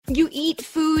You eat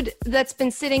food that's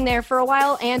been sitting there for a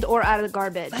while and or out of the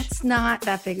garbage. That's not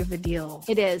that big of a deal.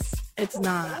 It is. It's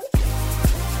not.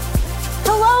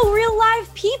 Hello, real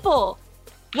live people.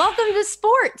 Welcome to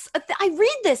Sports. I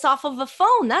read this off of a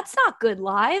phone. That's not good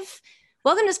live.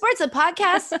 Welcome to Sports, a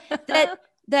podcast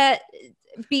that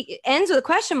ends with a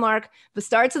question mark, but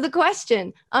starts with a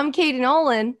question. I'm Katie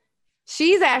Nolan.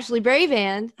 She's Ashley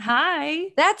Bravand.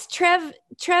 Hi. That's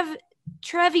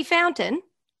Trevi Fountain.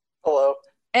 Hello.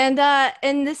 And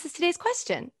this is today's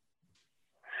question.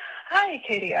 Hi,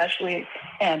 Katie, Ashley,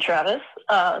 and Travis.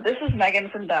 This is Megan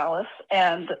from Dallas,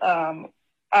 and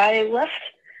I left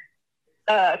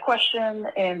a question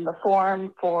in the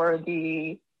form for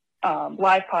the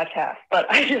live podcast, but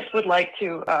I just would like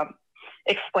to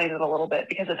explain it a little bit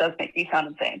because it does make me sound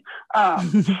insane.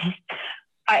 I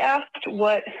asked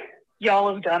what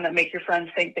y'all have done that make your friends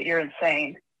think that you're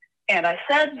insane, and I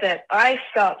said that I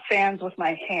stop fans with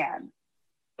my hand.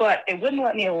 But it wouldn't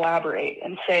let me elaborate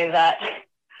and say that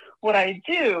what I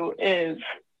do is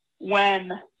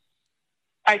when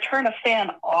I turn a fan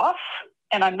off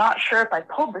and I'm not sure if I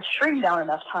pulled the string down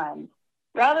enough times,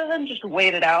 rather than just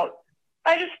wait it out,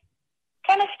 I just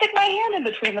kind of stick my hand in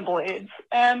between the blades.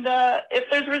 And if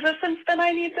there's resistance, then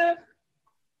I need to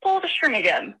pull the string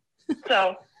again.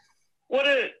 So what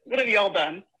have y'all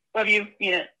done? Love you,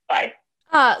 mean it, bye.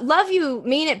 Love you,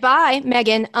 mean it, bye,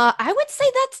 Megan. I would say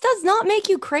that does not make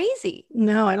you crazy.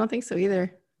 No, I don't think so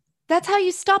either. That's how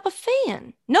you stop a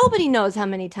fan. Nobody knows how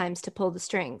many times to pull the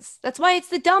strings. That's why it's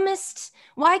the dumbest.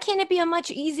 Why can't it be a much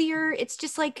easier? It's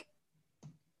just like,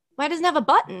 why doesn't it have a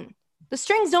button? The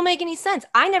strings don't make any sense.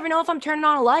 I never know if I'm turning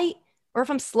on a light or if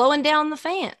I'm slowing down the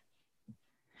fan.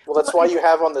 Well, that's why you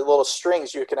have on the little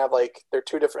strings. You can have they're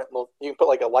two different little. You can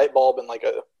put a light bulb and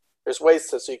There's ways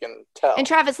so you can tell. And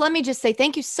Travis, let me just say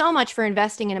thank you so much for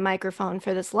investing in a microphone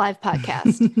for this live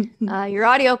podcast. Your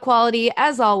audio quality,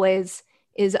 as always,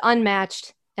 is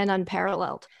unmatched and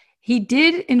unparalleled. He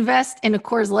did invest in a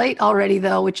Coors Light already,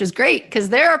 though, which is great because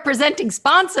they're a presenting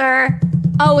sponsor.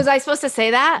 Oh, was I supposed to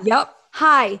say that? Yep.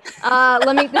 Hi.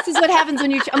 This is what happens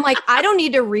when I'm like, I don't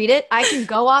need to read it. I can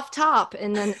go off top.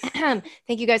 And then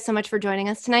thank you guys so much for joining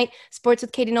us tonight. Sports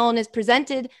with Katie Nolan is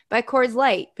presented by Coors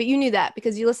Light, but you knew that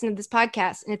because you listen to this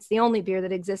podcast and it's the only beer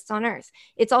that exists on earth.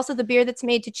 It's also the beer that's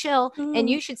made to chill and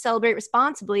you should celebrate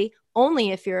responsibly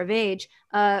only if you're of age.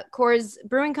 Coors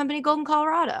Brewing Company, Golden,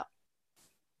 Colorado.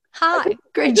 Hi.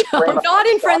 Great job. Not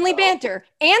in friendly banter.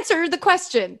 Answer the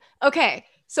question. Okay.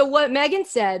 So what Megan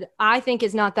said, I think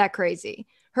is not that crazy.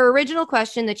 Her original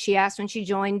question that she asked when she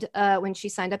joined, when she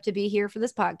signed up to be here for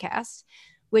this podcast,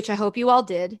 which I hope you all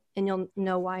did, and you'll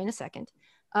know why in a second.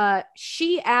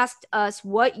 She asked us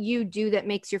what you do that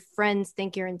makes your friends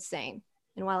think you're insane.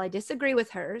 And while I disagree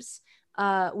with hers,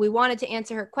 we wanted to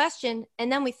answer her question, and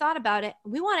then we thought about it.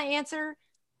 We want to answer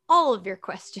all of your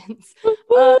questions.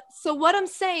 So what I'm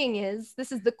saying is,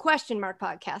 this is the question mark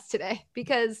podcast today,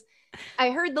 because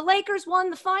I heard the Lakers won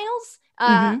the finals.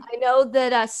 I know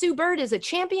that Sue Bird is a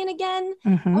champion again.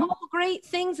 All great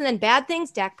things and then bad things.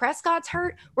 Dak Prescott's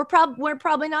hurt. We're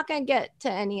probably not going to get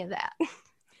to any of that.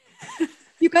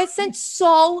 You guys sent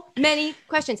so many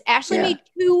questions. Ashley made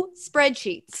 2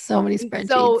 spreadsheets. So many spreadsheets.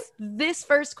 So this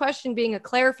first question being a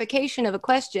clarification of a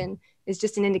question is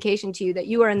just an indication to you that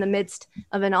you are in the midst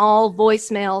of an all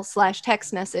voicemail /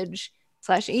 text message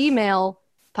 / email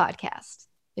podcast,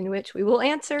 in which we will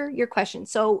answer your question.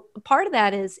 So part of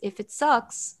that is, if it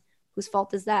sucks, whose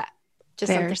fault is that?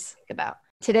 Just something to think about.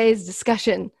 Today's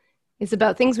discussion is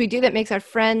about things we do that makes our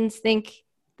friends think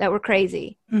that we're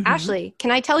crazy. Ashley,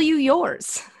 can I tell you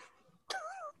yours?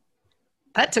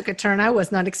 That took a turn I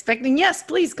was not expecting. Yes,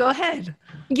 please go ahead.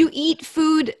 You eat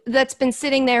food that's been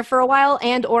sitting there for a while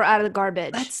and or out of the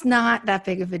garbage. That's not that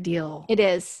big of a deal. It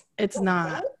is. It's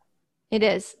not. It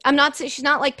is. She's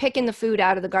not like picking the food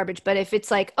out of the garbage, but if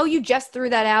it's like, oh, you just threw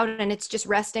that out and it's just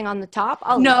resting on the top,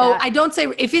 No, I don't say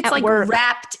if it's like work.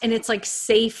 wrapped and it's like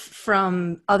safe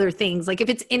from other things. Like if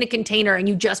it's in a container and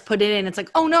you just put it in, it's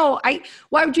like, oh no,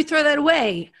 why would you throw that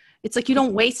away? It's like you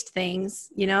don't waste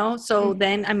things, So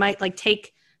then I might like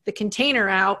take the container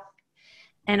out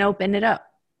and open it up.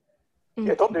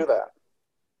 Yeah, don't do that.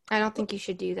 I don't think you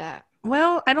should do that.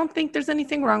 Well, I don't think there's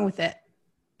anything wrong with it.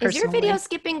 Is your video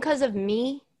skipping because of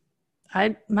me?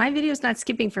 My video's not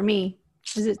skipping for me.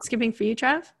 Is it skipping for you,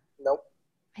 Trav? Nope.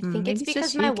 I think it's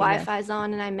because my Wi-Fi's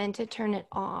on and I meant to turn it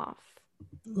off.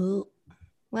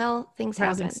 Well, things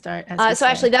happen. So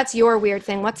Ashley, that's your weird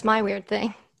thing. What's my weird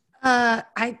thing?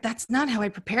 That's not how I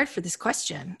prepared for this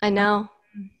question. I know.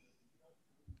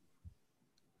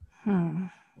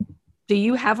 Do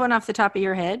you have one off the top of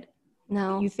your head?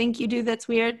 No. You think you do that's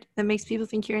weird? That makes people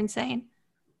think you're insane?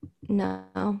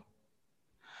 No.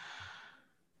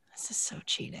 This is so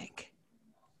cheating.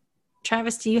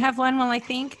 Travis, do you have one while I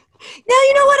think? Now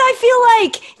you know what I feel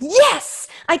like. Yes,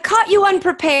 I caught you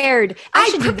unprepared. I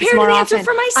should do this prepared more an answer often.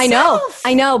 for myself.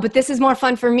 I know, but this is more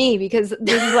fun for me because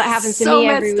this is what happens to me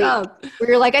every week. Up. Where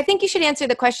you're like, I think you should answer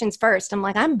the questions first. I'm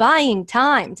like, I'm buying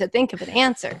time to think of an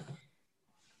answer.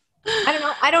 I don't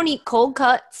know. I don't eat cold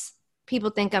cuts. People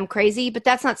think I'm crazy, but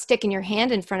that's not sticking your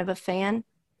hand in front of a fan.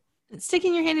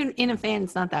 Sticking your hand in a fan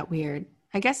is not that weird.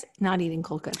 I guess not eating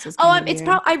cold cuts is It's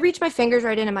probably I reach my fingers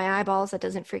right into my eyeballs. That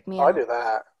doesn't freak me out. I do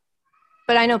that.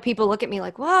 But I know people look at me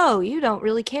like, whoa, you don't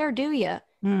really care, do you?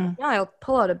 Mm. No, I'll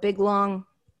pull out a big, long,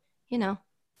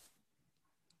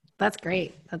 That's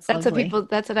great. That's what lovely.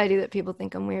 that's what I do that people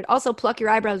think I'm weird. Also, pluck your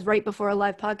eyebrows right before a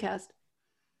live podcast.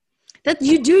 That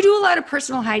you do a lot of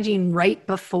personal hygiene right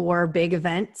before big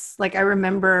events. Like I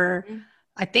remember,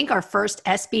 I think our first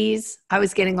ESPYs, I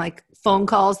was getting like phone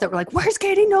calls that were like, "Where's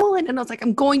Katie Nolan?" And I was like,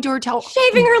 "I'm going to her hotel,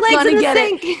 shaving her legs in the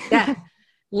sink." Yeah,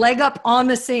 leg up on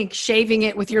the sink, shaving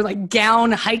it with your like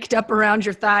gown hiked up around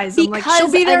your thighs. I'm like,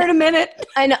 she'll be there in a minute.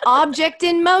 An object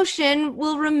in motion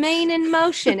will remain in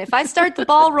motion. If I start the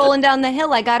ball rolling down the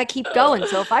hill, I got to keep going.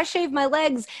 So if I shave my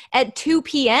legs at 2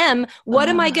 p.m., what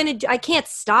am I going to do? I can't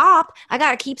stop. I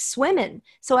got to keep swimming.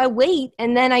 So I wait,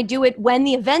 and then I do it when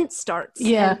the event starts.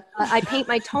 Yeah. And, I paint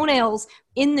my toenails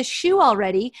in the shoe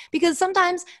already because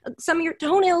sometimes some of your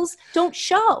toenails don't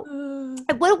show.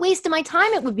 What a waste of my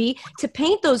time it would be to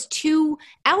paint those two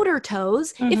outer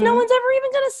toes if no one's ever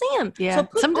even going to see them. Yeah. So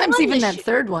sometimes even that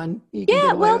third one. You can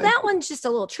get away with. That one's just a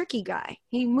little tricky guy.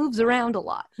 He moves around a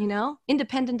lot,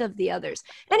 independent of the others.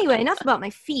 Anyway, enough about my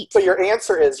feet. But your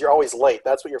answer is you're always late.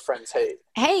 That's what your friends hate.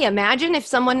 Hey, imagine if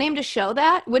someone named a show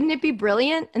that. Wouldn't it be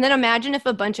brilliant? And then imagine if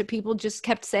a bunch of people just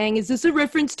kept saying, is this a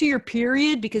reference to your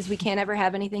period? Because we can't ever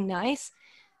have anything nice.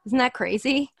 Isn't that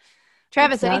crazy?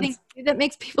 Travis, anything that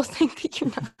makes people think that you're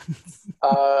nuts?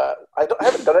 I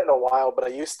haven't done it in a while, but I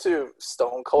used to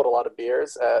stone cold a lot of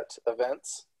beers at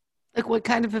events. Like what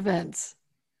kind of events?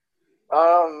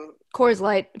 Coors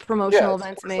Light promotional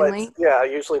events mainly. Yeah,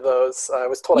 usually those. I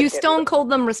was told you stone cold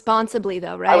them responsibly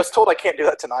though, right? I was told I can't do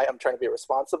that tonight. I'm trying to be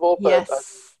responsible, but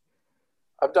yes.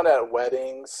 I've done it at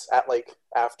weddings, at like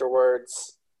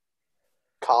afterwards,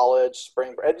 college,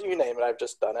 spring break, you name it. I've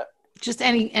just done it. Just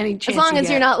any chance. As long as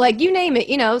you're not like, you name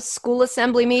it, school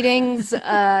assembly meetings,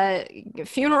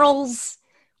 funerals,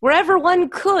 wherever one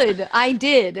could, I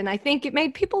did, and I think it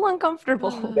made people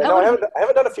uncomfortable. Yeah, I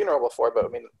haven't done a funeral before, but I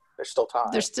mean, there's still time.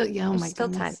 There's still, oh my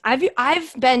goodness. Time.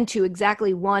 I've been to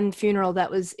exactly one funeral that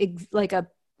was like a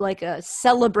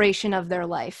celebration of their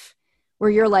life, where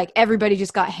you're like, everybody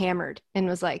just got hammered and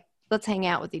was like, let's hang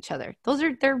out with each other. Those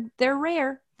are they're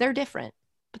rare, they're different,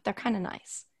 but they're kind of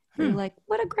nice. You're like,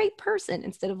 what a great person,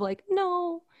 instead of like,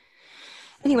 no.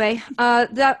 Anyway,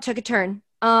 that took a turn.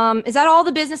 Is that all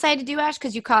the business I had to do, Ash?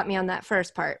 Because you caught me on that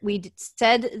first part. We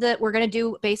said that we're going to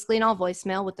do basically an all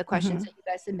voicemail with the questions that you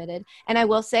guys submitted. And I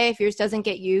will say, if yours doesn't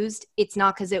get used, it's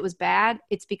not because it was bad.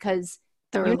 It's because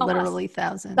there were literally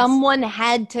thousands. Someone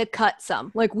had to cut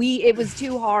some. Like it was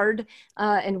too hard.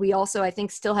 And we also, I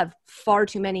think, still have far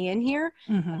too many in here.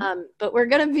 But this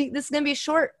is going to be a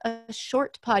short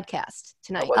podcast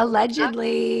tonight.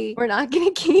 Allegedly. We're not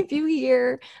going to keep you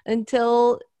here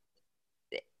until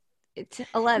it's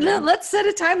 11. No, let's set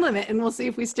a time limit and we'll see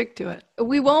if we stick to it.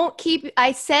 We won't keep.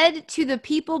 I said to the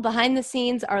people behind the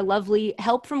scenes, our lovely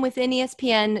help from within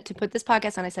ESPN, to put this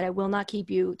podcast on, I said, I will not keep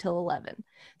you till 11.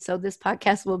 So this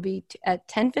podcast will be at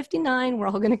 10:59. We're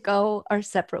all going to go our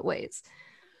separate ways.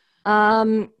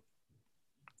 Hi.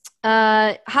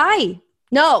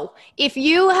 No, if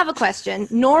you have a question,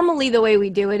 normally the way we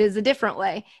do it is a different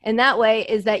way. And that way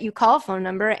is that you call a phone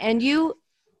number and you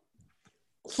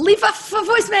leave a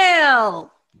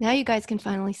voicemail. Now you guys can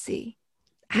finally see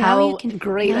how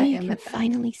great I am. You can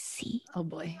finally see. Oh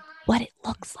boy, what it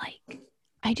looks like.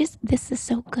 This is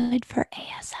so good for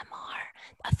ASMR.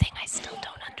 A thing I still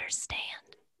don't understand.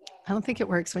 I don't think it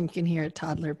works when you can hear a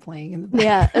toddler playing in the back.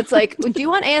 Yeah, it's like, do you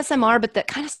want ASMR? But that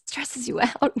kind of stresses you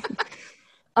out.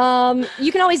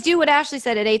 You can always do what Ashley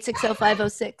said at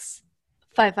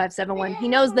 860-506-5571. He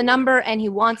knows the number and he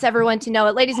wants everyone to know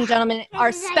it. Ladies and gentlemen,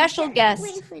 our special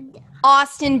guest,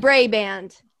 Austin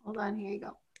Braband. Hold on, here you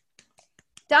go.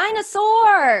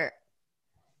 Dinosaur.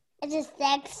 It's a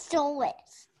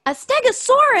stegosaurus. A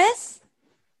stegosaurus?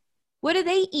 What do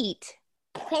they eat?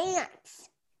 Plants.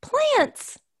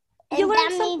 Plants. You learned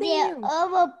that something means they're new.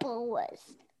 herbivores.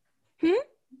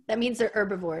 That means they're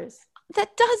herbivores. That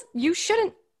does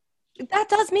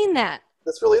mean that.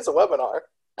 This really is a webinar.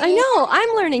 I know.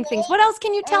 I'm learning things. What else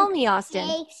can you tell me, Austin?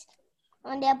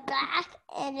 on their back,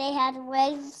 and they had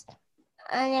legs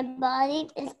on their body.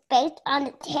 It's based on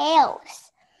the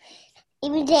tails.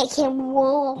 Even they can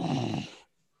roll.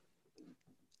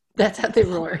 That's how they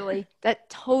roar.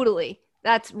 Totally.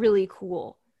 That's really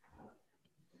cool.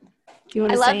 Do you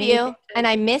want I to love say you, anything? and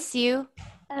I miss you.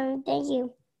 Thank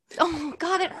you. Oh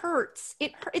God, it hurts.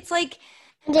 It's like,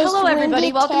 There's hello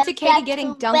everybody, 20 welcome to Katie tails getting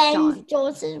that dunked on.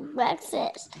 Tyrannosaurus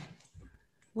Rexes.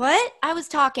 What? I was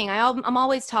talking. I'm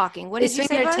always talking. What They did you swing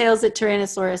say, their Bud? tails at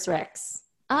Tyrannosaurus Rex.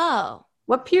 Oh,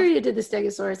 What period did the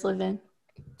Stegosaurus live in?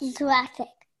 Jurassic.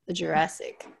 The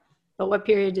Jurassic. But what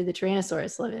period did the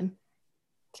Tyrannosaurus live in?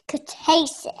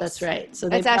 Cretaceous. That's right. So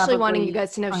that's they Ashley probably wanting you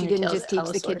guys to know hung she their didn't tails just at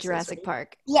teach the kid Allosauruses, Jurassic right?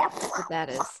 Park. Yeah. What that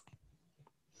is.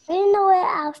 We know where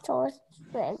Allosaurus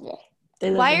lives. They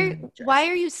live Why in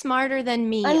are you smarter than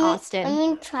me, Austin? I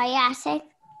mean Triassic.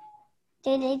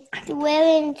 Did they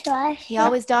live in Triassic? He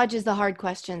always dodges the hard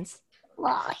questions.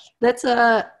 Why? Let's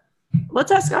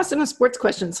ask Austin a sports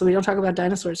question so we don't talk about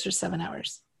dinosaurs for 7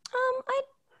 hours. I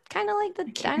kind of like the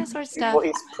dinosaur stuff. Well,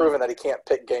 he's proven that he can't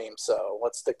pick games, so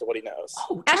let's stick to what he knows.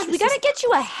 Oh, Ash, we gotta get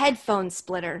you a headphone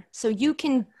splitter so you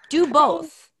can do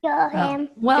both. Go him.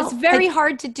 well, It's very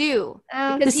hard to do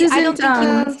because This I don't isn't, think he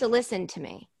wants to listen to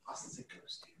me.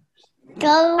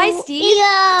 Go. Hi, Steve.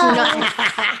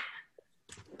 Eagles.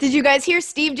 Did you guys hear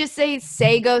Steve just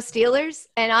say go Steelers?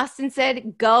 And Austin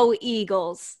said go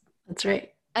Eagles. That's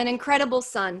right. An incredible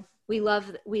son. We love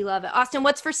it. Austin,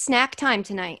 what's for snack time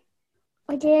tonight?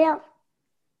 I did it.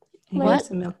 You What? want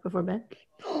some milk before bed?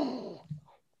 You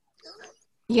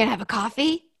gonna have a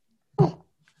coffee?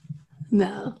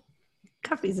 No.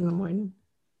 Coffee's in the morning.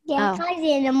 Yeah, Oh. 5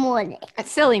 in the morning.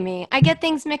 That's silly me. I get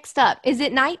things mixed up. Is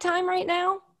it nighttime right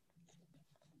now?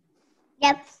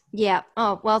 Yep. Yeah.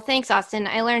 Oh, well, thanks, Austin.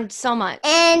 I learned so much.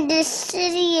 And the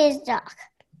city is dark.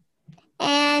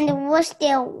 And we're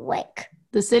still awake.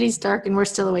 The city's dark and we're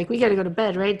still awake. We got to go to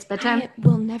bed, right? It's bedtime. I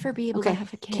will never be able to Okay.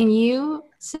 have a kid. Can you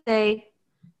say,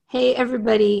 hey,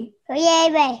 everybody, Oh, yeah,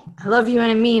 babe. I love you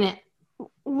and I mean it.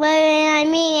 When I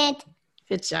mean it.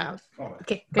 Good job.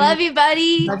 Okay. Good Love night. you,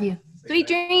 buddy. Love you. Sweet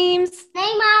dreams.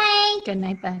 Hey, Mommy. Good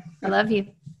night, bye. I love you.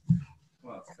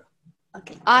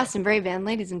 Okay. Austin Brave Band,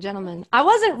 ladies and gentlemen. I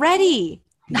wasn't ready.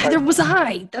 Neither was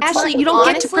I. That's Ashley, why you don't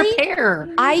honestly, get to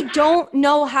prepare. I don't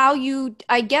know how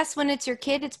I guess when it's your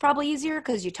kid, it's probably easier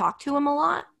because you talk to him a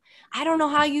lot. I don't know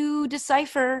how you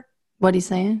decipher What he's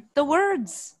saying? the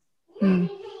words.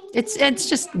 It's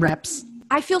just reps.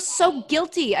 I feel so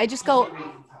guilty. I just go,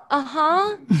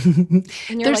 uh-huh.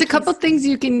 There's a couple things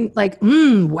you can like,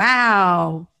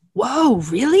 wow, whoa,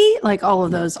 really? Like all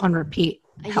of those on repeat.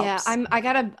 Helps. Yeah,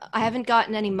 I haven't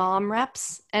gotten any mom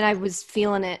reps and I was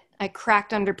feeling it. I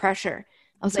cracked under pressure.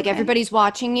 I was like, everybody's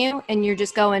watching you and you're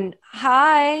just going,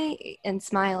 hi, and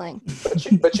smiling.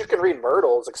 But you can read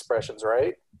Myrtle's expressions,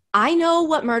 right? I know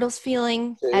what Myrtle's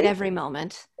feeling See? at every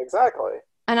moment. Exactly.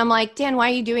 And I'm like, Dan,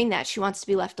 why are you doing that? She wants to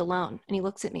be left alone. And he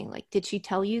looks at me like, did she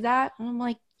tell you that? And I'm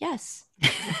like, yes.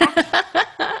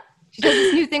 She does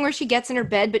this new thing where she gets in her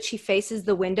bed, but she faces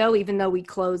the window, even though we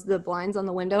close the blinds on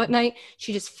the window at night.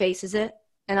 She just faces it.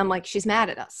 And I'm like, she's mad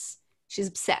at us. She's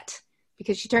upset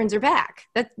because she turns her back.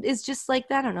 That is just like,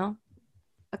 I don't know,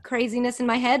 a craziness in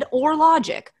my head or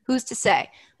logic. Who's to say?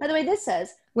 By the way, this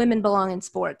says women belong in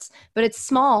sports, but it's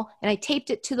small. And I taped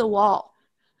it to the wall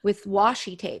with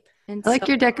washi tape. And I like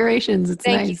your decorations. It's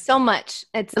thank nice. you so much.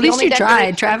 It's At least you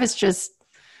tried. Travis just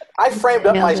I framed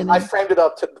up Nailed it. I framed it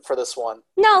up for this one.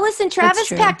 No, listen, Travis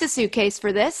true. packed a suitcase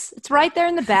for this. It's right there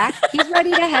in the back. He's ready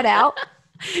to head out.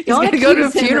 he's going to go to a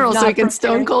accuse him of funeral so not he can stone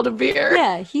preparing. cold a beer.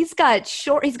 Yeah, he's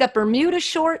got Bermuda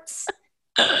shorts.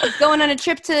 He's going on a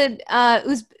trip to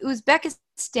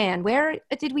Uzbekistan. Where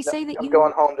did we say that I'm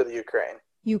going home to the Ukraine.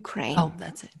 Ukraine. Oh,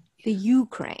 that's it. The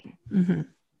Ukraine. Mm-hmm.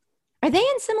 Are they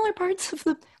in similar parts of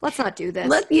the Let's not do this.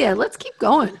 Let's keep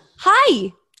going.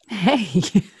 Hi. Hey,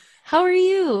 How are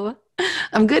you?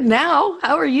 I'm good now.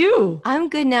 How are you? I'm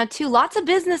good now too. Lots of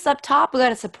business up top. We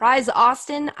got a surprise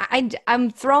Austin. I'm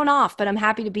thrown off, but I'm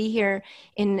happy to be here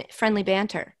in friendly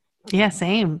banter. Yeah,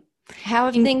 same. How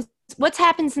have things? What's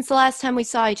happened since the last time we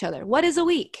saw each other? What is a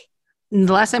week?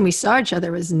 The last time we saw each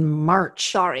other was in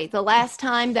March. Sorry, the last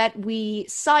time that we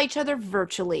saw each other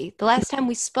virtually. The last time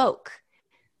we spoke.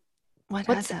 What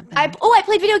has happened? I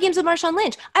played video games with Marshawn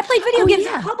Lynch. I played video games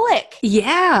in public.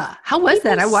 Yeah. How was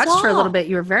that? I People watched for a saw. little bit.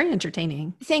 You were very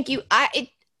entertaining. Thank you.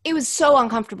 It was so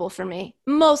uncomfortable for me,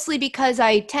 mostly because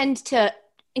I tend to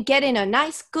get in a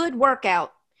nice, good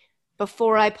workout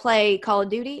before I play Call of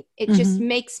Duty. It just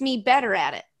makes me better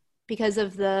at it because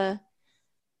of the,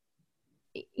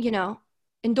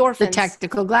 endorphins. The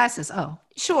tactical glasses. Oh.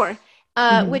 Sure.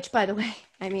 Which, by the way,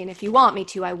 I mean, if you want me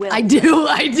to, I will. I do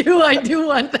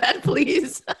want that,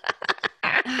 please.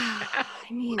 I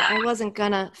mean, I wasn't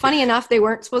gonna. Funny enough, they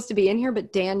weren't supposed to be in here,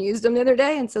 but Dan used them the other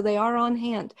day, and so they are on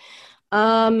hand.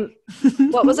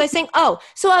 What was I saying? Oh,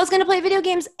 so I was gonna play video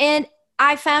games, and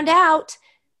I found out.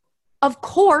 Of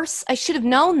course, I should have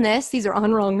known this. These are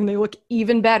unwrung, and they look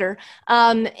even better.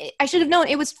 I should have known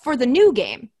it was for the new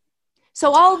game.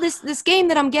 So all this game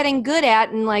that I'm getting good at,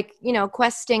 and like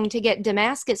questing to get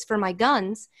Damascus for my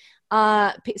guns.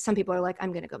 Some people are like,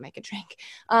 I'm gonna go make a drink.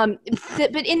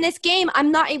 But in this game,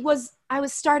 I'm not. I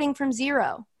was starting from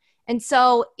zero, and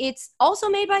so it's also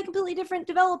made by a completely different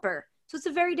developer. So it's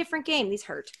a very different game. These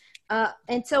hurt,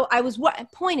 and so I was.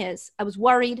 Point is, I was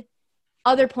worried.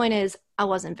 Other point is, I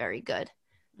wasn't very good.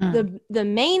 The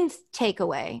main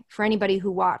takeaway for anybody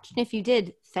who watched, and if you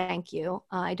did, thank you.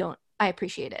 I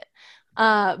appreciate it,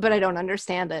 but I don't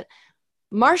understand it.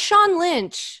 Marshawn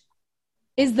Lynch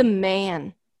is the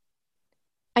man.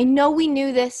 I know we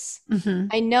knew this. Mm-hmm.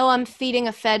 I know I'm feeding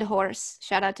a fed horse.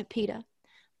 Shout out to PETA.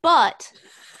 But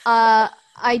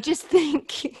I just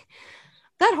think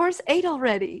that horse ate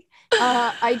already.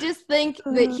 I just think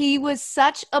that he was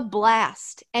such a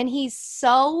blast, and he's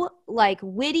so like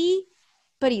witty,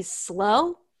 but he's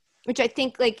slow, which I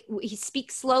think like he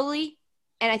speaks slowly,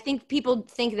 and I think people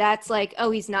think that's like,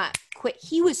 oh, he's not quick.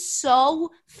 He was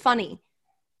so funny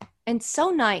and so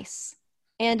nice,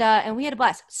 and we had a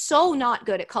blast. So not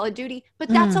good at Call of Duty, but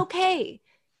that's okay.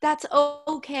 That's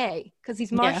okay because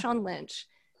he's Marshawn Lynch,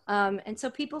 and so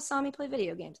people saw me play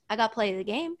video games. I got to play the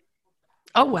game.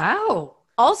 Oh wow.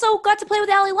 Also got to play with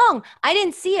Allie Long. I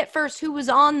didn't see at first who was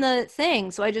on the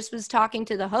thing, so I just was talking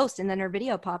to the host, and then her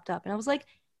video popped up, and I was like,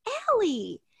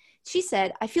 Allie. She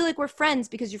said, I feel like we're friends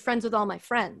because you're friends with all my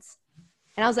friends.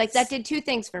 And I was like, that did two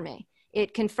things for me.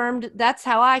 It confirmed that's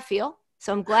how I feel,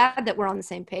 so I'm glad that we're on the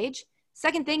same page.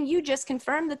 Second thing, you just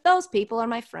confirmed that those people are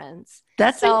my friends.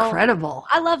 That's incredible.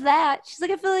 I love that. She's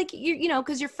like, I feel like,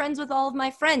 because you're friends with all of my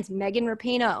friends. Megan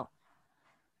Rapinoe.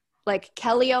 Like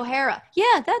Kelly O'Hara.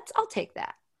 Yeah, I'll take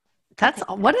that.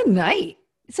 What a night.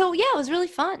 So yeah, it was really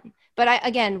fun. But I,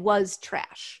 again, was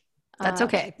trash. That's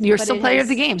okay. You're still player of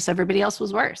the game, so everybody else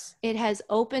was worse. It has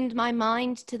opened my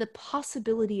mind to the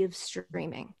possibility of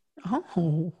streaming.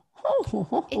 Oh.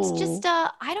 It's just,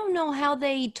 I don't know how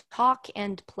they talk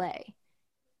and play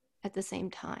at the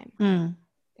same time.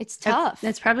 It's tough.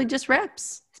 That's probably just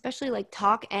reps. Especially like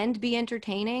talk and be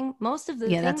entertaining. Most of the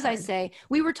things I say,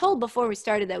 we were told before we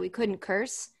started that we couldn't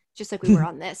curse, just like we were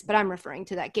on this, but I'm referring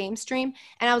to that game stream.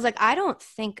 And I was like, I don't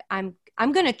think I'm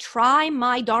going to try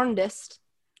my darndest.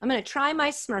 I'm going to try my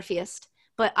smurfiest,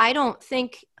 but I don't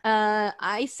think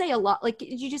I say a lot. Like,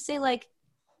 did you just say like,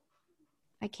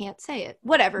 I can't say it.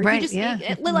 Whatever. Right, you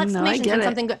just little exclamations on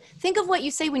something good. Think of what you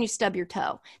say when you stub your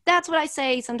toe. That's what I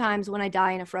say sometimes when I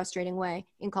die in a frustrating way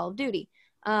in Call of Duty.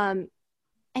 And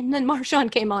then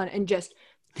Marshawn came on and just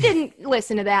didn't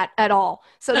listen to that at all.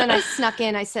 So then I snuck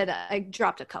in. I said I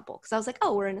dropped a couple because I was like,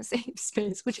 oh, we're in a safe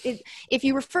space, which is, if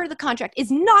you refer to the contract,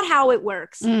 is not how it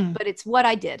works, but it's what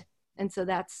I did. And so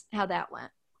that's how that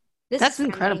went. That's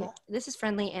incredible. This is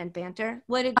friendly and banter.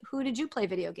 Who did you play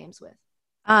video games with?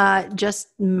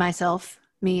 Just myself,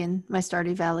 me and my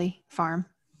Stardew Valley farm.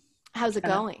 How's it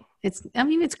going?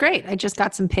 It's great. I just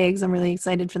got some pigs. I'm really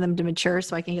excited for them to mature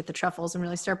so I can get the truffles and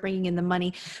really start bringing in the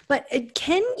money. But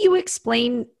can you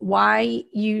explain why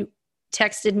you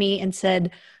texted me and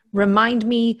said, remind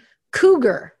me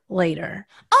cougar later?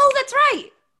 Oh, that's right.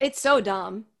 It's so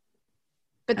dumb.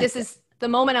 But this is the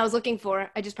moment I was looking for.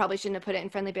 I just probably shouldn't have put it in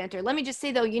friendly banter. Let me just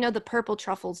say, though, the purple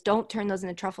truffles, don't turn those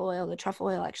into truffle oil. The truffle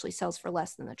oil actually sells for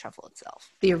less than the truffle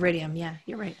itself. The iridium. Yeah,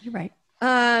 you're right.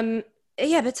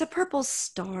 Yeah, but it's a purple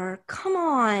star. Come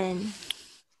on.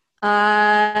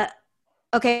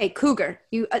 Okay, cougar.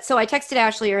 So I texted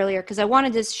Ashley earlier because I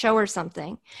wanted to show her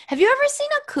something. Have you ever seen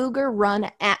a cougar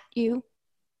run at you?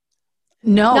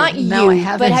 No, not you. I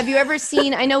haven't. But have you ever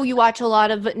seen? I know you watch a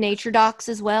lot of nature docs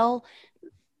as well.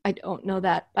 I don't know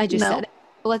that. I just said it.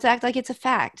 But let's act like it's a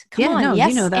fact. Come on, no, yes,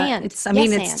 you know that. And.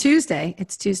 It's Tuesday.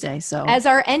 It's Tuesday. So as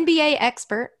our NBA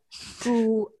expert,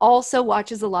 who also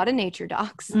watches a lot of nature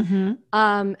docs,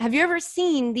 have you ever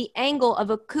seen the angle of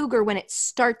a cougar when it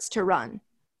starts to run?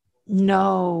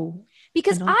 No.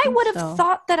 Because I would have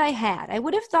thought that I had. I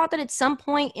would have thought that at some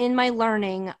point in my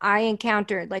learning, I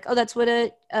encountered like, oh, that's what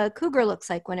a cougar looks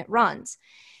like when it runs.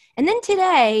 And then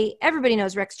today, everybody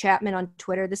knows Rex Chapman on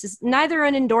Twitter. This is neither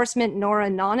an endorsement nor a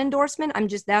non-endorsement.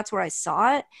 That's where I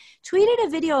saw it. Tweeted a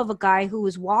video of a guy who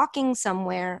was walking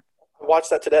somewhere. I watched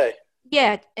that today.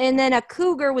 Yeah. And then a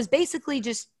cougar was basically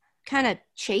just kind of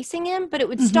chasing him, but it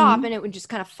would stop and it would just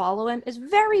kind of follow him. It's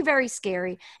very, very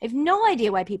scary. I have no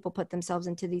idea why people put themselves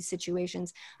into these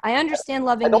situations. I understand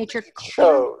loving nature.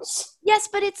 Shows. Yes,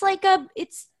 but it's like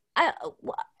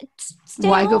stay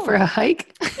Why go home. for a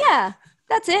hike? Yeah,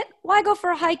 that's it. Why go for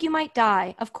a hike? You might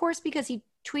die. Of course, because he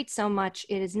tweets so much,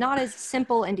 it is not as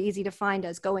simple and easy to find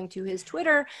as going to his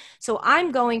Twitter. So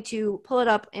I'm going to pull it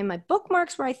up in my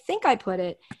bookmarks where I think I put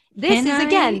it. This is,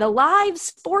 again, the live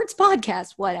sports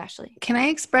podcast. What, Ashley? Can I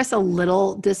express a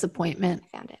little disappointment?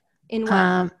 I found it. In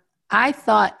what? I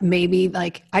thought maybe,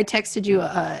 like, I texted you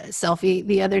a selfie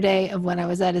the other day of when I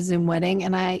was at a Zoom wedding,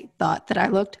 and I thought that I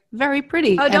looked very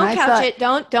pretty. Oh, don't couch it.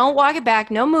 Don't walk it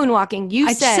back. No moonwalking.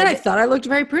 I said I thought I looked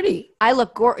very pretty. I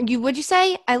look what'd you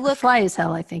say? I look fly as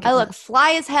hell, I think. I look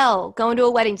fly as hell going to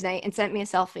a wedding tonight, and sent me a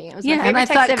selfie. It was my and I favorite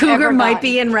thought text I've cougar ever might gotten.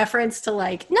 be in reference to,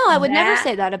 like, No, I would never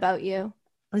say that about you.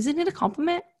 Isn't it a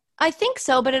compliment? I think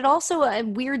so, but it also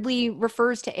weirdly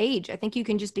refers to age. I think you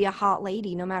can just be a hot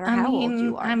lady no matter how old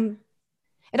you are.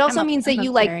 It also means that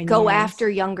you like go after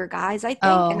younger guys, I think,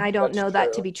 and I don't know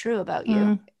that to be true about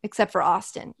you, except for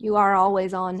Austin. You are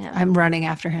always on him. I'm running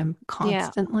after him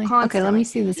constantly. constantly. Okay, let me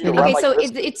see this video. Okay, so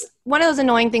it's one of those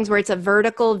annoying things where it's a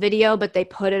vertical video, but they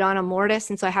put it on a mortise,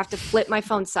 and so I have to flip my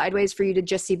phone sideways for you to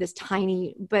just see this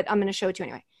tiny, but I'm going to show it to you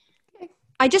anyway. Okay.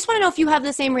 I just want to know if you have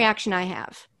the same reaction I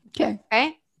have.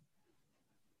 Okay?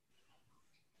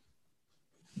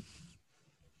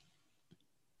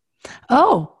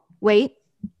 Oh. Wait.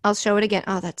 I'll show it again.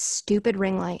 Oh, that stupid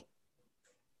ring light.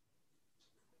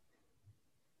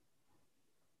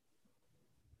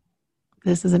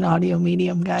 This is an audio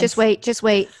medium, guys. Just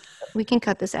wait. We can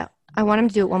cut this out. I want him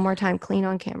to do it one more time, clean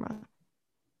on camera.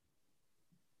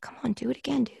 Come on, do it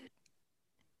again, dude.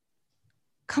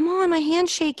 Come on, my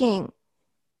hand's shaking.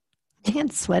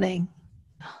 Hand's sweating.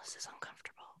 Oh, this is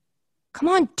uncomfortable. Come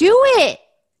on, do it.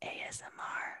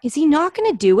 ASMR. Is he not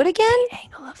going to do it again? The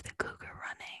angle of the cougar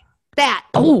running. That.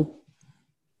 Oh.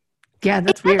 Yeah,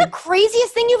 that's weird. Is that the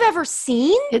craziest thing you've ever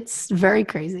seen? It's very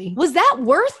crazy. Was that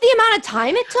worth the amount of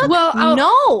time it took? Well,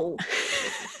 no.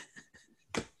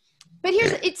 But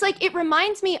it's like, it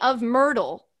reminds me of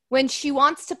Myrtle when she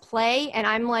wants to play and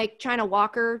I'm like trying to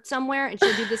walk her somewhere and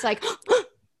she'll do this like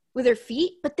with her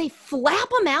feet, but they flap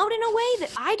them out in a way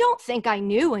that I don't think I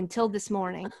knew until this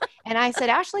morning. And I said,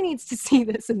 Ashley needs to see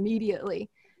this immediately.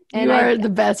 And you are the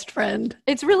best friend.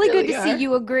 It's really good to see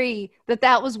you agree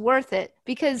that was worth it,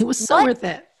 because it was so worth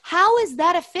it. How is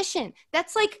that efficient?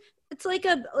 That's like, it's like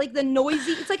the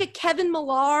noisy, it's like a Kevin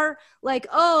Millar, like,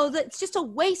 that's just a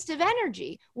waste of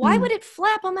energy. Why would it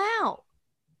flap them out?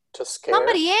 To scare.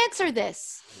 Somebody answer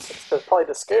this. It's probably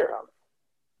to scare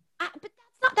him.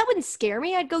 But that wouldn't scare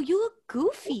me. I'd go, you look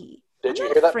goofy. Did you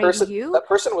hear that person? That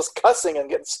person was cussing and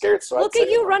getting scared. So look at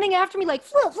you running after me like,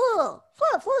 fluh, fluh,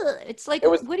 fluh, fluh. It's like,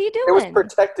 what are you doing? It was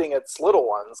protecting its little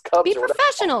ones, cubs. Be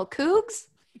professional, Cougs.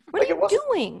 What are you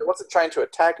doing? It wasn't trying to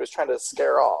attack. It was trying to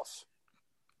scare off.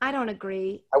 I don't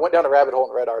agree. I went down a rabbit hole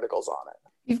and read articles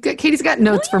on it. Katie's got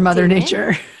notes for Mother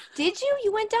Nature. Did you?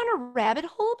 You went down a rabbit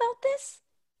hole about this?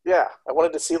 Yeah, I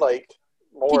wanted to see like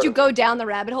more. Did you go down the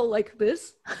rabbit hole like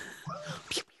this?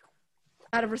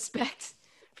 Out of respect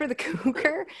for the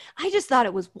cougar? I just thought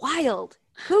it was wild.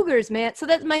 Cougars, man. So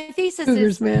that's my thesis.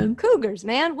 Cougars,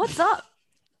 man. What's up?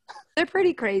 They're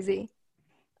pretty crazy.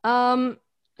 Do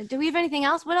we have anything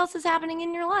else? What else is happening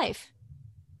in your life?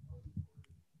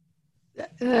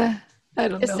 I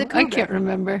don't know. I can't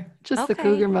remember. Just the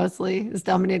cougar mostly is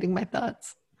dominating my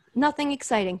thoughts. Nothing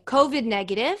exciting. COVID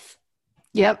negative.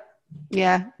 Yep.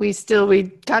 Yeah. We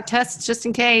got tests just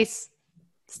in case.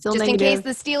 Still just negative. In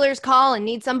case the Steelers call and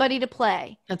need somebody to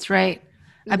play. That's right.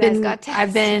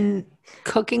 I've been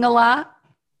cooking a lot.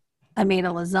 I made a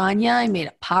lasagna. I made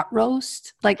a pot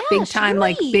roast. Like big time,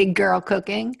 like big girl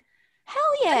cooking. Hell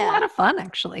yeah. It was a lot of fun,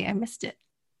 actually. I missed it.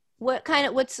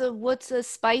 What's a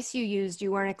spice you used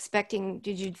you weren't expecting?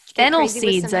 Did you fennel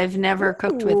seeds I've never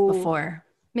cooked with before.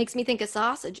 Makes me think of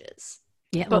sausages.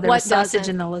 Yeah, but there was sausage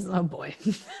in the lasagna. Oh boy.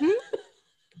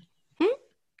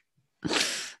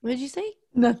 What did you say?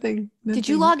 Nothing. Did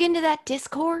you log into that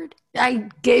Discord? I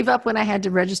gave up when I had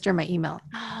to register my email.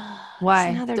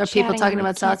 Why? Are people talking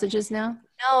about sausages now?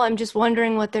 No, I'm just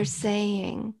wondering what they're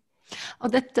saying. Oh,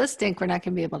 that does stink. We're not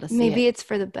going to be able to see it. Maybe it's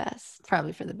for the best.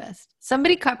 Probably for the best.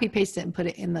 Somebody copy paste it and put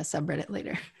it in the subreddit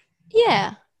later.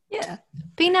 Yeah. Yeah.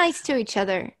 Be nice to each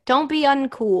other. Don't be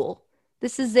uncool.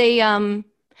 This is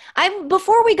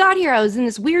before we got here, I was in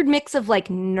this weird mix of like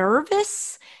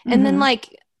nervous and then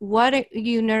like, what are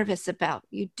you nervous about?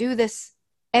 You do this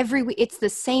every week. It's the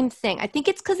same thing. I think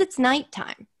it's because it's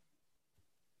nighttime.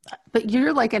 But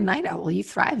you're like a night owl. You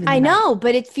thrive in the I night. know,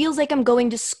 but it feels like I'm going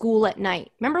to school at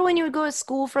night. Remember when you would go to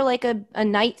school for like a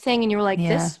night thing and you were like,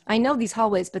 Yeah. this, I know these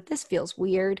hallways, but this feels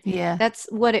weird. Yeah. That's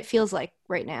what it feels like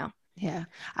right now. Yeah.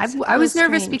 So it I was feels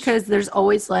nervous strange. because there's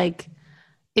always like,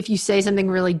 if you say something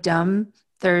really dumb,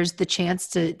 there's the chance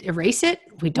to erase it.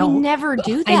 We We don't. never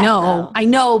do that. I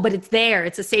know, but it's there.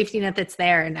 It's a safety net that's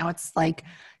there. And now it's like,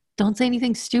 don't say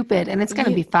anything stupid. And it's going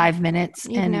to be 5 minutes.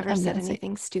 You've and never I'm said gonna say-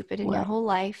 anything stupid in your Well. whole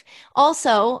life.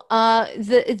 Also,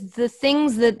 the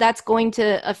things that's going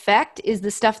to affect is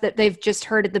the stuff that they've just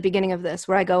heard at the beginning of this,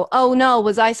 where I go, oh no,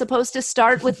 was I supposed to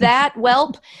start with that?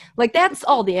 Welp. Like that's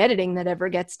all the editing that ever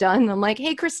gets done. I'm like,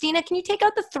 hey, Christina, can you take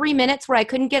out the 3 minutes where I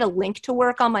couldn't get a link to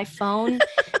work on my phone?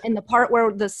 And the part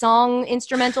where the song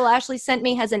instrumental Ashley sent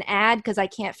me has an ad because I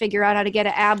can't figure out how to get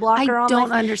an ad blocker on my don't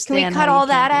phone. understand. Can we how cut you all can't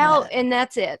that do out? And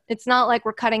that's it. It's not like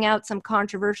we're cutting out some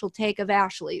controversial take of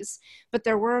Ashley's, but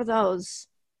there were those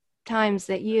times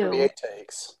that you NBA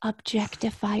takes.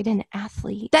 objectified an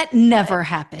athlete. That never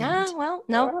happened. Well,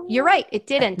 no, you're right. It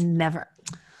didn't. Never.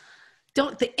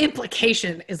 Don't. The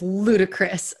implication is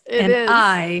ludicrous, It and is,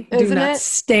 I do isn't not it?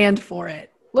 stand for it.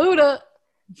 Luda.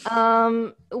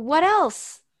 What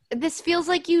else? This feels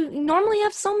like you normally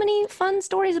have so many fun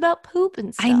stories about poop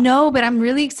and stuff. I know, but I'm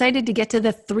really excited to get to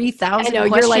the 3,000. I know,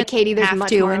 you're like, Katie, there's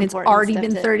much more and it's important already stuff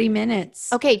been to- 30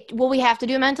 minutes. Okay, well, we have to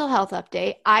do a mental health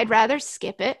update. I'd rather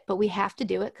skip it, but we have to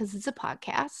do it because it's a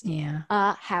podcast. Yeah.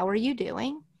 How are you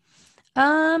doing?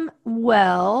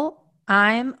 Well,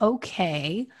 I'm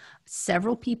okay.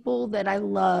 Several people that I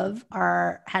love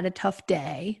had a tough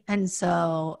day, and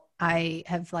so I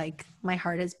have my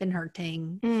heart has been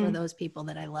hurting for those people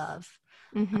that I love.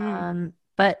 Mm-hmm.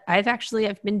 But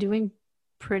I've been doing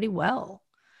pretty well.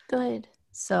 Good.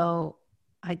 So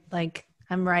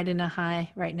I'm riding a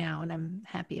high right now and I'm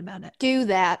happy about it. Do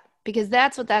that because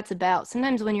that's what that's about.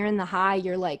 Sometimes when you're in the high,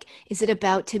 you're like, is it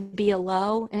about to be a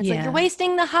low? And it's like, Yeah. you're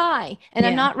wasting the high. And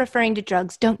I'm Yeah. not referring to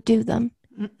drugs. Don't do them.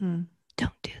 Mm-mm.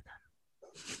 Don't do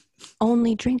them.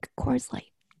 Only drink Coors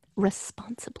Light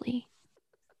responsibly.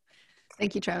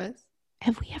 Thank you, Travis.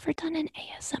 Have we ever done an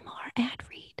ASMR ad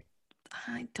read?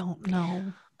 I don't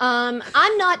know.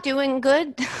 I'm not doing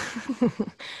good.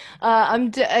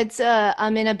 I'm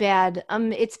in a bad.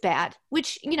 It's bad.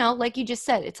 Which like you just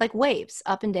said, it's like waves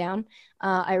up and down.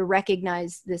 I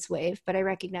recognize this wave, but I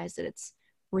recognize that it's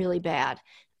really bad.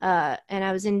 And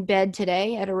I was in bed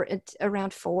today at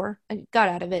around 4. I got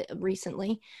out of it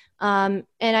recently, and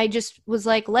I just was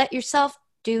like, let yourself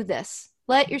do this.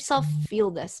 Let yourself feel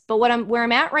this. But where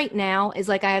I'm at right now is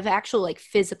I have actual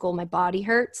physical. My body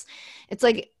hurts. It's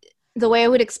the way I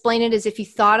would explain it is if you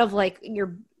thought of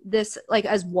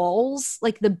as walls,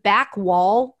 the back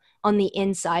wall on the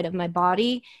inside of my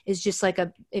body is just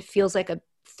it feels like a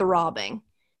throbbing.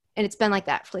 And it's been like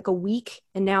that for a week.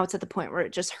 And now it's at the point where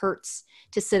it just hurts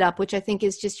to sit up, which I think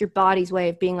is just your body's way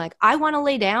of being like, I want to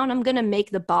lay down. I'm going to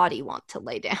make the body want to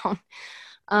lay down.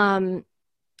 And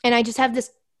I just have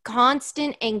this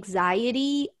constant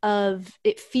anxiety of,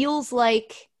 it feels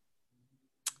like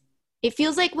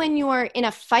when you are in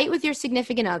a fight with your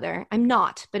significant other. I'm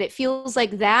not, but it feels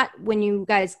like that when you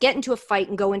guys get into a fight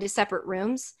and go into separate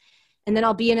rooms, and then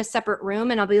I'll be in a separate room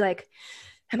and I'll be like,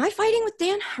 am I fighting with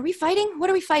Dan? Are we fighting? What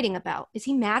are we fighting about? Is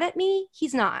he mad at me?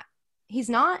 He's not.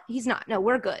 No,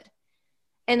 we're good.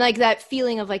 And that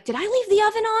feeling of did I leave the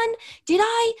oven on? Did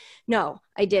I? No,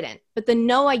 I didn't. But the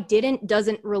no, I didn't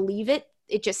doesn't relieve it.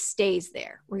 It just stays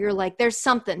there where you're like, there's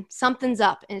something's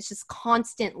up. And it's just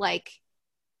constant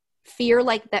fear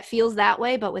that feels that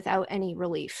way, but without any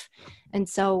relief. And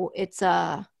so it's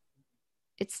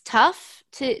tough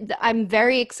I'm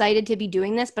very excited to be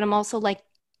doing this, but I'm also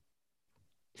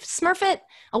Smurf it.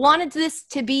 I wanted this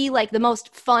to be the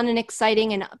most fun and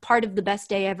exciting and part of the best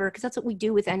day ever, because that's what we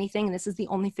do with anything. And this is the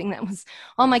only thing that was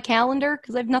on my calendar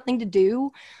because I have nothing to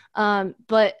do.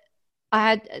 But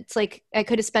I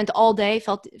could have spent all day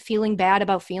feeling bad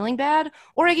about feeling bad,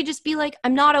 or I could just be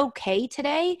I'm not okay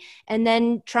today, and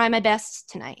then try my best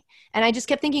tonight. And I just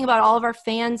kept thinking about all of our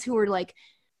fans who were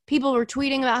people were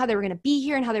tweeting about how they were going to be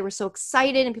here and how they were so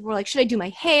excited, and people were like, should I do my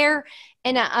hair?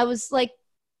 And I was like,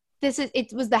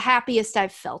 it was the happiest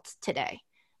I've felt today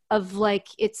of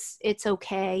it's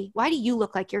okay. Why do you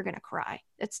look like you're going to cry?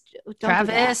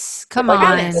 Travis, come If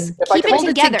I on. can- if I Keep can-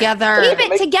 it together.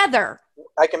 Keep it together.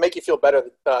 I can make you feel better.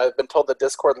 I've been told the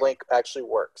Discord link actually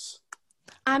works.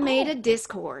 I made a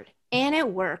Discord and it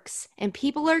works and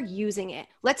people are using it.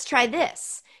 Let's try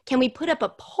this. Can we put up a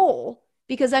poll?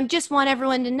 Because I just want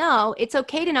everyone to know it's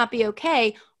okay to not be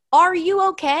okay. Are you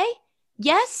okay?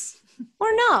 Yes or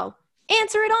no?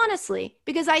 answer it honestly,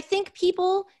 because I think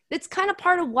people, that's kind of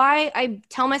part of why I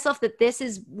tell myself that this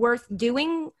is worth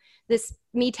doing. This,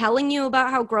 me telling you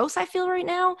about how gross I feel right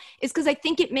now, is because I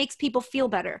think it makes people feel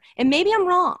better. And maybe I'm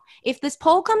wrong. If this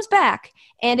poll comes back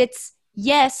and it's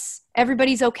yes,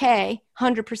 everybody's okay,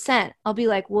 100%, I'll be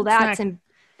like, well,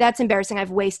 that's embarrassing.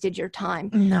 I've wasted your time.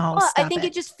 No, but stop I think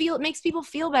it it makes people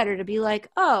feel better to be like,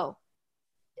 oh,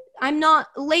 I'm not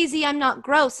lazy. I'm not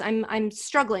gross. I'm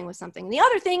struggling with something. And the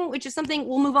other thing, which is something,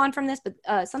 we'll move on from this, but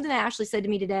something that Ashley said to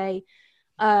me today,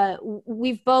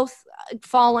 we've both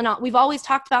fallen on, we've always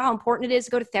talked about how important it is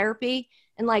to go to therapy.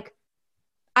 And like,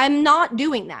 I'm not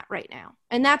doing that right now.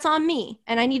 And that's on me.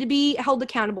 And I need to be held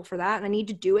accountable for that. And I need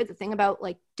to do it. The thing about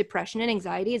like depression and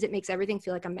anxiety is it makes everything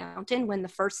feel like a mountain. When the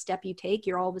first step you take,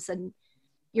 you're all of a sudden,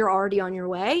 you're already on your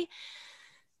way.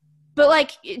 But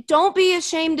like, don't be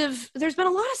ashamed of, there's been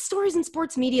a lot of stories in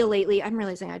sports media lately. I'm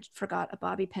realizing I forgot a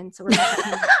bobby pin. So we're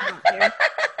not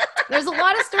There's a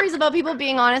lot of stories about people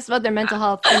being honest about their mental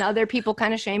health and other people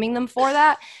kind of shaming them for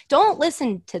that. Don't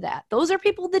listen to that. Those are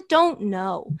people that don't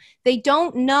know. They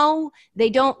don't know. They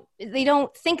don't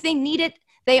think they need it.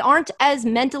 They aren't as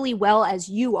mentally well as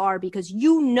you are because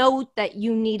you know that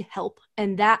you need help,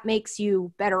 and that makes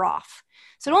you better off.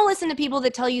 So don't listen to people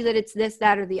that tell you that it's this,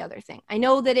 that, or the other thing. I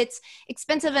know that it's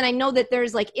expensive, and I know that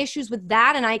there's like issues with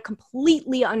that, and I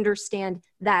completely understand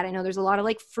that. I know there's a lot of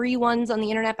like free ones on the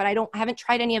internet, but I haven't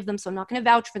tried any of them, so I'm not going to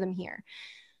vouch for them here.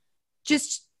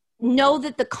 Just know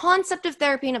that the concept of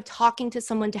therapy and of talking to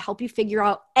someone to help you figure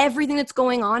out everything that's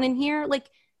going on in here, like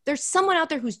there's someone out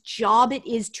there whose job it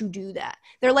is to do that.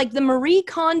 They're like the Marie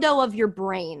Kondo of your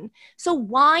brain. So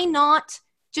why not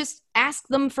just ask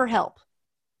them for help?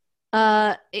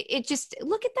 It just,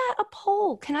 look at that, a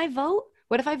poll. Can I vote?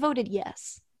 What if I voted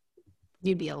yes?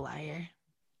 You'd be a liar.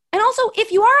 And also,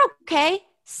 if you are okay,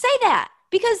 say that,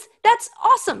 because that's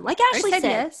awesome. Like Ashley said,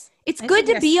 yes. It's good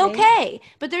to be okay,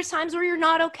 but there's times where you're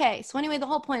not okay. So anyway, the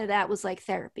whole point of that was like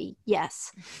therapy.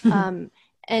 Yes.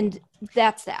 And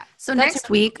that's that. So next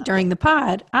week during the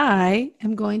pod, I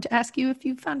am going to ask you if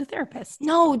you found a therapist.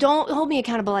 No, don't hold me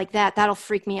accountable like that. That'll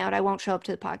freak me out. I won't show up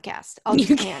to the podcast. I'll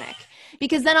just panic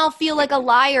because then I'll feel like a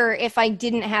liar if I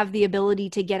didn't have the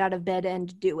ability to get out of bed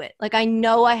and do it. Like I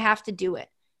know I have to do it.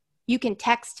 You can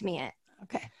text me it.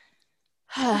 Okay.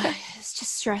 It's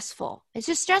just stressful. It's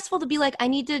just stressful to be like, I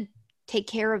need to take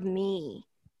care of me.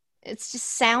 It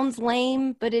just sounds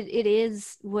lame, but it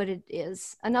is what it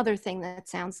is. Another thing that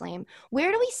sounds lame.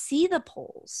 Where do we see the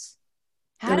polls?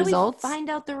 How do we find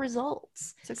out the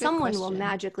results? Someone will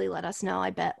magically let us know,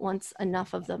 I bet, once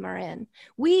enough of them are in.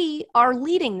 We are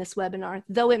leading this webinar,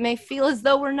 though it may feel as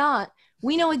though we're not.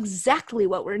 We know exactly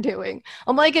what we're doing.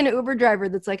 I'm like an Uber driver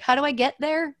that's like, how do I get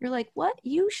there? You're like, what?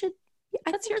 You should.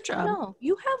 That's your job. No,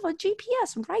 you have a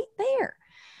GPS right there.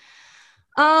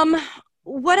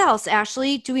 What else,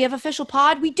 Ashley? Do we have official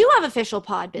pod? We do have official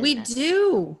pod business.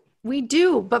 We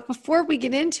do. But before we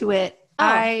get into it,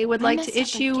 I would like to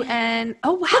issue an...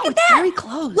 Oh, wow. Look at that. Very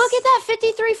close. Look at that,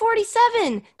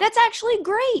 5347. That's actually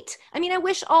great. I mean, I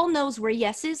wish all no's were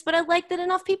yeses, but I like that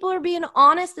enough people are being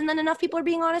honest, and then enough people are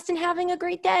being honest and having a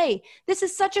great day. This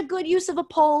is such a good use of a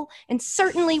poll, and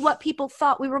certainly what people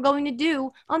thought we were going to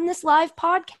do on this live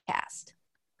podcast.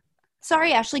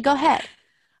 Sorry, Ashley, go ahead.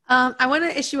 I want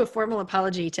to issue a formal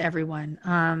apology to everyone.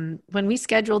 When we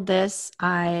scheduled this,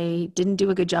 I didn't do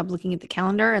a good job looking at the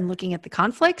calendar and looking at the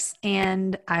conflicts,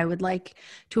 and I would like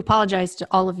to apologize to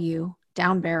all of you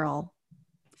down barrel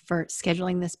for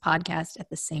scheduling this podcast at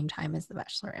the same time as the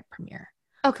Bachelorette premiere.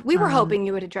 Okay, we were hoping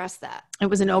you would address that. It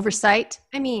was an oversight.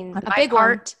 I mean, on my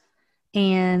part,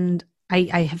 and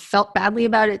I have felt badly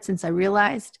about it since I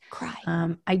realized. Cry.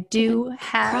 I do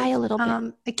have cry a little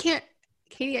bit. I can't.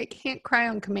 Katie, I can't cry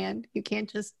on command. You can't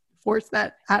just force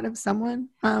that out of someone.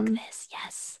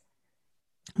 Yes.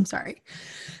 I'm sorry.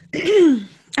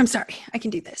 I'm sorry. I can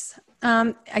do this.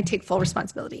 I take full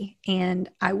responsibility, and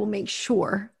I will make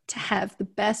sure to have the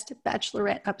best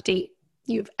Bachelorette update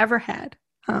you've ever had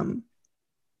in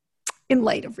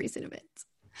light of recent events.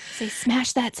 Say,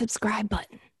 smash that subscribe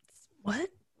button. What?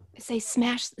 Say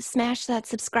smash that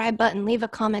subscribe button. Leave a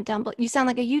comment down below. You sound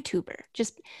like a YouTuber.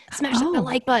 Just smash that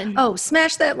like button. Oh,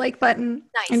 smash that like button.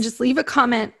 Nice. And just leave a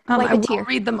comment. I will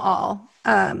read them all.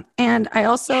 And I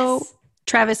also,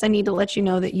 Travis, I need to let you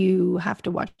know that you have to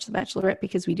watch The Bachelorette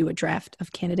because we do a draft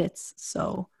of candidates.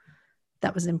 So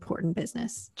that was important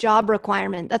business. Job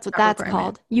requirement. That's what that's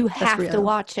called. You have to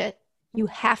watch it. You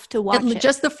have to watch it.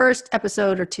 Just the first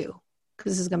episode or two,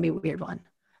 because this is going to be a weird one.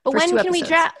 But when can we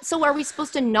draft? So are we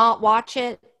supposed to not watch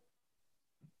it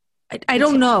I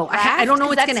don't know. I don't know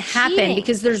what's going to That's happen cheating.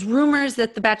 because there's rumors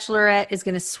that the Bachelorette is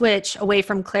going to switch away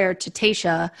from Claire to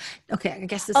Tayshia. Okay, I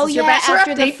guess this is your Bachelor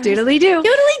after the update. first- Doodly-doo.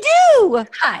 Doodly-doo!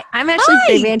 Hi, I'm actually Hi.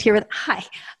 Big Band here with hi.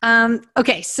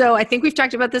 Okay, so I think we've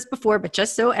talked about this before, but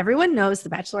just so everyone knows, The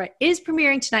Bachelorette is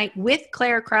premiering tonight with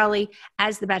Claire Crowley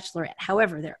as the Bachelorette.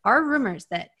 However, there are rumors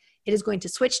that it is going to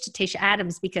switch to Tayshia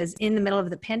Adams because in the middle of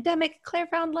the pandemic, Claire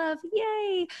found love.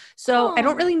 Yay. So I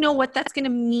don't really know what that's going to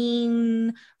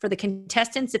mean for the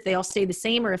contestants, if they all stay the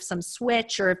same or if some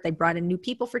switch or if they brought in new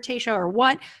people for Tayshia or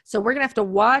what. So we're going to have to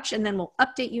watch and then we'll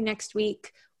update you next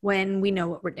week when we know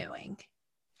what we're doing.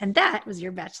 And that was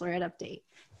your Bachelorette update.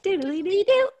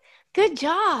 Doodly-doo. Good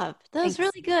job. That was Thanks.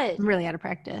 really good. I'm really out of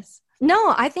practice.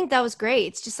 No, I think that was great.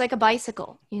 It's just like a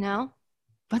bicycle, you know?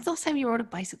 When's the last time you rode a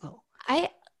bicycle?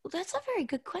 That's a very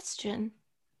good question.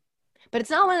 But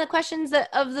it's not one of the questions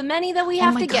of the many that we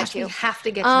have to get to. We have to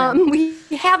get to them. We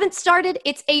haven't started.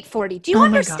 It's 8:40. Do you Oh my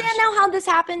understand gosh. now how this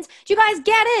happens? Do you guys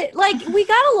get it? Like, we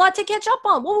got a lot to catch up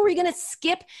on. What were we going to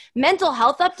skip? Mental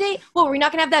health update? What, were we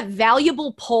not going to have that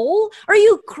valuable poll? Are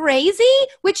you crazy?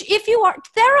 Which, if you are,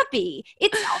 therapy.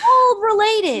 It's all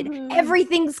related.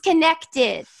 Everything's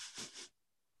connected.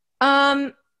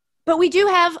 But we do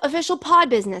have official pod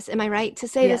business. Am I right to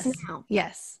say this now?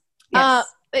 Yes. Yes.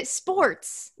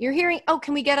 Sports. You're hearing, oh,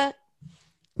 can we get a...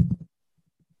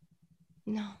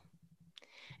 No.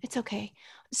 It's okay.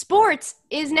 Sports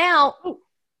is now...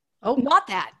 Oh, Not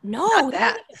that. No. not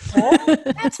that.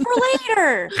 That's for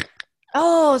later.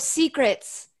 Oh,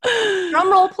 secrets. Drum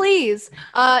roll, please.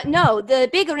 No, the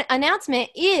big announcement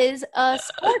is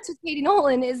Sports with Katie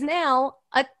Nolan is now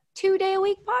a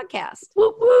 2-day-a-week podcast.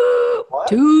 Whoop, whoop.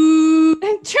 What?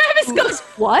 And Travis goes,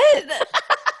 what?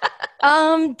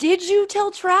 Did you tell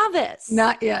Travis?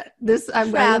 Not yet. I'm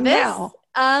going Travis, now.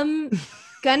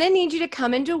 Gonna need you to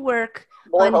come into work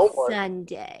More on homework.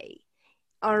 Sunday.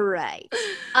 All right.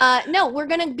 No, we're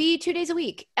going to be 2 days a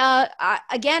week.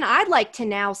 Again, I'd like to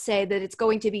now say that it's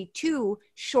going to be 2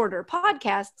 shorter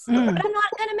podcasts, but I'm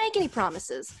not going to make any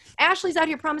promises. Ashley's out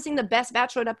here promising the best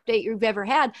Bachelorette update you've ever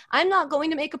had. I'm not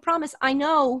going to make a promise. I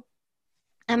know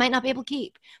I might not be able to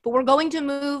keep, but we're going to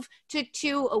move to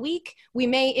 2 a week.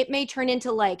 It may turn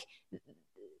into like,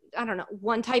 I don't know,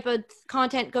 one type of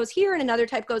content goes here and another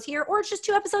type goes here, or it's just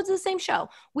 2 episodes of the same show.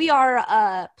 We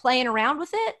are playing around with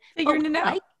it. Figuring it out.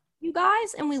 Like you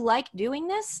guys, and we like doing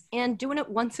this, and doing it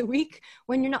once a week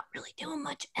when you're not really doing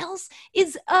much else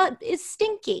is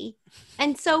stinky.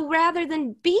 And so rather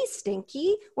than be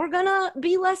stinky, we're gonna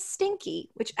be less stinky,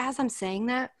 which as I'm saying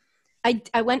that,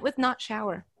 I went with not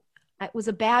shower. It was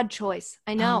a bad choice.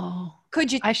 I know. Oh,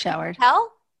 Could you I showered.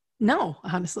 tell? No,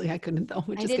 honestly, I couldn't though,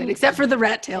 which I is good. didn't- Except for the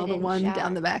rat I tail, the didn't one shower.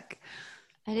 down the back.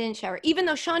 I didn't shower. Even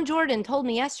though Sean Jordan told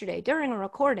me yesterday during a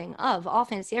recording of All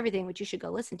Fantasy Everything, which you should go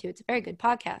listen to. It's a very good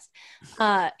podcast.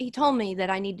 He told me that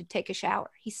I need to take a shower.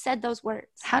 He said those words.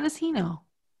 How does he know?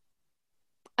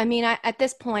 I mean, at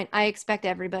this point, I expect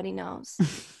everybody knows.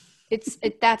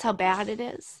 That's how bad it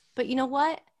is. But you know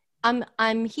what?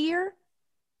 I'm here.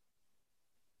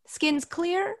 Skin's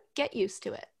clear. Get used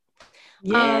to it.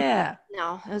 Yeah.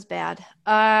 No, it was bad.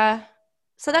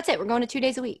 So that's it. We're going to 2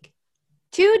 days a week.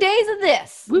 2 days of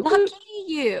this. Whoop, whoop. Lucky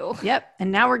you. Yep.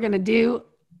 And now we're going to do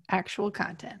actual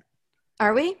content.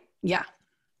 Are we? Yeah.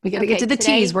 We got to Okay, get to the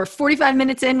today- tease. We're 45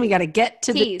 minutes in. We got to get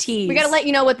to the tease. We got to let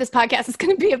you know what this podcast is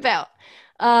going to be about.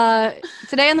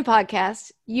 Today on the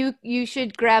podcast, you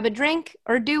should grab a drink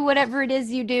or do whatever it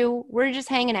is you do. We're just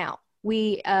hanging out.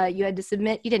 You had to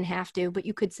submit. You didn't have to, but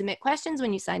you could submit questions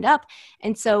when you signed up,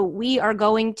 and so we are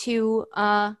going to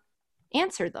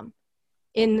answer them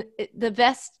to the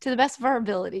best of our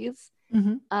abilities.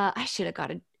 Mhm. I should have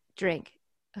got a drink,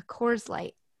 a Coors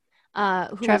Light.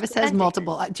 Travis has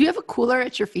multiple. Do you have a cooler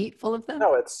at your feet full of them?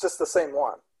 No, it's just the same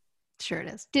one. Sure it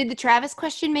is. Did the Travis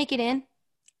question make it in?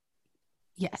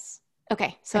 Yes.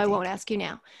 Okay, so I I won't ask you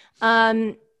now.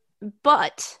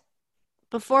 But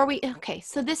before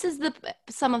so this is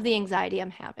some of the anxiety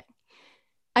I'm having.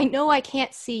 I know I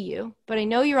can't see you, but I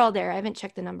know you're all there. I haven't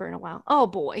checked the number in a while. Oh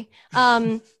boy.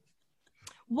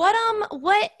 What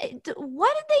did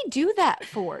they do that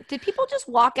for? Did people just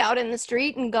walk out in the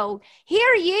street and go,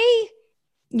 "Hear ye"?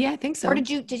 Yeah, I think so. Or did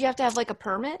you have to have like a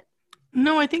permit?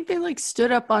 No, I think they like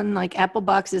stood up on like Apple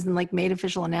boxes and like made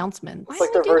official announcements. Why It's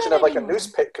like don't their we do version that of like a anymore?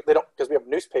 newspaper. They don't, because we have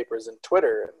newspapers and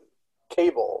Twitter and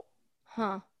cable.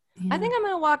 Huh. Yeah. I think I'm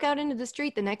going to walk out into the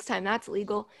street the next time that's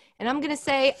legal. And I'm going to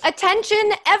say,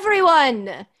 "Attention,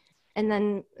 everyone." And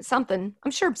then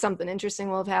I'm sure something interesting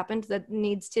will have happened that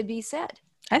needs to be said.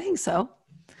 I think so.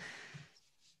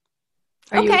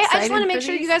 Are you Okay, I excited just want to make for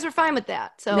sure these? you guys are fine with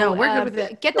that. So No, we're good with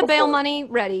it. Get Go the bail for it. money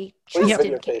ready. Please just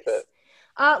in videotape case. it.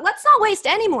 Let's not waste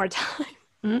any more time.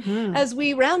 Mhm. As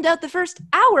we round out the first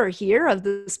hour here of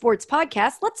the sports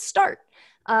podcast, let's start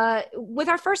with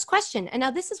our first question. And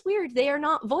now this is weird. They are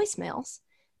not voicemails,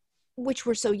 which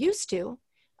we're so used to.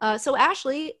 So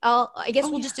Ashley, I guess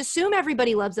we'll just assume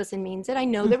everybody loves us and means it. I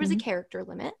know there was a character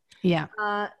limit. Yeah.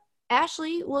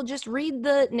 Ashley will just read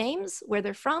the names, where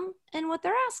they're from, and what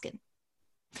they're asking.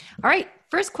 All right.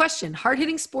 First question.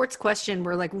 Hard-hitting sports question.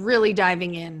 We're like really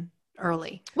diving in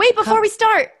early. Wait, before we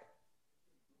start.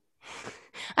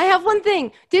 I have one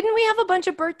thing. Didn't we have a bunch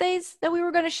of birthdays that we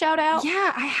were going to shout out?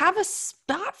 Yeah, I have a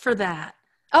spot for that.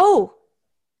 Oh,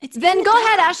 It's then go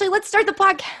ahead, Ashley. Let's start the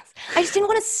podcast. I just didn't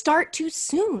want to start too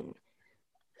soon.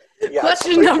 Yeah,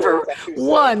 Question number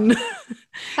 1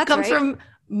 That's comes right. from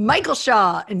Michael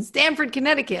Shaw in Stamford,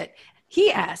 Connecticut.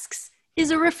 He asks,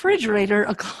 is a refrigerator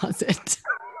a closet?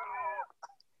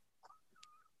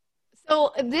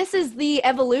 So this is the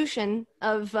evolution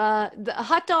of the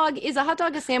hot dog. Is a hot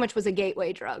dog a sandwich was a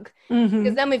gateway drug.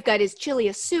 Because then we've got is chili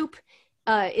a soup,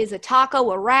 is a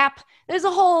taco a wrap. There's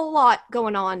a whole lot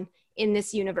going on in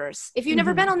this universe. If you've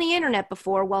never been on the internet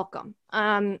before, welcome.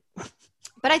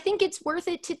 But I think it's worth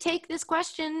it to take this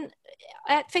question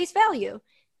at face value.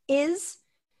 Is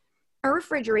a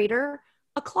refrigerator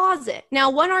a closet? Now,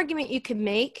 one argument you could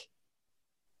make,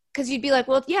 because you'd be like,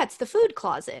 well, yeah, it's the food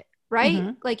closet,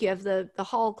 right? Like you have the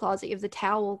hall closet, you have the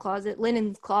towel closet,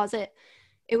 linen closet.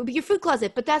 It would be your food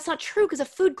closet, but that's not true because a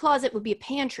food closet would be a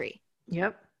pantry.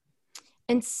 Yep.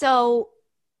 And so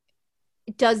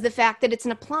does the fact that it's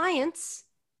an appliance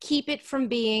keep it from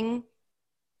being,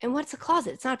 and what's a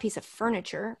closet? It's not a piece of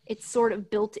furniture. It's sort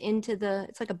of built into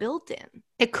it's like a built-in.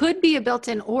 It could be a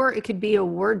built-in or it could be a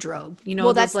wardrobe. You know,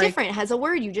 Well, that's like, different. It has a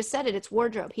word. You just said it. It's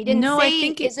wardrobe. He didn't No, say, I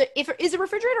think is a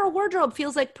refrigerator or wardrobe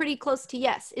feels like pretty close to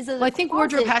yes. Is it? Well, I think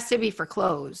wardrobe has to be for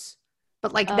clothes,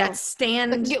 but like that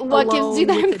stand What gives you alone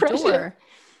that with the impression? door.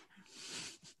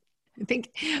 I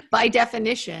think by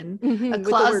definition, a With the word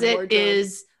closet wardrobe.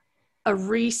 is a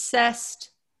recessed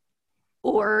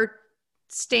or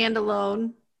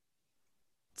standalone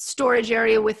storage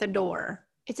area with a door.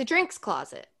 It's a drinks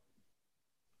closet.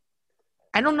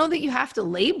 I don't know that you have to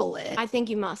label it. I think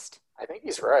you must. I think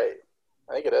he's right.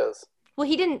 I think it is. Well,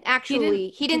 he didn't actually.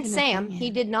 He didn't give an say him. opinion. He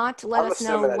did not let I'm us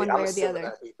know assuming that one I'm way or the assuming other.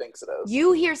 that he thinks it is.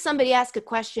 You hear somebody ask a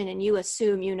question and you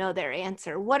assume you know their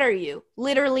answer. What are you?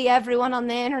 Literally everyone on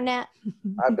the internet?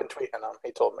 I've been tweeting him.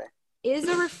 He told me. Is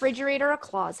a refrigerator a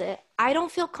closet? I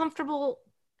don't feel comfortable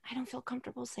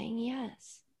saying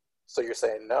yes. So you're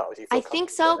saying no? Do you feel I think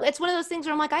so. comfortable with It's one of those things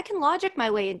where I'm like, I can logic my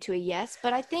way into a yes,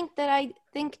 but I think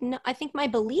my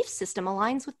belief system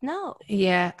aligns with no.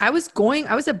 Yeah, I was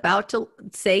about to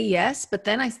say yes, but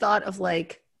then I thought of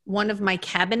like one of my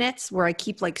cabinets where I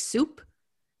keep like soup.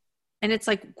 And it's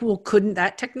like, well, couldn't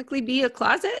that technically be a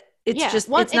closet? It's just,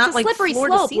 it's not a like slippery floor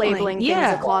to slope ceiling. labeling things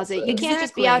Yeah, a closet. You can't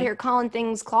just be out here calling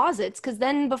things closets because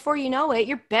then before you know it,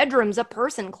 your bedroom's a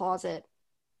person closet.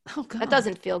 Oh, God. That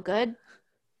doesn't feel good.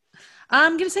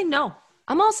 I'm going to say no.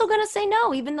 I'm also going to say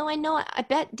no, even though I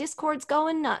bet Discord's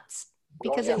going nuts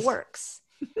because it yes. works.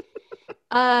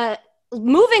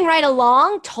 Moving right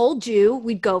along, told you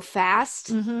we'd go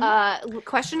fast.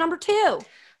 Question number 2.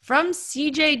 From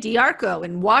CJ Diarco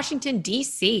in Washington,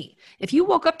 D.C. If you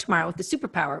woke up tomorrow with a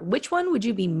superpower, which one would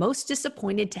you be most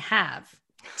disappointed to have?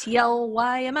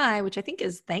 TLYMI, which I think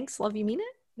is thanks, love you, mean it?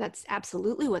 That's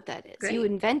absolutely what that is. Great. You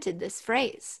invented this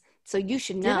phrase, so you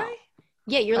should Did know. I?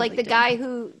 Yeah, you're like the Probably guy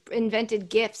who invented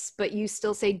GIFs, but you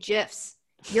still say GIFs.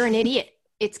 You're an idiot.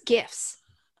 It's GIFs.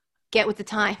 Get with the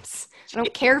times. I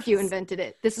don't care if you invented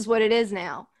it. This is what it is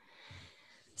now.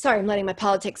 Sorry, I'm letting my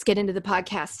politics get into the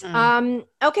podcast.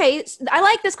 Okay, I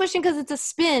like this question because it's a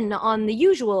spin on the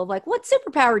usual of like, what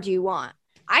superpower do you want?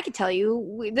 I could tell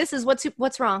you, this is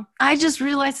what's wrong. I just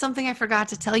realized something I forgot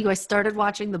to tell you. I started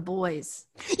watching The Boys.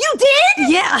 You did?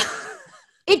 Yeah.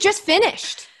 It just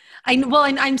finished.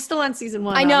 I'm still on season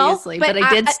 1, I know, obviously, but but I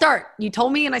did start. You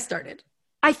told me and I started.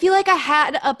 I feel like I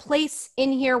had a place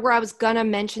in here where I was going to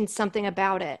mention something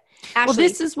about it. Ashley, Well,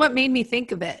 this is what made me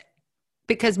think of it.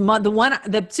 Because the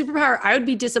superpower I would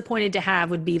be disappointed to have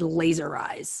would be laser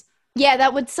eyes. yeah,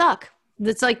 that would suck.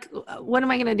 That's like, what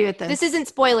am I going to do with this? This isn't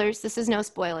spoilers. This is no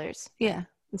spoilers. Yeah.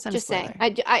 It's not Just a spoiler.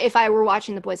 saying. If I were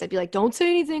watching The Boys, I'd be like, don't say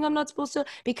anything. I'm not supposed to.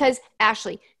 Because,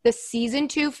 Ashley, the season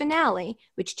 2 finale,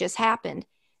 which just happened,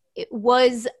 it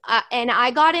was, and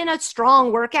I got in a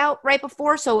strong workout right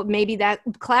before, so maybe that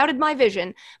clouded my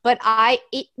vision. But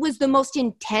it was the most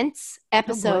intense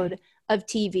episode of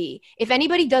TV. If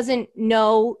anybody doesn't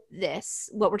know this,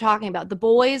 what we're talking about, The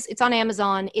Boys, it's on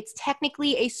Amazon. It's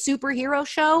technically a superhero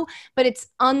show, but it's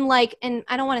unlike, and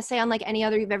I don't want to say unlike any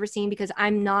other you've ever seen because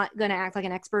I'm not going to act like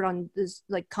an expert on this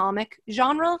like comic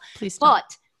genre. Please don't.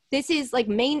 But this is like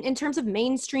in terms of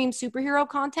mainstream superhero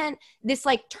content, this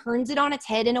like turns it on its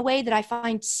head in a way that I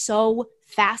find so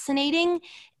fascinating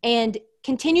and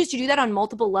continues to do that on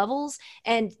multiple levels.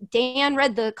 And Dan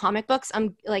read the comic books.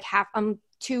 I'm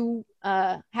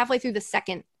halfway through the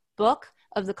second book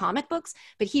of the comic books,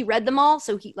 but he read them all.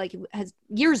 So he has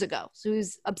years ago. So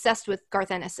he's obsessed with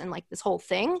Garth Ennis and like this whole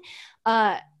thing.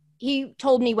 He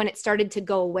told me when it started to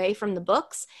go away from the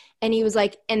books, and he was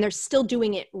like, and they're still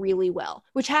doing it really well,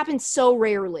 which happens so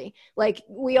rarely. Like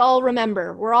we all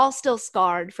remember, we're all still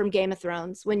scarred from Game of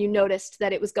Thrones when you noticed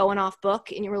that it was going off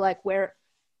book and you were like, where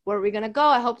are we going to go?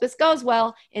 I hope this goes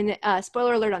well. And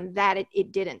spoiler alert on that,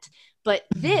 it didn't. But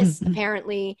this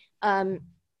apparently,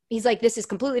 he's like, this is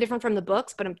completely different from the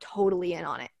books, but I'm totally in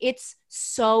on it. It's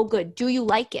so good. Do you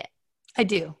like it? I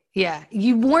do. Yeah.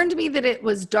 You warned me that it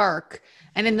was dark.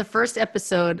 And in the first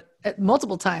episode,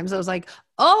 multiple times, I was like,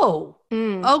 oh,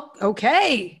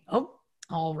 okay. Oh,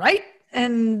 all right.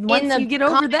 And once you get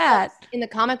over that. In the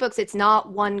comic books, it's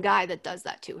not one guy that does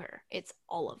that to her. It's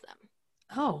all of them.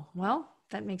 Oh, well,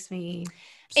 that makes me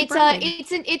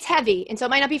it's heavy, and so it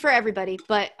might not be for everybody,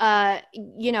 but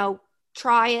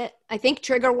try it. I think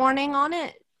trigger warning on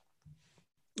it.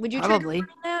 Would you probably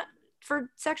trigger warning that for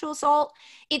sexual assault?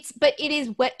 It's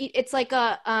like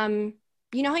a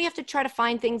you know how you have to try to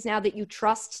find things now that you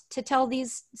trust to tell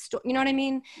these stories, you know what I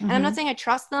mean? Mm-hmm. And I'm not saying I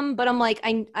trust them, but I'm like,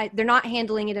 they're not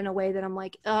handling it in a way that I'm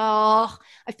like, oh,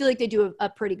 I feel like they do a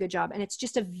pretty good job. And it's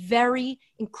just a very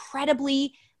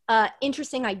incredibly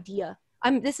interesting idea.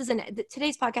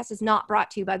 Today's podcast is not brought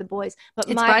to you by The Boys, but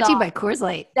it's brought to you by Coors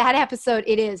Light. That episode,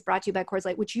 it is brought to you by Coors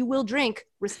Light, which you will drink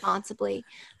responsibly.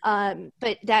 But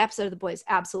that episode of The Boys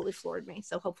absolutely floored me.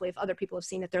 So hopefully if other people have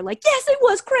seen it, they're like, yes, it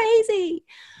was crazy.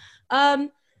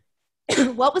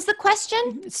 What was the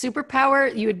question?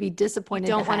 Superpower you would be disappointed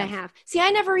don't want to have. See,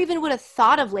 I never even would have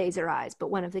thought of laser eyes, but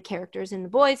one of the characters in The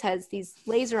Boys has these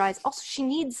laser eyes. Also, she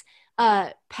needs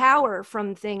power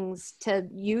from things to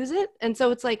use it. And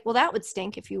so it's like, well, that would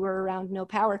stink if you were around no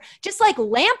power. Just like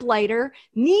Lamplighter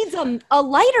needs a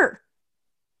lighter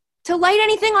to light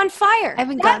anything on fire. I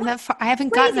haven't gotten that far. I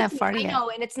haven't gotten that far yet. I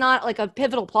know, and it's not like a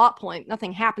pivotal plot point.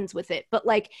 Nothing happens with it. But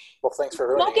like, well, thanks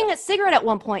for smoking a cigarette at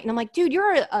one point, and I'm like, dude,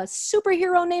 you're a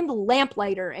superhero named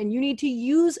Lamplighter, and you need to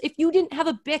use. If you didn't have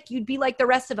a Bic, you'd be like the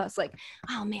rest of us. Like,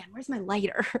 oh man, where's my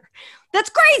lighter?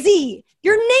 That's crazy.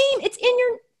 Your name, it's in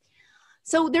your.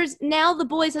 So there's now The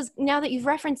Boys now that you've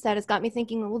referenced that, has got me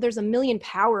thinking, well, there's a million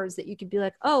powers that you could be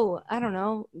like, oh, I don't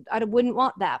know. I wouldn't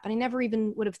want that, but I never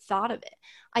even would have thought of it.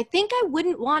 I think I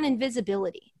wouldn't want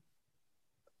invisibility.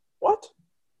 What?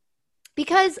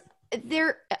 Because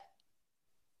there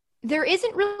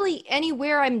isn't really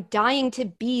anywhere I'm dying to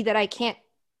be that I can't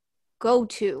go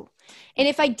to. And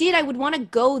if I did, I would want to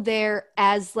go there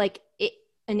as like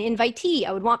an invitee.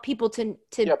 I would want people to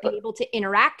be able to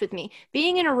interact with me.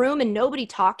 Being in a room and nobody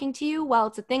talking to you, while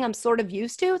it's a thing I'm sort of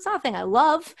used to, it's not a thing I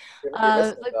love.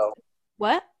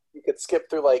 What? You could skip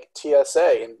through like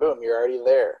TSA and boom, you're already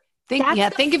there. Think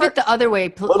of it the other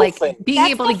way, like being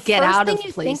able to get out of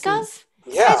places.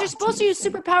 Yeah. You guys are supposed to use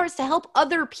superpowers to help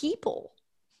other people.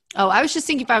 Oh, I was just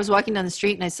thinking if I was walking down the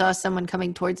street and I saw someone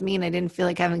coming towards me and I didn't feel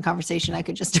like having a conversation, I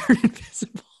could just turn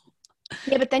invisible.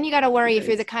 Yeah, but then you got to worry if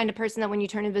you're the kind of person that when you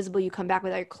turn invisible, you come back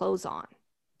without your clothes on.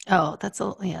 Oh, that's a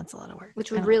lot of work.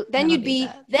 Which would really then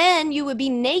you would be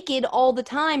naked all the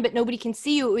time, but nobody can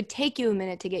see you. It would take you a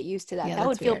minute to get used to that. Yeah, that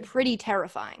would feel pretty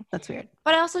terrifying. That's weird.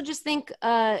 But I also just think,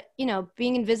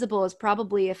 being invisible is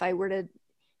probably if I were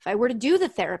to do the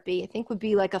therapy, I think would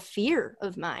be like a fear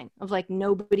of mine of like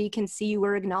nobody can see you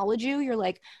or acknowledge you. You're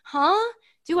like, huh?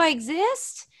 Do I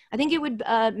exist? I think it would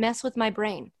mess with my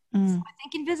brain. So I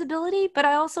think invisibility, but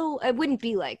I wouldn't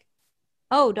be like,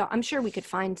 oh, I'm sure we could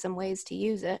find some ways to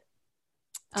use it.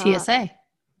 TSA.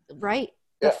 Right.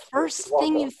 The first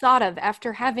thing you thought of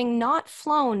after having not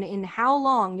flown in how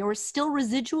long, you're still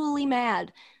residually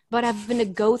mad, but having to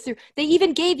go through. They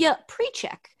even gave you a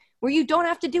pre-check where you don't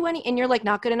have to do any, and you're like,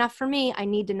 not good enough for me. I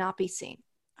need to not be seen.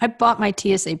 I bought my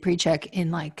TSA pre-check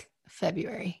in like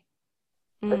February.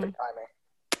 Perfect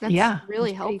timing. That's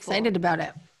really helpful. Excited about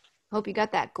it. Hope you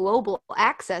got that global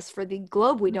access for the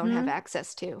globe we don't have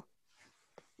access to.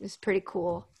 It's pretty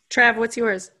cool. Trav, what's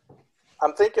yours?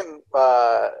 I'm thinking,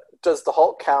 does the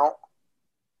Hulk count?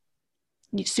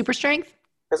 Super strength?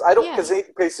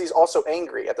 Because he's also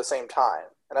angry at the same time,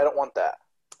 and I don't want that.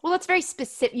 Well, that's very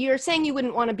specific. You're saying you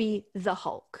wouldn't want to be the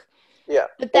Hulk. Yeah.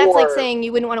 But that's like Or- saying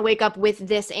you wouldn't want to wake up with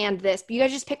this and this. But you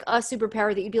guys just pick a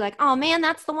superpower that you'd be like, oh man,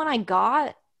 that's the one I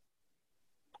got.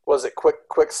 Was it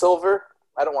Quicksilver?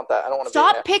 I don't want that. I don't want to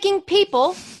Stop picking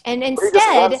people and he just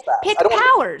instead runs fast. pick I don't wanna-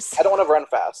 powers. I don't want to run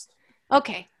fast.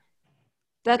 Okay.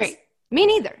 That's Great. me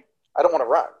neither. I don't want to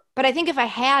run. But I think if I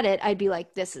had it, I'd be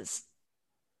like, this is,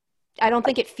 I don't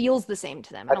think it feels the same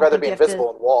to them. I I'd don't rather think be you have to-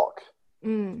 invisible and walk.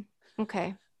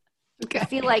 Okay. Okay. I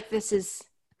feel like this is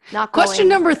not going Question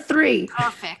number 3.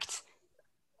 perfect.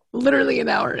 Literally an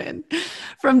hour in.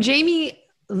 From Jamie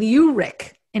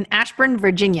Leurick in Ashburn,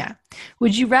 Virginia.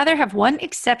 Would you rather have one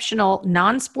exceptional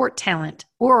non-sport talent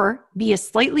or be a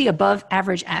slightly above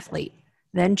average athlete?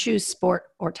 Then choose sport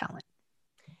or talent.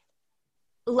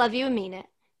 Love you and mean it.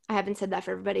 I haven't said that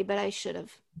for everybody, but I should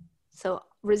have. So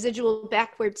residual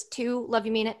backwards 2, love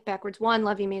you mean it. Backwards 1,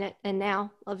 love you mean it. And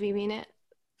now love you mean it.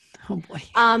 Oh boy.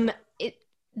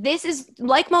 This is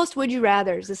like most would you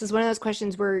rathers. This is one of those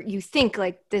questions where you think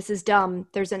like this is dumb.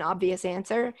 There's an obvious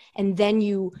answer. And then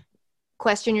you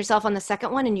question yourself on the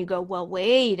second one and you go, well,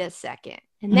 wait a second.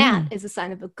 And that is a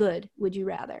sign of a good would you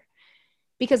rather.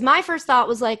 Because my first thought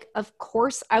was like, of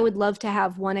course I would love to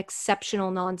have one exceptional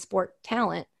non-sport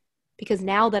talent. Because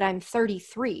now that I'm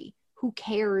 33, who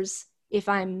cares if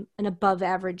I'm an above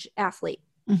average athlete?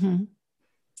 Mm-hmm.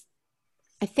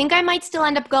 I think I might still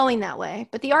end up going that way.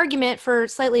 But the argument for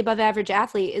slightly above average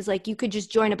athlete is like you could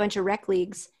just join a bunch of rec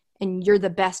leagues and you're the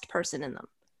best person in them.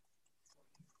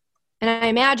 And I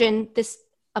imagine this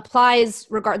applies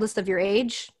regardless of your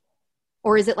age.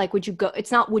 Or is it like, would you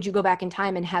go back in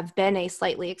time and have been a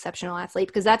slightly exceptional athlete?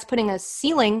 Because that's putting a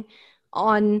ceiling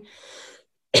on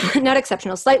not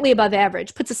exceptional, slightly above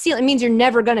average, puts a ceiling. It means you're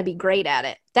never going to be great at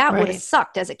it. That would have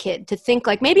sucked as a kid to think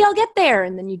like, maybe I'll get there.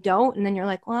 And then you don't. And then you're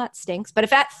like, well, that stinks. But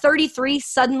if at 33,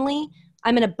 suddenly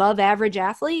I'm an above average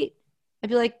athlete, I'd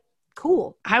be like,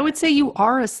 cool. I would say you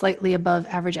are a slightly above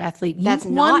average athlete. You That's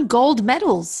won not- gold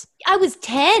medals. I was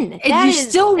 10. And you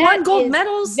still won gold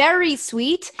medals? Very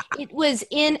sweet. It was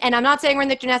in, and I'm not saying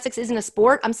rhythmic gymnastics isn't a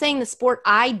sport. I'm saying the sport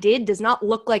I did does not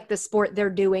look like the sport they're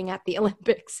doing at the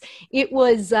Olympics. It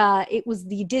was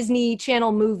the Disney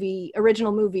Channel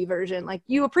original movie version. Like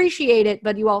you appreciate it,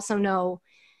 but you also know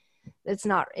it's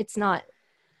not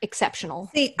exceptional.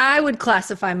 See, I would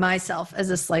classify myself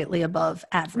as a slightly above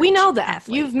average. We know that.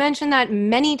 athlete. You've mentioned that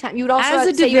many times. You would also As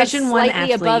a say you have Division I slightly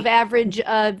athlete. above average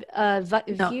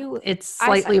No, view. it's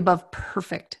slightly above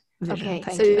perfect vision. Okay,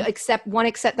 Thank so you.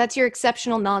 that's your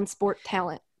exceptional non-sport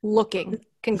talent. Looking,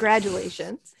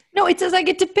 congratulations. No, it says I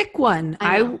get to pick one.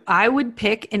 I know. I would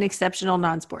pick an exceptional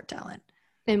non-sport talent.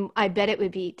 And I bet it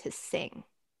would be to sing.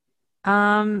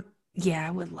 Yeah,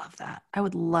 I would love that. I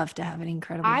would love to have an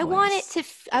incredible I voice. want it to.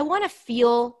 I want to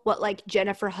feel what like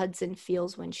Jennifer Hudson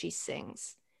feels when she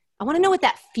sings. I want to know what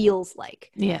that feels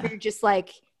like. Yeah. You're just like,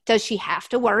 does she have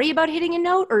to worry about hitting a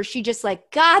note, or is she just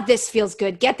like, God, this feels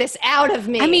good. Get this out of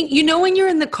me. I mean, you know, when you're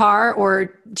in the car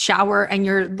or shower and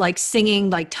you're like singing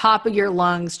like top of your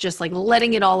lungs, just like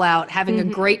letting it all out, having a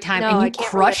great time, No, and I you can't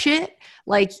crush it,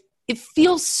 like it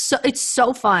feels so. It's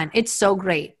so fun. It's so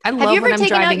great. I have love you ever when I'm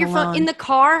taken out driving your alone. phone in the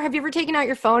car? Have you ever taken out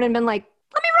your phone and been like,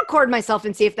 let me record myself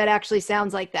and see if that actually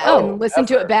sounds like that, Oh, and listen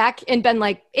to never. it back and been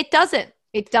like, it doesn't.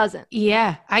 It doesn't.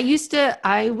 Yeah,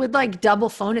 I would like double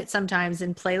phone it sometimes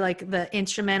and play like the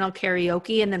instrumental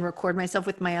karaoke and then record myself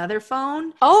with my other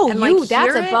phone. Oh, and, like,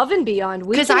 that's hear it. above and beyond.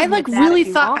 We Because can I admit like that really if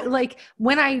you thought want. like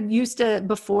when I used to,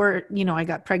 before, you know, I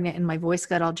got pregnant and my voice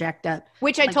got all jacked up.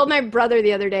 Which I told my brother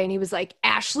the other day, and he was like,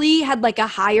 Ashley had like a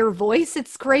higher voice.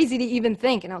 It's crazy to even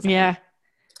think. And I was like, Yeah.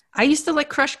 I used to like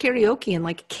crush karaoke and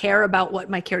like care about what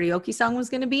my karaoke song was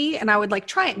going to be. And I would like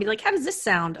try it and be like, how does this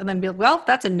sound? And then be like, well,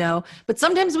 that's a no. But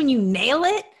sometimes when you nail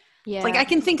it, yeah. like I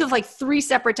can think of like 3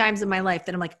 separate times in my life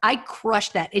that I'm like, I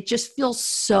crushed that. It just feels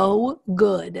so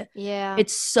good. Yeah.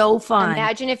 It's so fun.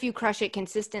 Imagine if you crush it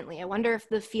consistently. I wonder if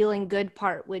the feeling good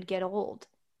part would get old.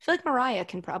 I feel like Mariah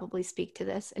can probably speak to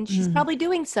this, and she's probably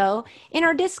doing so in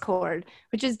our Discord,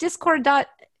 which is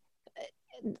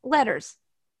discord.letters.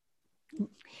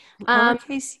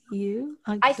 Lowercase u?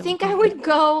 I think I would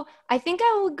go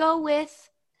with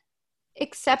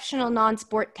exceptional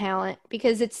non-sport talent,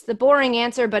 because it's the boring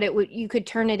answer, but you could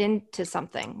turn it into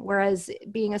something. Whereas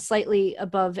being a slightly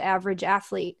above average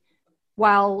athlete,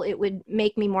 while it would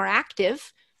make me more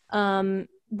active,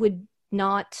 would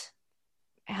not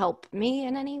help me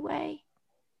in any way.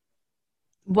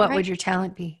 What Right. would your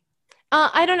talent be?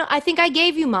 I don't know. I think I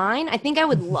gave you mine. I think I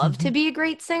would love to be a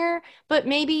great singer, but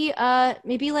maybe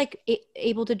like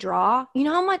able to draw. You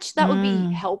know how much that would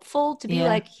be helpful to be Yeah.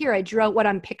 like, here, I drew out what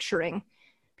I'm picturing.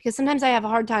 because sometimes I have a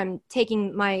hard time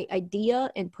taking my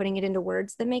idea and putting it into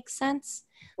words that make sense.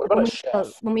 What about a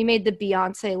chef? When we made the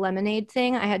Beyonce lemonade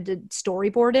thing, I had to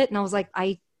storyboard it, and I was like,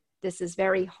 this is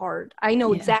very hard. I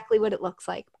know exactly what it looks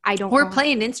like. I don't. Or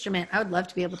play an instrument. I would love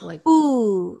to be able to like.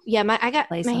 Ooh, yeah. My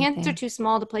something. hands are too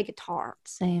small to play guitar.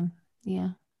 Same. Yeah.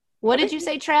 What did you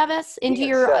say, Travis? Into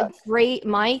your great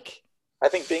mic? I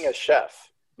think being a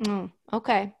chef.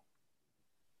 Okay.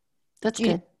 That's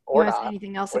good. Or not. Say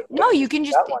anything else? No, you can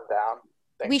just. That one down.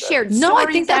 We shared. No, I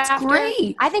think that's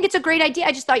great. I think it's a great idea.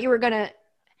 I just thought you were gonna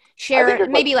share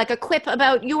maybe like a quip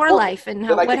about your life and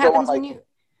what happens when you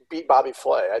beat Bobby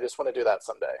Flay. I just want to do that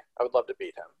someday. I would love to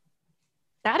beat him.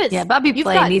 That is, Bobby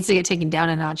Flay needs to get taken down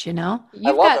a notch, you know?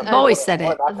 I've always said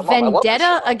it.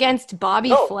 Vendetta against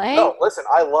Bobby Flay? No, listen,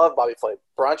 I love Bobby Flay.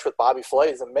 Brunch with Bobby Flay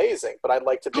is amazing, but I'd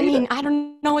like to beat him. I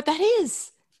don't know what that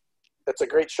is. It's a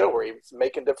great show where he's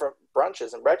making different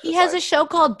brunches and breakfast. He has a show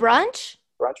called Brunch?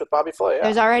 Brunch with Bobby Flay, yeah.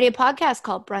 There's already a podcast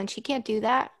called Brunch. He can't do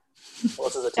that.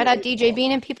 Shout out DJ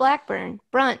Bean and Pete Blackburn.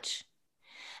 Brunch.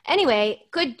 Anyway,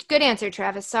 good answer,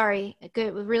 Travis. Sorry.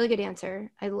 Really good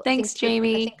answer. Thanks,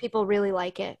 Jamie. I think people really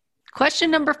like it.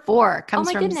 Question number 4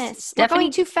 comes from goodness. Stephanie. We're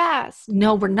going too fast.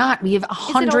 No, we're not. We have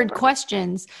 100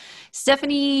 questions.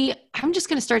 Stephanie, I'm just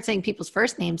going to start saying people's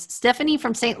first names. Stephanie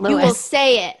from St. Louis. You will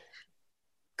say it.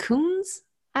 Coons?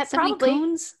 Probably.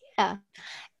 Coons? Yeah.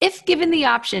 If given the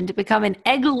option to become an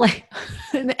egg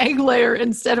layer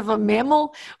instead of a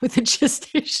mammal with a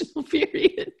gestational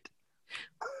period,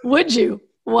 would you?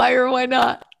 Why or why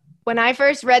not? When I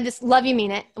first read this, love you mean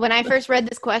it. When I first read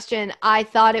this question, I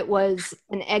thought it was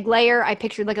an egg layer. I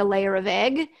pictured like a layer of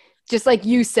egg, just like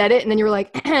you said it. And then you were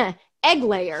like, egg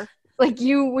layer. Like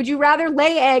would you rather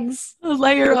lay eggs? A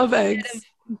layer of eggs.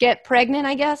 Get pregnant,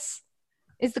 I guess,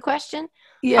 is the question.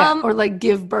 Yeah, or like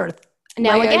give birth.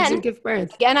 Now lay eggs again, or give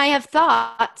birth. Again, I have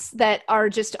thoughts that are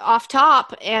just off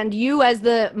top. And you as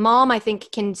the mom, I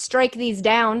think, can strike these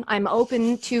down. I'm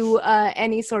open to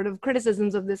any sort of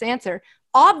criticisms of this answer.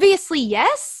 Obviously,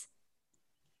 yes.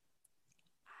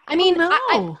 I mean,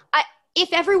 I,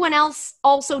 if everyone else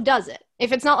also does it,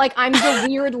 if it's not like I'm the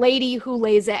weird lady who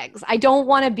lays eggs, I don't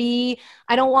want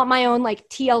my own like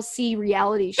TLC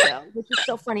reality show, which is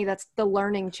so funny. That's the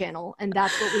Learning Channel. And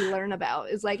that's what we learn about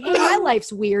is like, hey, my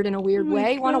life's weird in a weird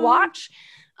way. Want to watch?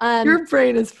 Your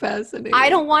brain is fascinating. I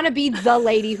don't want to be the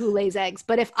lady who lays eggs,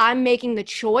 but if I'm making the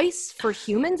choice for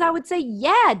humans, I would say,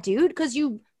 yeah, dude, because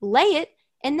you lay it.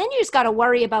 And then you just got to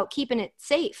worry about keeping it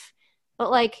safe.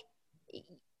 But like,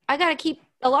 I got to keep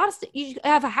a lot of stuff. You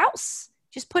have a house.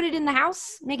 Just put it in the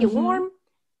house, make it warm.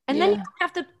 And then you don't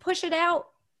have to push it out.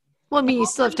 Well, I mean, you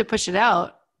still have to push it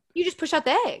out. You just push out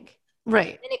the egg.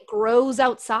 Right. And it grows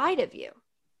outside of you.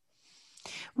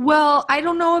 Well, I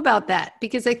don't know about that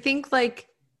because I think like.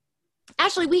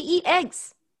 Ashley, we eat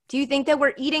eggs. Do you think that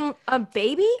we're eating a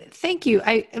baby? Thank you.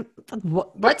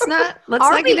 Let's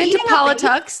not get into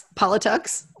politics.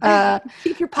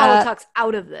 Keep your politics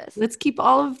out of this. Let's keep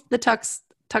all of the tucks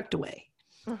tucked away.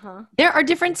 There are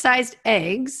different sized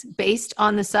eggs based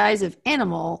on the size of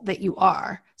animal that you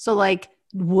are. So like,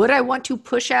 would I want to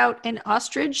push out an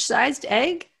ostrich sized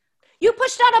egg? You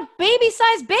pushed out a baby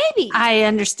sized baby. I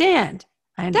understand.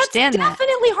 That's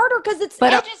definitely harder because its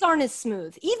edges aren't as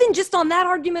smooth. Even just on that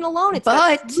argument alone, it's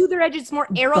got smoother edges, more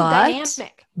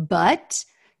aerodynamic. But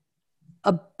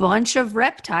a bunch of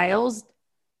reptiles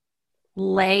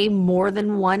lay more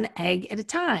than one egg at a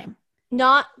time.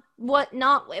 Not when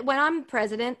I'm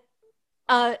president.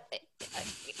 If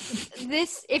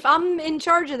I'm in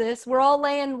charge of this, we're all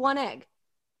laying one egg.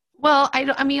 Well, I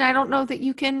don't know that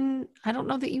you can.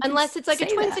 Unless it's like a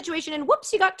twin situation, and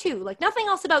whoops, you got 2. Like nothing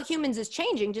else about humans is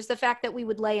changing. Just the fact that we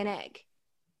would lay an egg.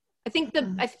 I think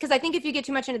because I think if you get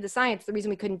too much into the science, the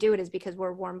reason we couldn't do it is because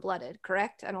we're warm-blooded.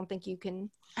 Correct? I don't think you can.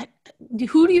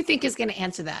 Who do you think is going to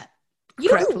answer that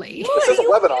correctly? This is a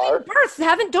webinar.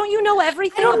 Don't you know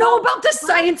everything? I don't know about the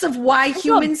science of why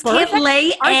humans can't lay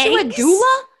eggs. Aren't you a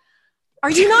doula? Are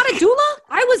you not a doula?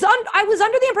 I was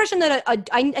under the impression that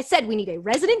I said we need a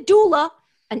resident doula,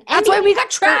 that's why we got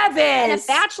Travis and a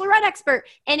bachelorette expert.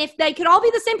 And if they could all be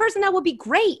the same person, that would be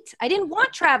great. I didn't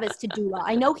want Travis to doula.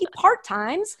 I know he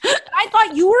part-times, but I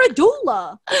thought you were a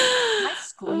doula. Am I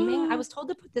screaming? I was told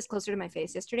to put this closer to my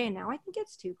face yesterday, and now I think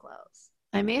it's too close.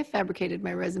 I may have fabricated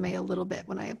my resume a little bit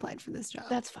when I applied for this job.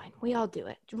 That's fine. We all do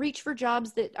it. Reach for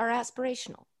jobs that are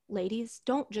aspirational. Ladies,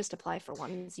 don't just apply for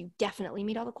ones you definitely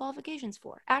meet all the qualifications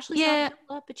for. Ashley's not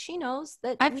doula, but she knows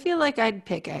that. I feel like I'd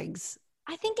pick eggs.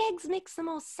 I think eggs makes the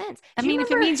most sense. If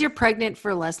it means you're pregnant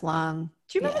for less long.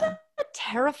 Do you remember that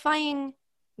terrifying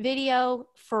video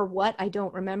for what? I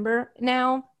don't remember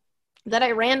now. that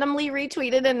I randomly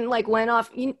retweeted and like went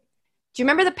off. Do you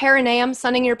remember the perineum,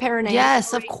 sunning your perineum?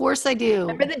 Yes, of course I do.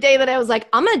 Remember the day that I was like,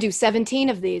 I'm going to do 17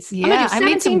 of these. Yeah, I'm going to do I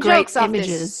 17 made some great jokes off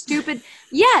images. this stupid.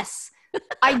 Yes.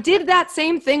 I did that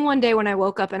same thing one day when I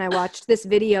woke up and I watched this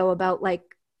video about like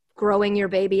growing your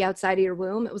baby outside of your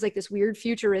womb. It was like this weird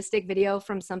futuristic video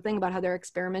from something about how they're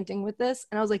experimenting with this.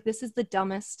 And I was like, this is the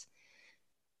dumbest.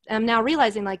 And I'm now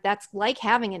realizing like that's like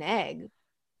having an egg.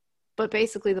 But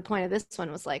basically the point of this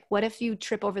one was like, what if you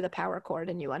trip over the power cord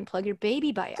and you unplug your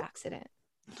baby by accident?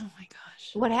 Oh my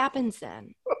gosh. What happens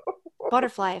then?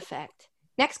 Butterfly effect.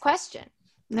 Next question.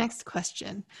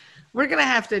 We're going to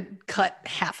have to cut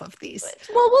half of these.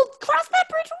 Well, we'll cross that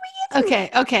bridge when we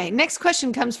get to it. Okay. Next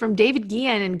question comes from David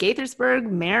Guillen in Gaithersburg,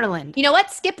 Maryland. You know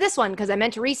what? Skip this one because I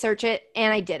meant to research it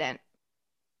and I didn't.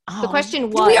 The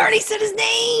question was... We already said his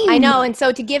name. I know. And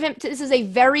so to give him... This is a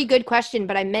very good question,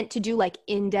 but I meant to do like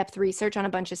in-depth research on a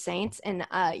bunch of saints and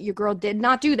your girl did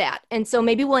not do that. And so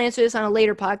maybe we'll answer this on a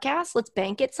later podcast. Let's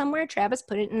bank it somewhere. Travis,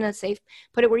 put it in a safe...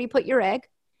 Put it where you put your egg.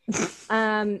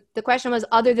 The question was,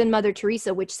 other than Mother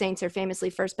Teresa, which saints are famously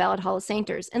first ballot Hall of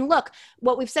Sainters? And look,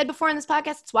 what we've said before in this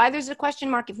podcast, it's why there's a question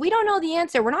mark. If we don't know the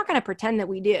answer, we're not going to pretend that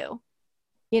we do.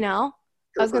 You know?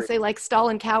 I was going to say like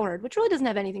Stalin coward, which really doesn't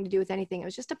have anything to do with anything. It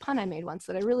was just a pun I made once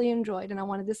that I really enjoyed and I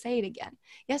wanted to say it again.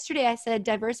 Yesterday I said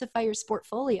diversify your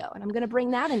sportfolio and I'm going to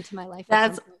bring that into my life.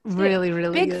 That's really,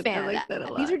 really big good. fan I like of that.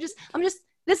 a lot. These are just,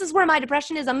 this is where my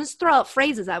depression is. I'm just throw out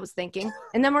phrases I was thinking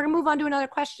and then we're going to move on to another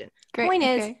question. Great. Point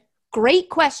is, great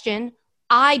question.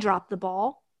 I dropped the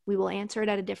ball. We will answer it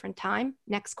at a different time.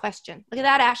 Next question. Look at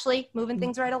that, Ashley, moving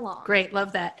things right along. Great.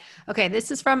 Love that. Okay.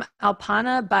 This is from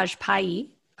Alpana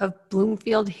Bajpai of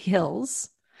Bloomfield Hills.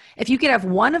 If you could have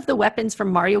one of the weapons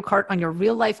from Mario Kart on your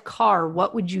real life car,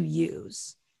 what would you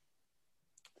use?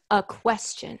 A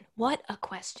question. What a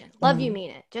question. Love you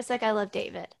mean it. Just like I love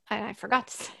David. I forgot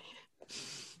to say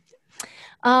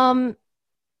it.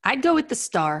 I'd go with the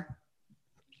star.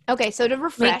 Okay, so to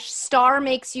refresh, star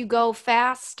makes you go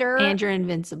faster. And you're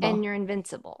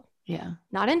invincible. Yeah.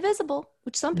 Not invisible,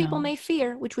 which some people may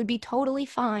fear, which would be totally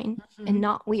fine and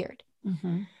not weird.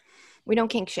 Mm-hmm. We don't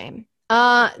kink shame.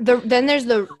 Then there's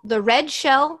the red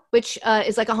shell, which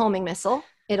is like a homing missile.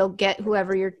 It'll get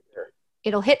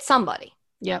it'll hit somebody.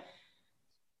 Yep.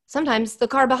 Sometimes the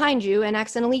car behind you and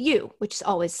accidentally you, which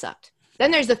always sucked. Then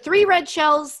there's the 3 red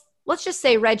shells. Let's just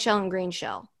say red shell and green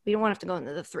shell. We don't want to have to go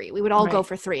into the 3. We would all go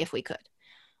for 3 if we could.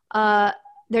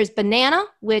 There's banana,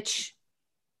 which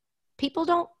people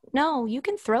don't know. You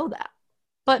can throw that.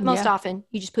 But most often,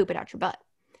 you just poop it out your butt.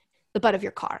 The butt of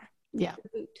your car. Yeah. The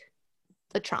boot.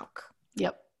 The trunk.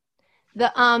 Yep.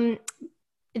 Then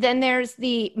there's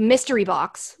the mystery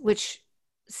box, which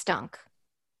stunk.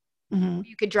 Mm-hmm.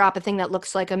 You could drop a thing that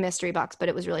looks like a mystery box, but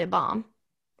it was really a bomb.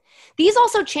 These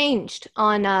also changed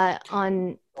on the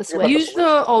Switch. Use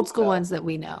the old school ones that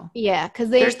we know. Yeah, because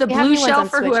there's the blue shell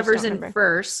for whoever's in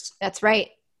first. That's right.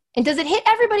 And does it hit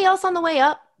everybody else on the way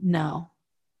up? No.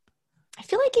 I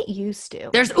feel like it used to.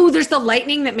 There's the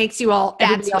lightning that makes you all.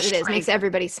 That's what it is. Makes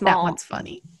everybody small. That one's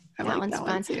funny. That one's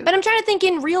fun too. But I'm trying to think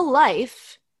in real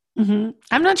life. Mm-hmm.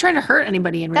 I'm not trying to hurt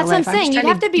anybody in real life. That's what I'm saying. You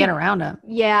have to get around them.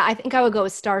 Yeah, I think I would go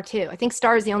with star too. I think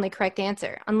star is the only correct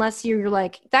answer, unless you're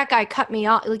like that guy cut me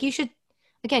off. Like you should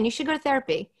go to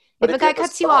therapy. But if a guy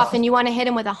cuts you off and you want to hit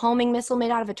him with a homing missile made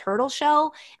out of a turtle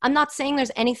shell, I'm not saying there's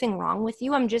anything wrong with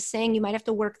you. I'm just saying you might have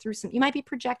to work through you might be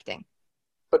projecting.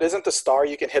 But isn't the star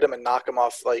you can hit him and knock him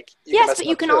off? Yes, but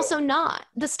you can also not.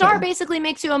 The star basically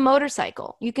makes you a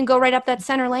motorcycle. You can go right up that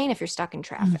center lane if you're stuck in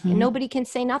traffic, and nobody can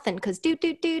say nothing because you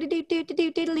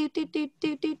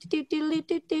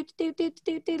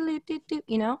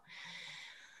know.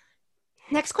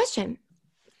 Next question.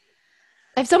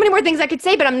 I have so many more things I could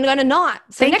say, but I'm gonna not.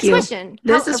 So next question.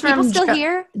 This is from people still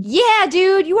here? Yeah,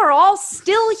 dude, you are all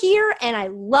still here, and I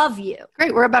love you.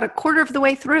 Great, we're about a quarter of the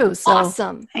way through. So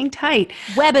awesome. Hang tight.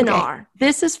 Webinar. Okay.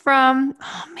 This is from.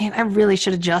 Oh man, I really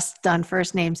should have just done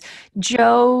first names.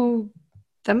 Joe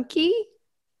Thumke.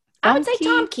 I would say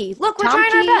Tomke. Look, we're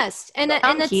trying our best, and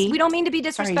we don't mean to be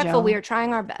disrespectful. Sorry, we are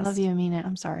trying our best. I love you, I mean it.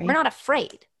 I'm sorry. We're not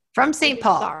afraid. From St.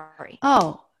 Paul. Sorry.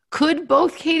 Oh. Could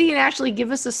both Katie and Ashley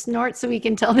give us a snort so we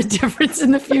can tell the difference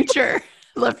in the future?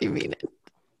 Love you, mean it.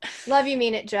 Love you,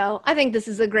 mean it, Joe. I think this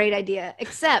is a great idea,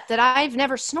 except that I've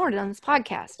never snorted on this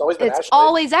podcast. It's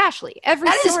always Ashley. Every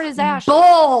snort is Ashley.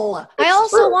 Bull. I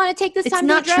also want to take this time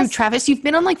to address. It's not true, Travis. You've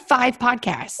been on like 5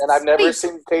 podcasts. And I've never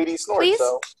seen Katie snort.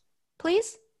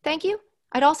 Please. Thank you.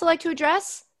 I'd also like to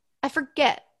address, I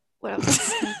forget what I was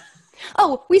saying.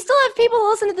 Oh, we still have people who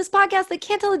listen to this podcast that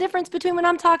can't tell the difference between when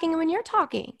I'm talking and when you're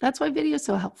talking. That's why video is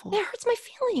so helpful. That hurts my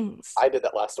feelings. I did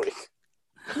that last week.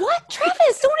 What?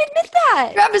 Travis, don't admit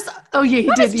that. Travis. Oh yeah, he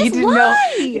Travis, did. He just didn't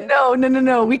lie. know.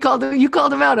 No. You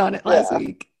called him out on it last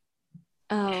week.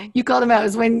 Oh, You called him out. It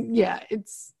was when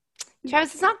it's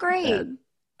Travis, it's not great.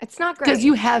 It's not great. because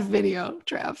you have video,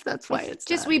 Trav. That's why it's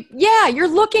just not. you're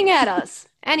looking at us.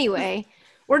 Anyway,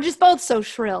 we're just both so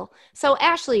shrill. So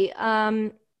Ashley,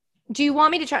 do you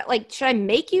want me to try, like, should I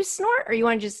make you snort, or you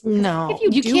want to just, No, if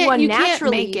you do one you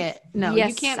naturally, can't make it. No, yes,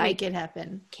 you can't make it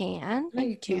happen. I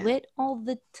you do can't. it all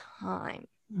the time.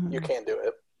 You can do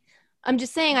it. I'm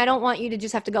just saying, I don't want you to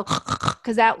just have to go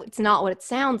because it's not what it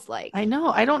sounds like. I know.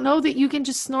 I don't know that you can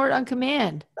just snort on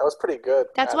command. That was pretty good.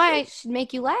 That's why I should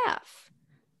make you laugh.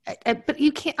 But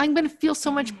you can't. I'm going to feel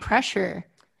so much pressure.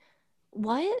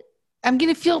 What? I'm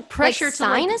going to feel pressure Like to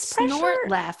sinus snort, pressure?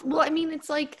 laugh. Well, I mean, it's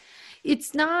like,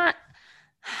 it's not.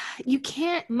 You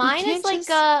can't. Mine you is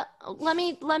can't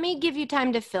like let me give you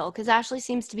time to fill, because Ashley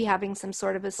seems to be having some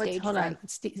sort of a stage Hold fright. on.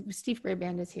 Steve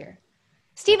Brayband is here.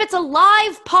 Steve, it's a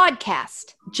live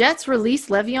podcast. Jets release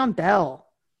Le'Veon Bell.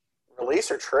 Release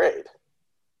or trade?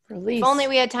 Release. If only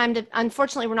we had time to.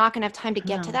 Unfortunately, we're not going to have time to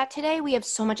get to No. that today. We have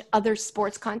so much other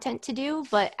sports content to do.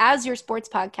 But as your sports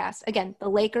podcast, again, the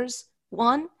Lakers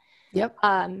won. Yep.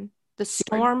 The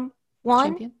Storm won.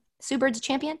 Champion. Sue Bird's a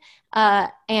champion.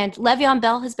 And Le'Veon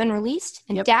Bell has been released,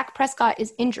 and Yep. Dak Prescott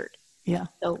is injured. Yeah.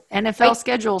 So NFL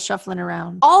schedule shuffling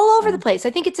around. all over the place. I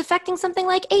think it's affecting something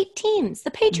like 8 teams. The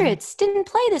Patriots didn't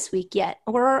play this week yet,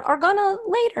 or are gonna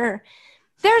later.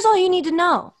 There's all you need to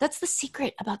know. That's the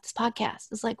secret about this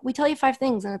podcast. It's like, we tell you 5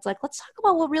 things, and it's like, let's talk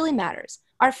about what really matters.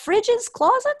 Our fridges,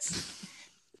 closets?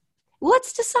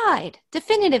 Let's decide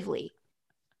definitively.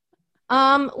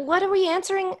 What are we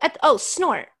answering?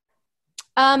 Snort.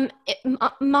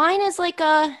 Mine is like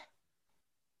a...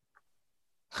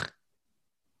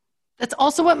 That's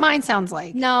also what mine sounds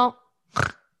like. No.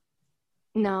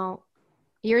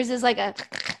 Yours is like a...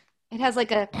 It has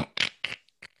like a...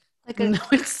 No,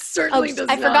 it certainly does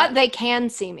I not. forgot they can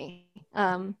see me.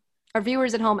 Our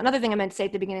viewers at home, another thing I meant to say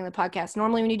at the beginning of the podcast,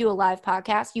 normally when you do a live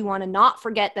podcast, you want to not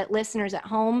forget that listeners at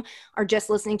home are just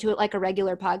listening to it like a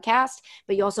regular podcast,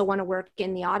 but you also want to work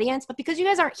in the audience. But because you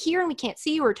guys aren't here and we can't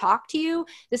see you or talk to you,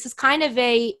 this is kind of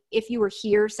a if you were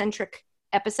here centric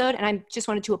episode. And I just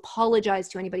wanted to apologize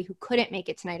to anybody who couldn't make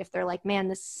it tonight if they're like, man,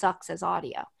 this sucks as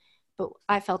audio. But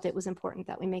I felt it was important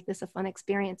that we make this a fun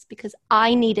experience because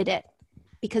I needed it.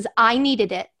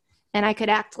 And I could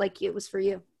act like it was for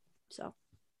you. So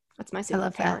that's my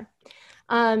superpower.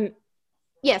 I love that.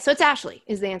 Yeah, so it's Ashley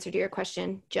is the answer to your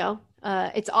question, Joe.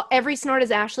 It's every snort is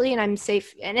Ashley, and I'm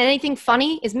safe. And anything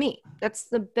funny is me. That's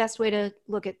the best way to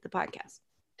look at the podcast.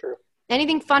 True.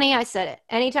 Anything funny, I said it.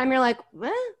 Anytime you're like,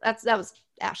 that was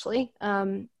Ashley.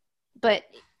 But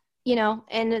you know,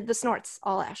 and the snorts,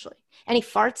 all Ashley. Any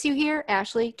farts you hear,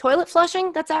 Ashley. Toilet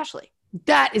flushing, that's Ashley.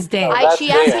 That is Dan. That's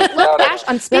She asked me, Dan. look, Ash,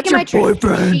 I'm speaking my truth.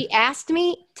 boyfriend. She asked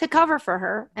me to cover for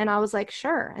her, and I was like,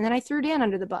 sure. And then I threw Dan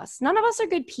under the bus. None of us are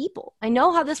good people. I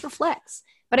know how this reflects,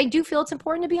 but I do feel it's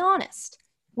important to be honest.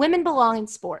 Women belong in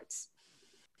sports.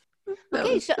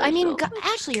 Okay, so I mean,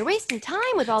 Ashley, you're wasting time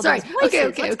with all those voices.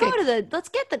 Okay. Let's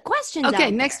get the questions. Okay,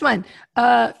 out next there.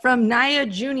 one. From Naya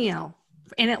Juniel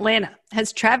in Atlanta.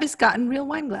 Has Travis gotten real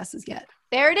wine glasses yet?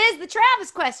 There it is, the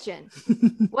Travis question.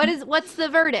 What's the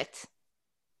verdict?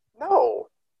 No.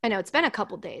 I know it's been a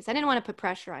couple days. I didn't want to put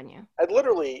pressure on you.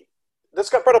 This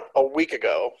got brought up a week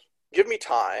ago. Give me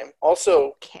time.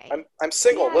 Also, Okay. I'm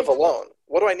single, Yeah, live alone.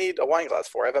 What do I need a wine glass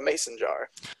for? I have a mason jar.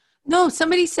 No,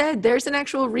 somebody said there's an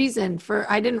actual reason for.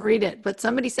 I didn't read it, but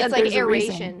somebody said It's like there's a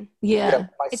reason. aeration. Yeah,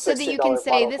 my It's so that you $60 can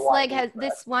say bottle of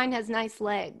this wine has nice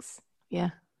legs.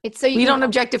 yeah. It's so you We can don't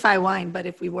objectify wine, but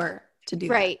if we were to do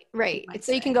right. might It's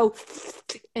so you say. can go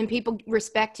and people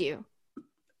respect you.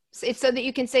 It's so that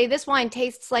you can say this wine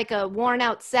tastes like a worn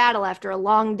out saddle after a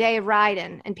long day of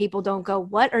riding, and people don't go,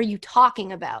 "What are you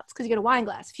talking about?" It's because you get a wine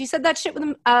glass. If you said that shit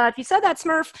if you said that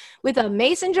Smurf with a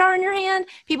mason jar in your hand,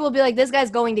 people will be like, "This guy's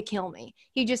going to kill me."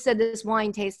 He just said this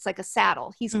wine tastes like a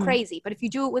saddle. He's crazy. But if you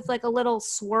do it with like a little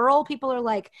swirl, people are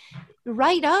like,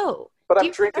 "Righto." But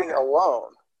I'm drinking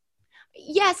alone.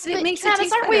 Yes, It but makes it Travis,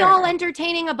 taste aren't we better. all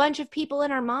entertaining a bunch of people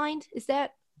in our mind? Is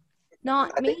that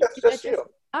not I me? think that's Is that just you.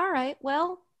 All right.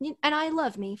 Well, and I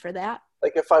love me for that.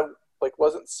 Like if I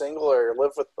wasn't single or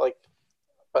live with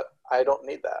but I don't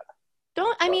need that.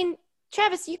 I mean,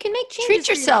 Travis, you can make changes. Treat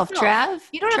for yourself, Trav.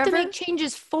 You don't have to Trevor. make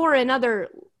changes for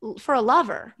a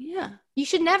lover. Yeah. You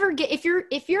should never get if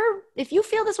you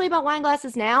feel this way about wine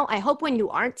glasses now, I hope when you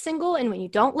aren't single and when you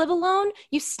don't live alone,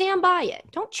 you stand by it.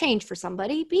 Don't change for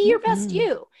somebody. Be your best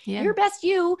you. Yeah. Your best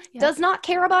you does not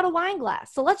care about a wine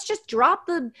glass. So let's just drop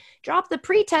the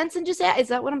pretense and just is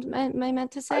that what am I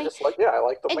meant to say? I just like the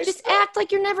and Mason just jar. act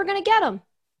like you're never going to get them.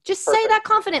 Just say that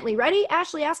confidently. Ready?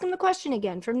 Ashley, ask him the question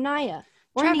again from Naya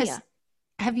or Travis, Nia.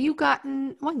 have you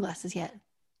gotten wine glasses yet?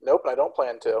 Nope, I don't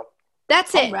plan to.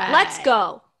 That's it. Right. Let's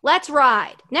go. Let's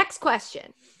ride. Next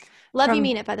question. Love you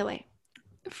mean it, by the way.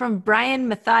 From Brian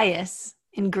Matthias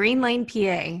in Green Lane,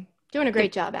 PA. Doing a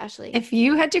great job, Ashley. If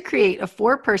you had to create a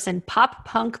 4-person pop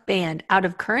punk band out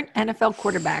of current NFL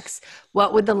quarterbacks,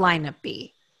 what would the lineup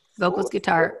be? Vocals,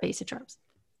 guitar, bass, and drums.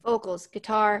 Vocals,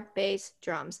 guitar, bass,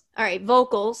 drums. All right,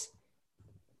 vocals.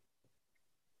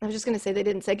 I was just going to say they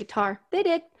didn't say guitar. They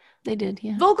did. They did,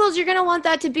 yeah. Vocals, you're going to want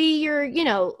that to be your,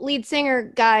 lead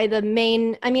singer guy, the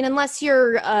main. I mean, unless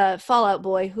you're Fall Out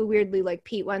Boy, who weirdly, like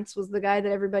Pete Wentz was the guy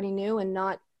that everybody knew and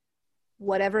not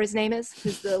whatever his name is,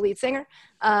 who's the lead singer.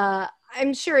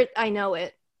 I'm sure I know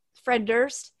it. Fred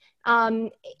Durst.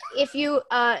 If you,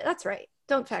 that's right.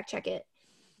 Don't fact check it.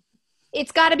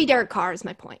 It's got to be Derek Carr is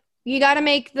my point. You got to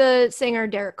make the singer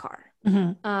Derek Carr.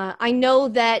 Mm-hmm. I know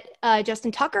that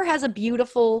Justin Tucker has a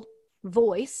beautiful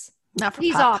voice. Not for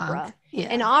He's pop opera. punk. Yeah.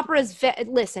 And opera's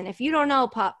listen, if you don't know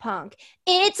pop punk,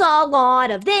 it's a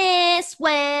lot of this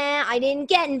when I didn't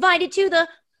get invited to the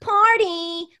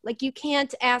party. Like, you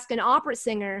can't ask an opera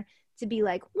singer to be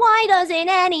like, why doesn't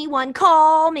anyone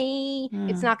call me?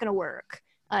 It's not going to work.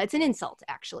 It's an insult,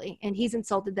 actually. And he's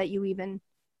insulted that you even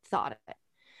thought of it.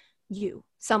 You,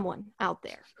 someone out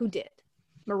there who did.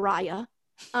 Mariah.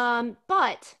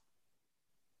 But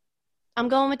I'm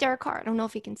going with Derek Carr. I don't know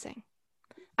if he can sing.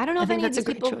 I don't know if any of these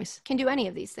people can do any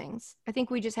of these things. I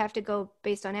think we just have to go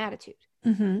based on attitude,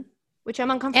 which I'm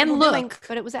uncomfortable doing,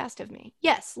 but it was asked of me.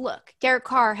 Yes, look, Derek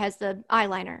Carr has the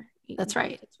eyeliner. That's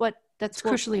right. That's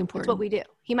crucially important. That's what we do.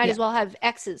 He might as well have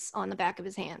X's on the back of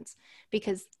his hands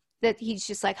because that he's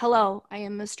just like, hello, I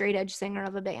am a straight edge singer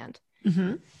of a band.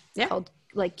 Yeah. It's called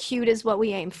like Cute is What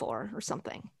We Aim For or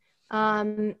something.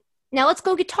 Now let's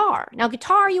go guitar. Now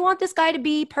guitar, you want this guy to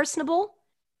be personable.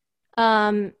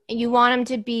 You want him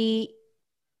to be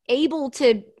able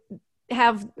to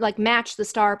have like match the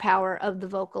star power of the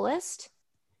vocalist.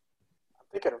 I'm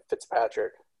thinking of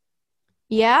Fitzpatrick.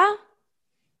 Yeah,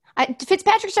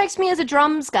 Fitzpatrick strikes me as a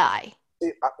drums guy.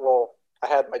 See, I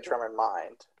had my drummer in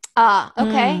mind.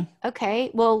 Okay,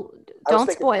 okay. Well, don't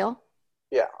spoil.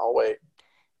 Yeah, I'll wait.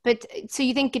 But so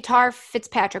you think guitar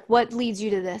Fitzpatrick? What leads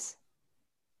you to this?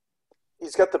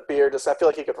 He's got the beard. I feel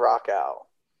like he could rock out.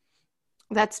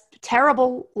 That's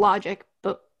terrible logic,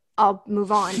 but I'll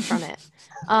move on from it.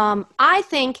 I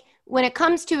think when it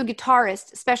comes to a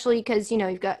guitarist, especially because,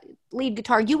 you've got lead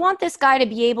guitar, you want this guy to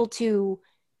be able to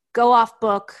go off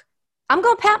book. I'm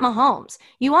going Pat Mahomes.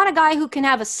 You want a guy who can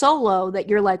have a solo that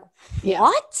you're like,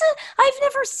 what? I've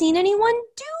never seen anyone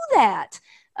do that.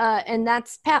 And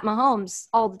that's Pat Mahomes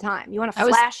all the time. You want a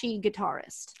flashy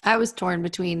guitarist. I was torn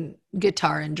between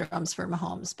guitar and drums for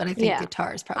Mahomes, but I think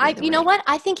guitar is probably you know what?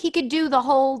 I think he could do the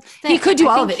whole thing. He could do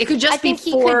all of it. It could just be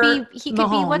for he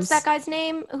could be what's that guy's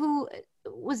name who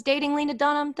was dating Lena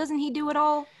Dunham? Doesn't he do it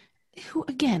all?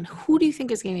 Who do you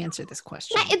think is going to answer this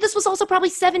question? This was also probably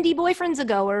 70 boyfriends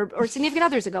ago or significant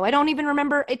others ago. I don't even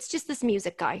remember. It's just this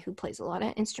music guy who plays a lot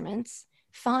of instruments.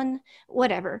 Fun,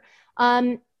 whatever.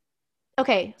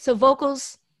 Okay, so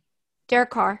vocals, Derek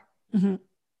Carr.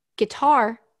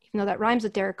 Guitar, even though that rhymes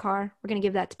with Derek Carr, we're going to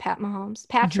give that to Pat Mahomes.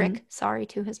 Patrick, sorry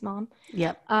to his mom.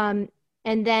 Yep. And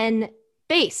then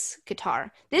bass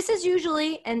guitar. This is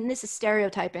usually, and this is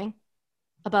stereotyping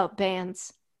about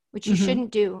bands, which you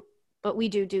shouldn't do, but we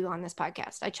do on this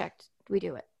podcast. I checked. We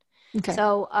do it. Okay.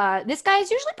 So this guy is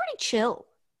usually pretty chill.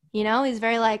 He's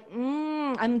very like,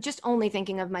 I'm just only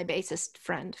thinking of my bassist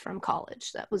friend from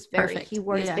college. That was very, perfect. He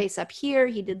wore his bass up here.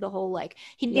 He did the whole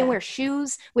he didn't wear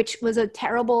shoes, which was a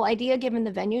terrible idea given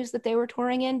the venues that they were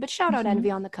touring in. But shout out Envy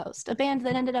on the Coast, a band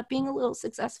that ended up being a little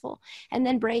successful and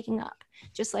then breaking up,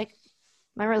 just like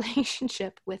my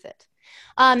relationship with it.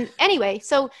 Anyway,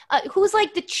 so who's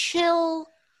like the chill?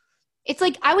 It's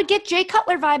like I would get Jay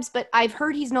Cutler vibes, but I've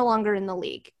heard he's no longer in the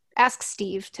league. Ask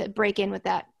Steve to break in with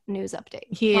that news update.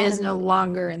 He is no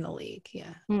longer in the league.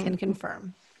 Yeah, can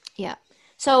confirm. Yeah.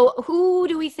 So who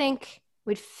do we think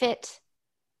would fit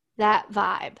that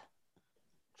vibe?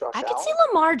 I could see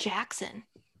Lamar Jackson.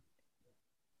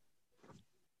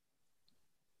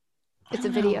 It's a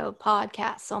video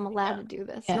podcast, so I'm allowed to do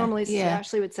this. Normally,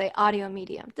 Ashley would say audio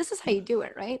medium. This is how you do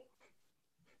it, right?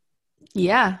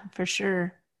 Yeah, for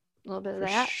sure. A little bit of For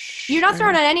that. sure. You're not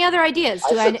throwing out any other ideas,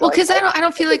 do I? said- Well, because I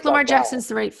don't feel I like think Lamar Josh Allen. Jackson's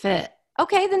the right fit.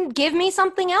 Okay, then give me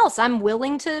something else. I'm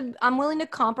willing to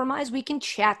compromise. We can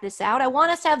chat this out. I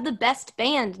want us to have the best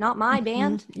band, not my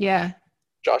band. Yeah.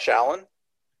 Josh Allen.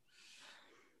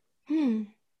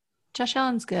 Josh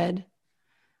Allen's good.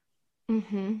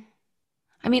 Mm-hmm.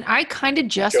 I mean, I kind of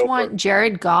just Joker. want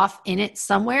Jared Goff in it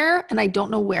somewhere, and I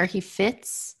don't know where he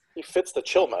fits. He fits the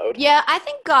chill mode. Yeah, I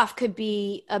think Goff could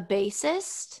be a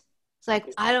bassist. It's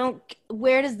like,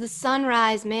 where does the sun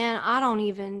rise, man? I don't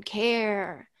even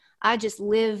care. I just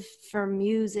live for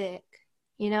music.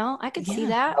 You know, I could see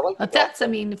that. I like the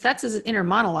If that's his inner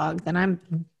monologue, then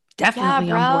I'm definitely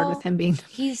Yeah, on board bro. with him being.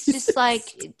 He's just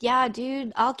like, yeah,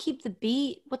 dude, I'll keep the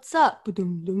beat. What's up?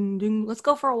 Let's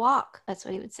go for a walk. That's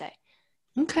what he would say.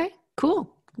 Okay,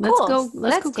 cool. Let's go.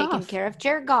 Let's That's go taken Goff. care of.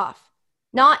 Jared Goff.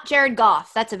 Not Jared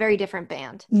Goff. That's a very different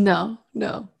band. No.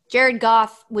 Jared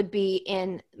Goff would be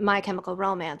in My Chemical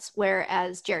Romance,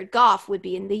 whereas Jared Goff would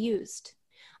be in The Used.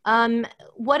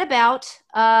 What about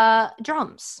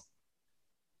drums?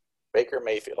 Baker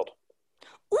Mayfield.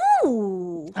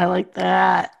 Ooh, I like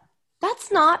that.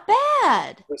 that's not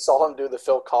bad. We saw him do the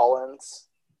Phil Collins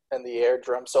and the air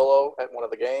drum solo at one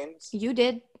of the games. You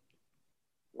did.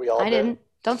 We all I did. didn't.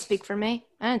 Don't speak for me.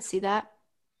 I didn't see that.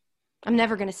 I'm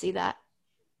never going to see that.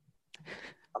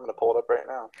 I'm going to pull it up right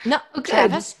now. No, Okay,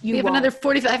 Travis, we have another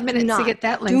 45 minutes not. to get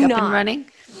that link Do up not. and running.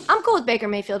 I'm cool with Baker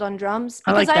Mayfield on drums.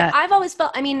 I like Because that. I've always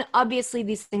felt, I mean, obviously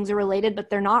these things are related, but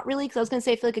they're not really. Because I was going to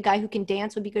say, I feel like a guy who can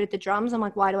dance would be good at the drums. I'm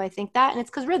like, why do I think that? And it's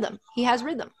because rhythm. He has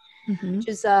rhythm, Mhm. which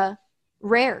is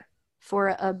rare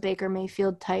for a Baker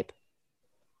Mayfield type.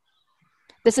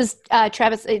 This is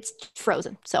Travis. It's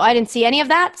Frozen. So I didn't see any of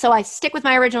that. So I stick with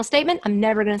my original statement. I'm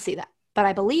never going to see that. But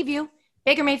I believe you.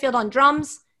 Baker Mayfield on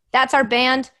drums. That's our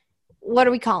band. What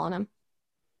are we calling him?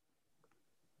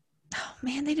 Oh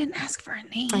man, they didn't ask for a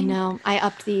name. I know. I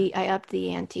upped the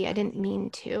ante. I didn't mean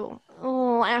to.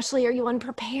 Oh, Ashley, are you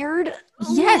unprepared?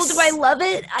 Yes. Oh, do I love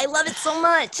it? I love it so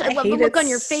much. I love the hate look it on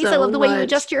your face. I so love the way you much.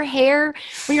 adjust your hair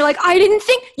when you're like, I didn't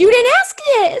think you didn't ask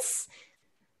this.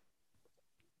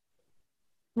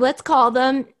 Let's call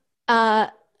them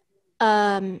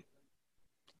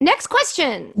next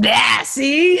question. Yeah,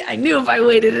 see? I knew if I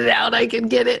waited it out, I could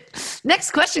get it.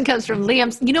 Next question comes from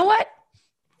Liam. You know what?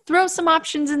 Throw some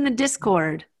options in the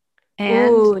Discord. And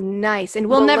Ooh, nice. And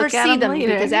we'll we'll never look at see them them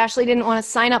later. because Ashley didn't want to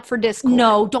sign up for Discord.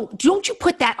 no, don't you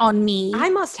put that on me. I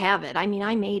must have it. I mean,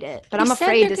 I made it, but You I'm said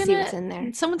afraid they're to see gonna- what's in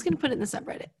there. Someone's going to put it in the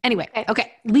subreddit. Anyway, Okay.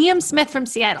 okay. Liam Smith from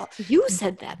Seattle. You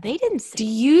said that. They didn't say Do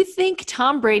you think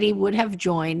Tom Brady would have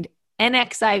joined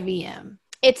NXIVM?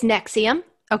 It's Nexium.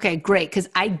 Okay, great, because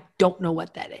I don't know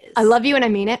what that is. I love you and I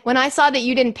mean it. When I saw that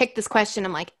you didn't pick this question,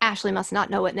 I'm like, Ashley must not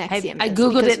know what Nexium I is.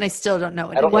 Googled because it and I still don't know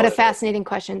what I it don't is. What know a what it is. fascinating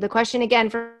question. The question again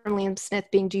from Liam Smith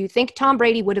being, do you think Tom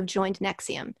Brady would have joined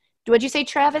Nexium? What'd you say,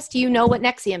 Travis? Do you know what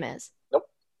Nexium is? Nope.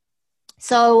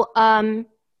 So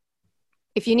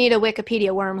if you need a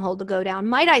Wikipedia wormhole to go down,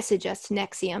 might I suggest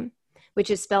Nexium, which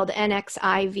is spelled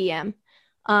Nxivm.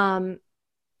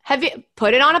 Have you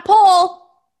put it on a poll?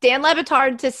 Dan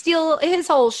Levitard, to steal his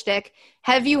whole shtick.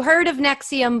 Have you heard of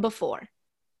Nexium before?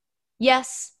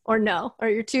 Yes or no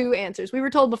are your two answers. We were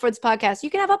told before this podcast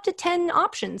you can have up to 10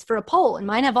 options for a poll, and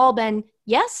mine have all been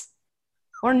yes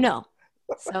or no.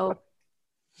 So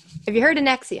have you heard of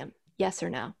Nexium? Yes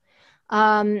or no?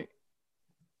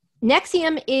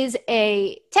 Nexium is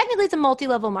technically it's a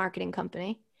multi-level marketing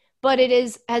company, but it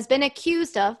has been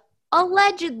accused of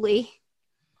allegedly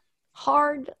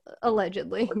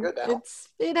allegedly. We're good now.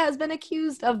 It has been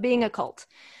accused of being a cult.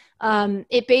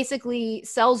 It basically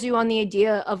sells you on the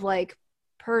idea of like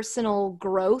personal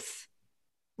growth,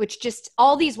 which just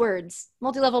all these words,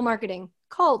 multi-level marketing,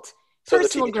 cult, So the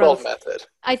personal TB12 growth. method.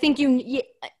 I think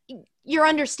you're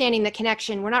understanding the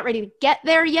connection. We're not ready to get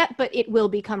there yet, but it will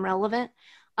become relevant.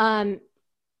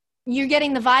 You're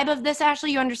getting the vibe of this,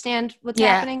 Ashley? You understand what's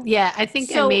happening? Yeah, I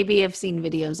think I So- maybe have seen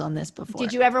videos on this before.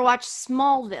 Did you ever watch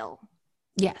Smallville?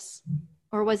 Yes.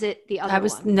 Or was it the other I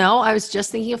was one? I was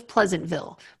just thinking of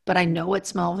Pleasantville, but I know what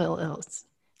Smallville is.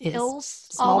 Smallville.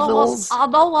 Smallville's- I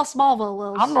know what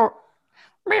Smallville is. I'm not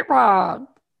Meatball.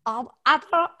 I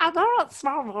know what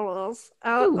Smallville is.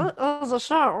 Ooh. It was a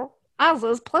show, as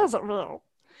is Pleasantville.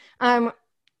 I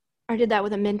did that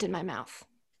with a mint in my mouth,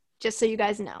 just so you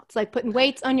guys know. It's like putting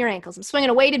weights on your ankles. I'm swinging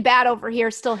a weighted bat over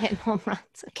here, still hitting home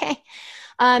runs, okay?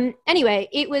 Anyway,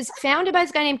 it was founded by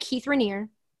this guy named Keith Raniere.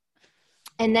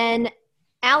 And then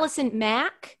Allison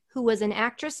Mack, who was an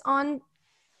actress on,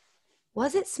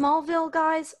 was it Smallville,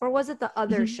 guys? Or was it the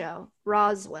other show,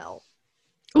 Roswell?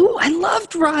 Ooh, I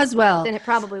loved Roswell. Then it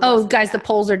probably Oh, wasn't guys, the that.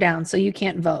 polls are down, so you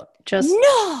can't vote. Just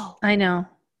No. I know.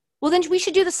 Well, then we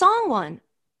should do the song one.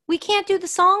 We can't do the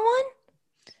song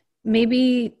one?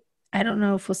 Maybe I don't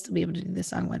know if we'll still be able to do the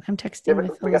song one. I'm texting Yeah,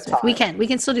 with we got Elizabeth. We time. can. We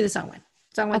can still do the song one.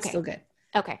 Song one's Okay. still good.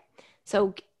 Okay.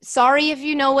 So sorry if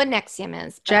you know what Nexium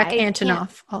is. But Jack I can't-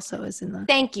 Antonoff also is in the.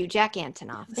 Thank you, Jack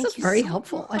Antonoff. This Thank is you very so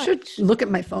helpful. I much. should look at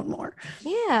my phone more.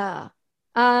 Yeah.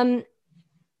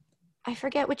 I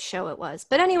forget which show it was.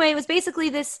 But anyway, it was basically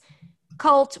this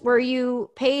cult where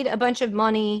you paid a bunch of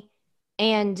money,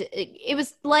 and it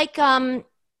was like a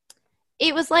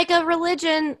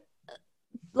religion,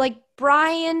 like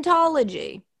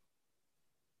Briantology.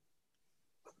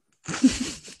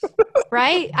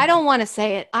 Right? I don't want to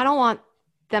say it. I don't want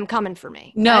them coming for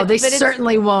me. No, they but it's-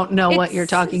 certainly won't know what it's you're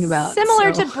talking about.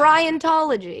 Similar so. to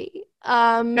Briantology.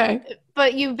 Okay.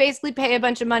 But you basically pay a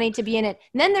bunch of money to be in it.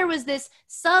 And then there was this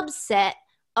subset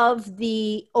of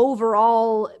the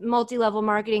overall multi-level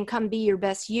marketing come be your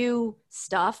best you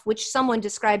stuff, which someone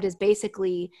described as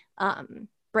basically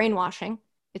brainwashing.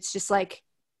 It's just like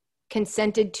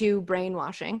consented to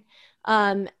brainwashing.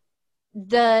 There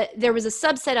was a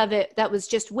subset of it that was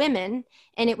just women,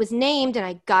 and it was named, and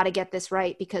I gotta get this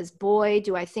right because boy,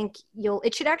 do I think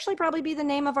it should actually probably be the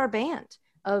name of our band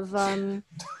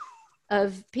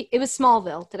it was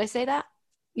Smallville. Did I say that?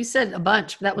 You said a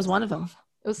bunch, but that was one of them.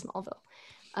 It was Smallville.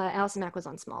 Allison Mack was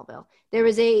on Smallville. There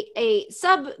was a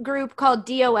subgroup called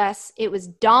DOS. It was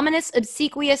Dominus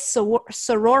Obsequious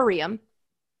Sororium,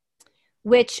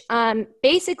 which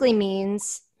basically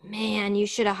means, man, you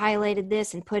should have highlighted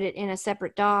this and put it in a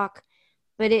separate doc.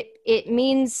 But it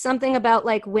means something about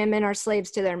like women are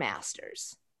slaves to their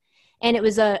masters. And it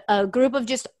was a group of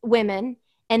just women,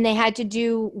 and they had to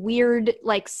do weird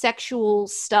like sexual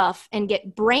stuff and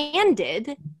get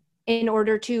branded in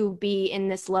order to be in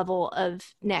this level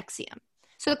of Nexium.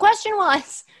 So the question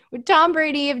was, would Tom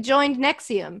Brady have joined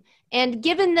Nexium? And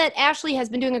given that Ashley has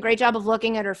been doing a great job of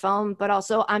looking at her phone, but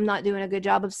also I'm not doing a good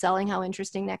job of selling how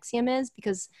interesting Nexium is,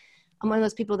 because I'm one of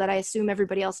those people that I assume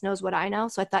everybody else knows what I know.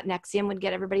 So I thought Nexium would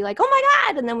get everybody like, oh my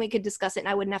God, and then we could discuss it and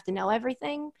I wouldn't have to know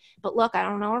everything. But look, I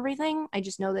don't know everything. I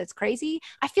just know that it's crazy.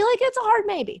 I feel like it's a hard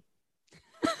maybe.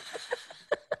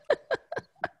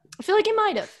 I feel like it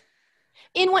might have.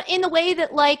 In the way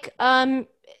that like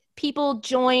people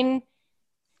join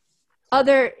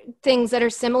other things that are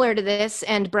similar to this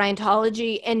and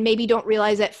Briantology and maybe don't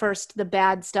realize at first the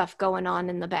bad stuff going on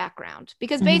in the background.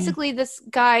 Because basically this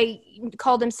guy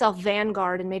called himself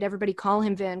Vanguard and made everybody call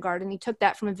him Vanguard, and he took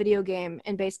that from a video game,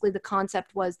 and basically the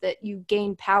concept was that you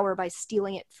gain power by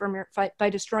stealing it from by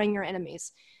destroying your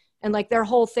enemies. And like their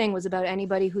whole thing was about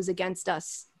anybody who's against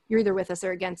us. You're either with us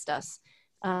or against us.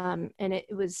 And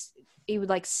he would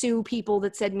like sue people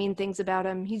that said mean things about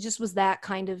him. He just was that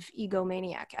kind of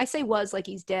egomaniac. I say was like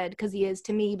he's dead because he is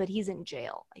to me, but he's in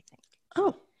jail, I think.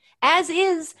 Oh. As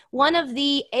is one of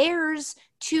the heirs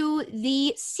to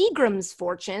the Seagram's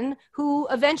fortune, who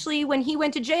eventually, when he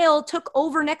went to jail, took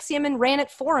over Nexium and ran it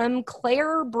for him.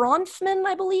 Claire Bronfman,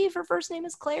 I believe. Her first name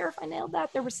is Claire, if I nailed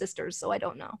that. They were sisters, so I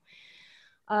don't know.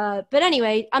 But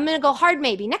anyway, I'm going to go hard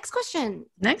maybe. Next question.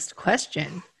 Next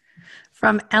question.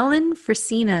 From Ellen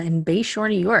Frisina in Bayshore,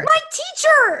 New York. My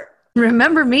teacher!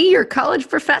 Remember me, your college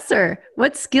professor.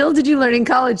 What skill did you learn in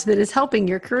college that is helping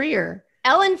your career?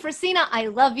 Ellen Frisina, I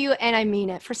love you, and I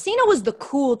mean it. Frisina was the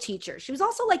cool teacher. She was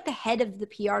also like the head of the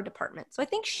PR department. So I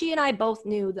think she and I both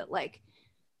knew that like,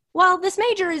 while this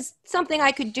major is something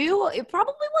I could do, it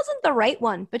probably wasn't the right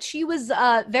one. But she was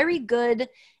very good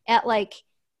at like,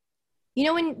 you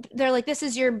know, when they're like, this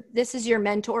is your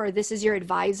mentor, or this is your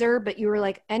advisor, but you were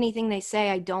like, anything they say,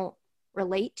 I don't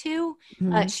relate to.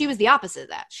 She was the opposite of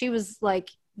that. She was like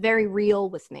very real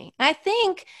with me. And I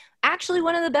think actually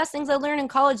one of the best things I learned in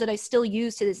college that I still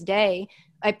use to this day,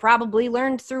 I probably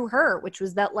learned through her, which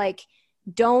was that like,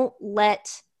 don't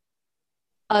let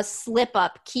a slip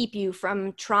up keep you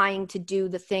from trying to do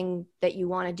the thing that you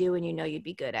want to do and you know you'd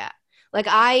be good at. Like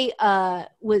I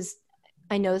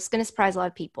know this is going to surprise a lot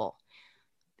of people.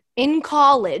 In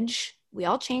college, we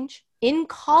all change. In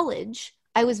college,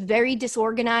 I was very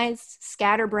disorganized,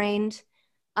 scatterbrained.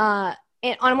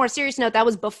 And on a more serious note, that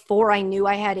was before I knew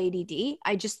I had ADD.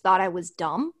 I just thought I was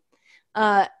dumb.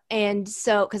 And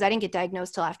so, because I didn't get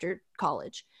diagnosed till after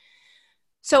college.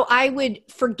 So I would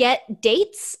forget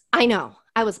dates. I know.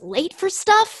 I was late for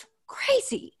stuff.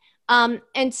 Crazy.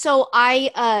 And so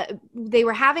they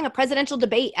were having a presidential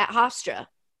debate at Hofstra.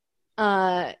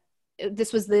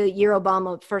 This was the year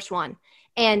Obama first won.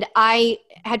 And I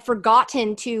had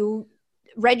forgotten to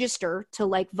register to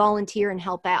like volunteer and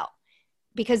help out.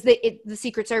 because the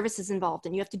Secret Service is involved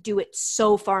and you have to do it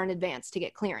so far in advance to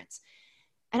get clearance.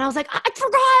 And I was like, I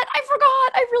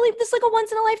forgot. This is like a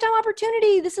once in a lifetime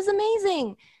opportunity. This is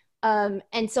amazing.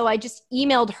 And so I just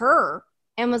emailed her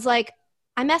and was like,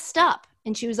 I messed up.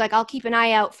 And she was like, I'll keep an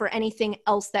eye out for anything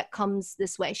else that comes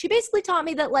this way. She basically taught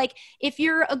me that, like, if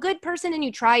you're a good person and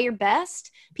you try your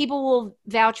best, people will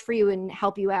vouch for you and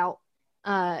help you out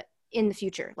in the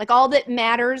future. Like, all that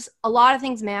matters, a lot of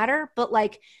things matter, but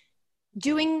like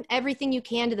doing everything you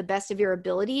can to the best of your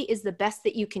ability is the best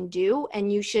that you can do.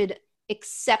 And you should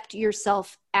accept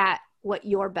yourself at what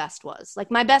your best was. Like,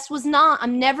 my best was not,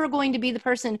 I'm never going to be the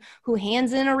person who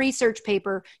hands in a research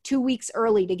paper 2 weeks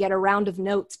early to get a round of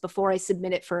notes before I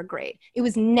submit it for a grade. It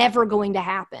was never going to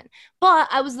happen. But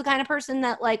I was the kind of person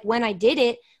that, like, when I did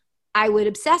it, I would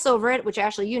obsess over it, which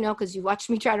Ashley, you know, because you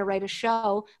watched me try to write a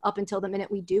show up until the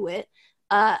minute we do it.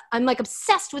 I'm like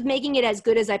obsessed with making it as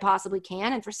good as I possibly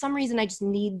can. And for some reason, I just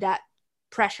need that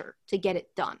pressure to get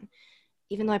it done.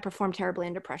 Even though I perform terribly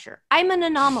under pressure. I'm an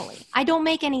anomaly. I don't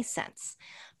make any sense.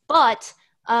 But,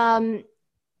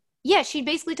 yeah, she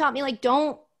basically taught me, like,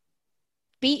 don't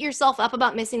beat yourself up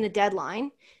about missing the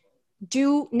deadline.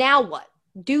 Now what?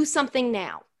 Do something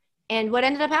now. And what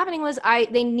ended up happening was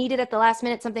they needed, at the last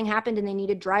minute, something happened, and they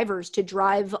needed drivers to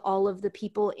drive all of the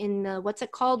people in the, what's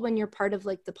it called when you're part of,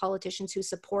 like, the politicians who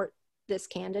support this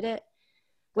candidate?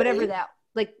 Whatever that,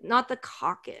 like, not the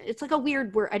caucus. It's like a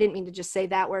weird word. I didn't mean to just say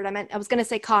that word. I was going to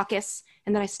say caucus,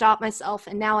 and then I stopped myself,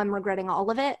 and now I'm regretting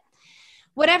all of it.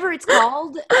 Whatever it's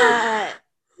called,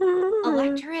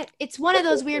 electorate. It's one of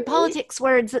those weird politics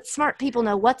words that smart people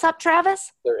know. What's up,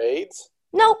 Travis? They're AIDS?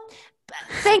 Nope.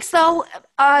 Thanks, though.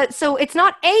 So it's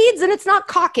not AIDS and it's not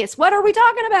caucus. What are we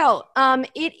talking about?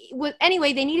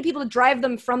 Anyway, they needed people to drive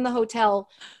them from the hotel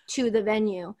to the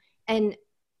venue, and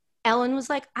Ellen was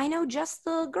like, I know just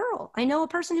the girl. I know a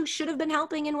person who should have been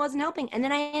helping and wasn't helping. And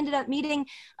then I ended up meeting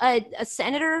a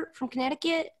senator from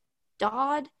Connecticut,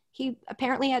 Dodd. He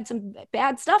apparently had some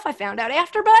bad stuff, I found out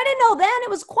after, but I didn't know then. It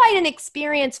was quite an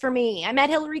experience for me. I met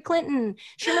Hillary Clinton.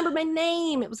 She remembered my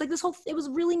name. It was like it was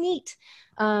really neat.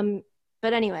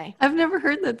 But anyway. I've never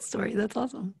heard that story. That's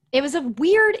awesome. It was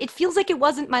it feels like it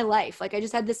wasn't my life. Like, I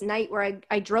just had this night where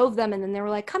I drove them, and then they were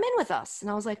like, come in with us.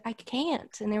 And I was like, I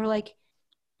can't. And they were like,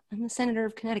 I'm the senator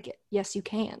of Connecticut. Yes, you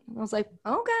can. And I was like,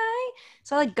 okay.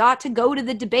 So I got to go to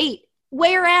the debate.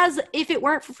 Whereas if it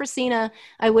weren't for Frisina,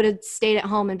 I would have stayed at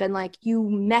home and been like, you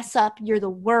mess up. You're the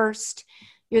worst.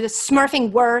 You're the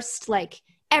smurfing worst. Like,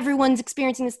 everyone's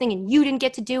experiencing this thing and you didn't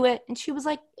get to do it. And she was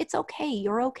like, it's okay.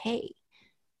 You're okay.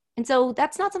 And so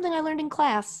that's not something I learned in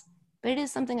class, but it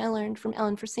is something I learned from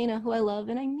Ellen Frisina, who I love,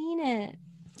 and I mean it.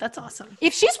 That's awesome.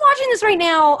 If she's watching this right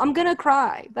now, I'm going to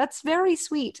cry. That's very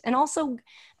sweet. And also,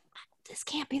 this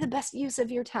can't be the best use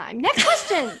of your time. Next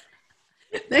question.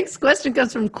 Next question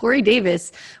comes from Corey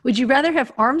Davis. Would you rather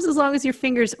have arms as long as your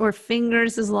fingers or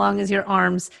fingers as long as your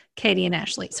arms? Katie and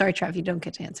Ashley. Sorry, Trav, you don't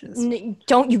get to answer this.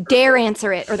 Don't you dare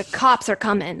answer it, or the cops are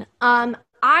coming.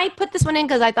 I put this one in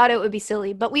because I thought it would be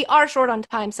silly, but we are short on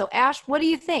time. So, Ash, what do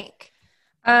you think?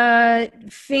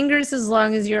 Fingers as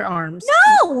long as your arms.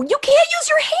 No, you can't use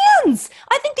your hands.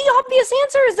 I think the obvious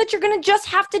answer is that you're going to just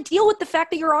have to deal with the fact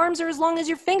that your arms are as long as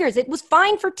your fingers. It was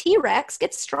fine for T-Rex.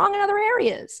 Get strong in other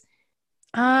areas.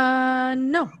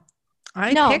 No.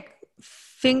 I pick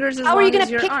fingers as long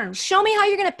as your arms. Show me how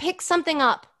you're going to pick something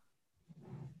up.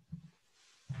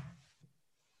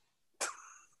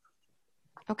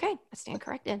 Okay, I stand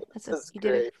corrected.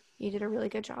 You did a really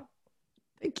good job.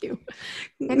 Thank you.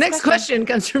 Next question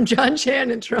comes from John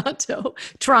Chan in Toronto.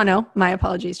 Toronto. My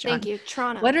apologies, John. Thank you.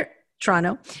 Toronto.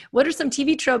 What are some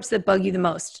TV tropes that bug you the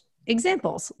most?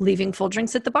 Examples: leaving full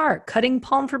drinks at the bar, cutting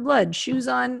palm for blood, shoes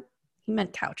on. He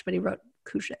meant couch, but he wrote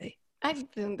couche. I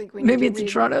don't think we. Maybe it's a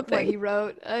Toronto thing. What he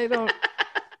wrote. I don't.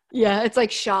 Yeah, it's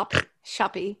like shoppy.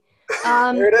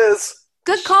 There it is.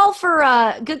 Good call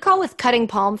with cutting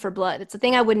palm for blood. It's a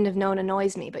thing I wouldn't have known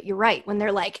annoys me, but you're right. When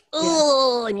they're like,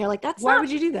 oh, and you're like, why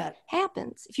would you do that?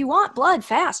 Happens. If you want blood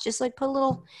fast, just like put a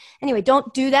little, anyway,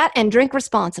 don't do that and drink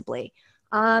responsibly.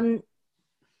 I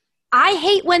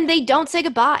hate when they don't say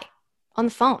goodbye on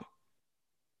the phone.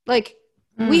 Like,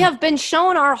 we have been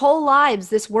shown our whole lives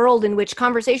this world in which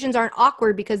conversations aren't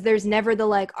awkward because there's never the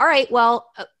like, all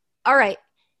right,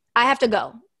 I have to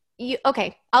go.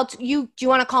 Okay, do you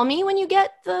want to call me when you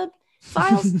get the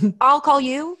files? I'll call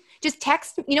you. Just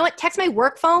text, you know what? Text my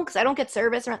work phone because I don't get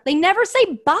service. They never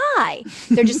say bye.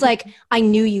 They're just like, I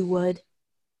knew you would.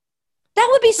 That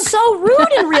would be so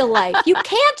rude in real life. You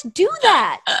can't do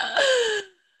that.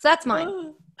 So that's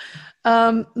mine.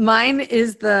 Mine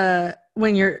is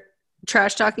when you're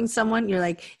trash talking someone, you're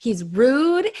like, he's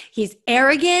rude, he's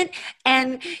arrogant,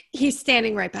 and he's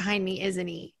standing right behind me, isn't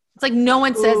he? It's like no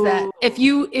one says that.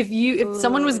 If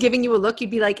someone was giving you a look,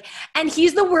 you'd be like, and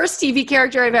he's the worst TV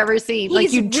character I've ever seen. He's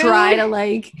like you'd try to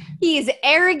like. He's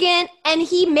arrogant, and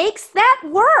he makes that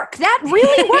work. That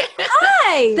really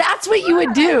works. That's what you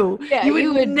would do. Yeah,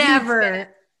 you would never.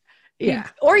 Yeah.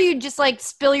 Or you'd just like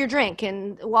spill your drink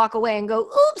and walk away and go,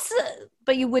 oops.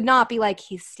 But you would not be like,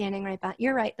 he's standing right behind.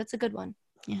 You're right. That's a good one.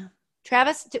 Yeah.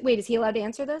 Travis, wait, is he allowed to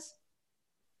answer this?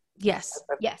 Yes.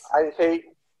 Yes. I hate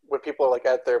when people are like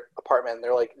at their apartment and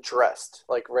they're like dressed,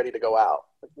 like ready to go out.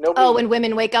 Like, nobody, when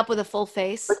women wake up with a full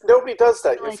face. Like nobody does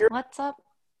that. Like, if you're, what's up?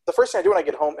 The first thing I do when I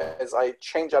get home is I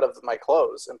change out of my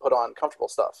clothes and put on comfortable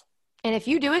stuff. And if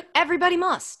you do it, everybody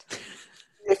must.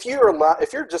 If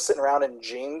you're just sitting around in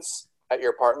jeans at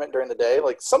your apartment during the day,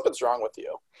 like something's wrong with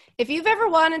you. If you've ever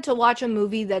wanted to watch a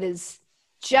movie that is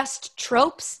just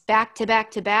tropes back to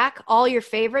back to back, all your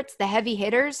favorites, the heavy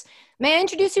hitters, may I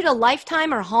introduce you to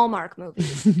Lifetime or Hallmark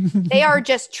movies? They are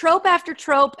just trope after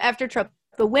trope after trope.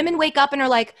 The women wake up and are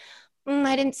like,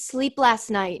 I didn't sleep last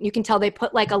night. And you can tell they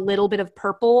put like a little bit of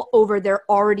purple over their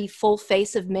already full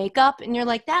face of makeup. And you're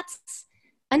like, that's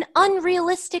an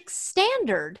unrealistic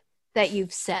standard that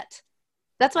you've set.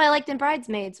 That's why I liked in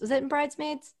Bridesmaids. Was it in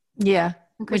Bridesmaids? Yeah.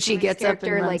 When she gets up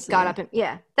and like got up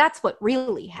and that's what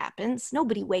really happens.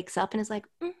 Nobody wakes up and is like,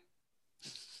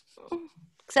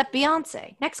 except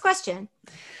Beyonce. Next question.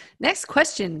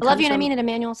 I love you and I mean it,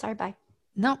 Emmanuel. Sorry, bye.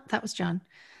 No, that was John.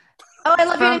 Oh, I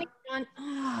love you and I mean it, John.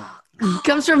 Oh,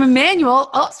 comes from Emmanuel.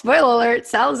 Oh, spoiler alert.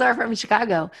 Salazar from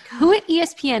Chicago. Who at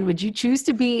ESPN would you choose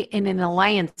to be in an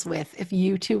alliance with if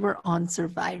you two were on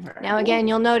Survivor? Now, again,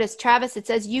 you'll notice, Travis, it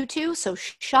says you two, so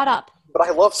shut up. But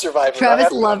I love Survivor.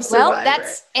 Travis loves Survivor.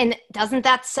 Well, doesn't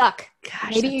that suck?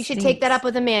 Gosh, maybe you should take that up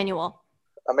with Emmanuel.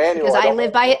 Emmanuel. Because I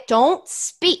live by it. Don't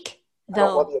speak, though. I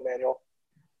don't love you, Emmanuel.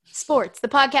 Sports, the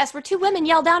podcast where two women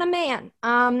yell down a man.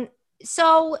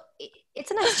 So it's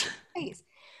a nice choice.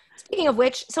 Speaking of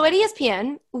which, so at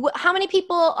ESPN, how many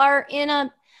people are in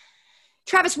a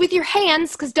Travis, with your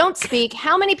hands, because don't speak,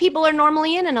 how many people are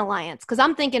normally in an alliance? Because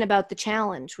I'm thinking about the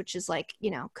challenge, which is like,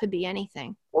 could be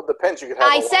anything. Well, it depends. You could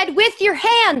have I said with your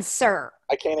hands, sir.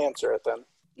 I can't answer it then.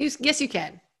 Yes, you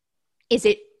can. Is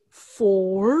it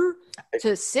 4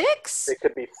 to 6? It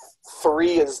could be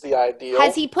 3 is the ideal.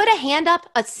 Has he put a hand up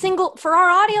for our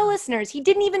audio listeners? He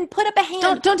didn't even put up a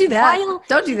hand. Don't do that.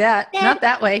 Don't do that. Not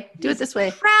that way. Do it this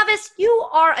way. Travis, you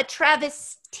are a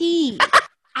travesty.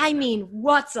 I mean,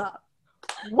 what's up?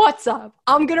 What's up?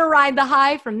 I'm going to ride the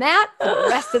high from that for the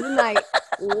rest of the night.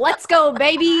 Let's go,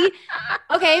 baby.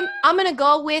 Okay, I'm going to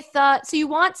go with, so you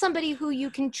want somebody who you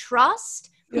can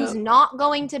trust, who's not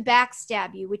going to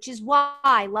backstab you, which is why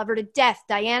I love her to death.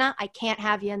 Diana, I can't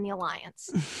have you in the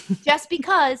alliance. Just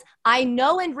because I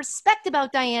know and respect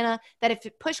about Diana that if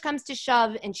push comes to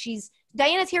shove and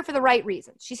Diana's here for the right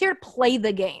reasons. She's here to play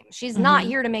the game. She's not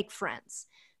here to make friends.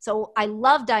 So I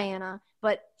love Diana,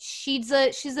 but she's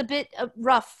a bit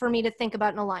rough for me to think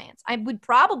about an alliance. I would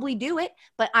probably do it,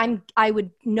 but I would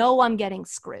know I'm getting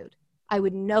screwed. I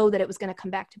would know that it was going to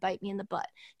come back to bite me in the butt.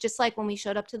 Just like when we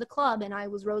showed up to the club and I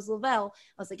was Rose Lavelle,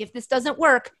 I was like, if this doesn't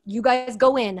work, you guys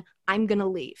go in, I'm going to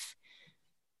leave.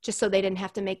 Just so they didn't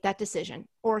have to make that decision.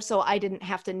 Or so I didn't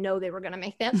have to know they were going to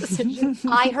make that decision.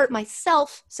 I hurt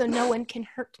myself, so no one can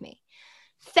hurt me.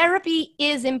 Therapy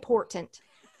is important.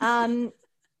 So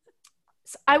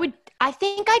I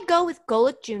think I'd go with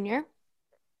Golick Jr.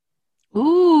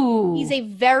 Ooh. He's a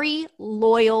very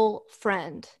loyal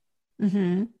friend.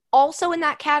 Mm-hmm. Also in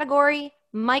that category,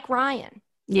 Mike Ryan.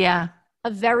 Yeah. A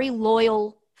very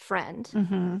loyal friend.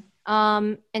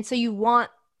 Mm-hmm. And so you want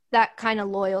that kind of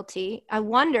loyalty. I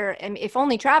wonder, and if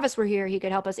only Travis were here, he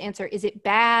could help us answer. Is it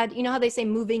bad? You know how they say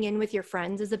moving in with your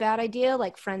friends is a bad idea?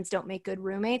 Like friends don't make good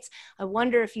roommates. I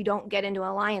wonder if you don't get into an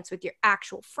alliance with your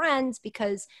actual friends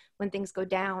because when things go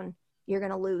down, you're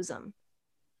going to lose them.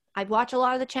 I watch a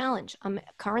lot of The Challenge. I'm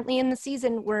currently in the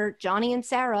season where Johnny and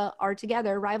Sarah are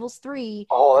together, Rivals 3.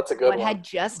 Oh, that's a good one. What had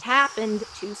just happened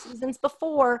 2 seasons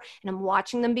before, and I'm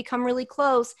watching them become really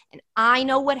close, and I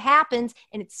know what happens,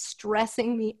 and it's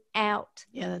stressing me out.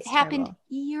 Yeah, that's It happened terrible.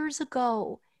 years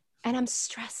ago, and I'm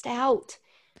stressed out.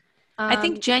 I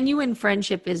think genuine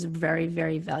friendship is very,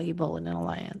 very valuable in an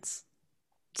alliance.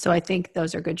 So I think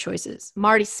those are good choices.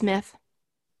 Marty Smith.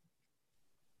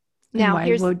 Now,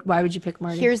 why would you pick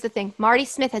Marty? Here's the thing. Marty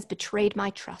Smith has betrayed my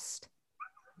trust.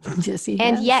 Yes, he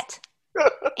And has.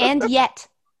 yet,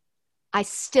 I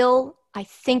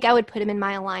think I would put him in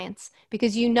my alliance.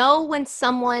 Because when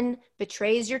someone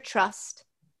betrays your trust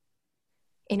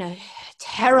in a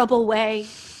terrible way,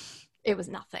 it was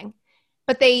nothing.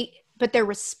 but their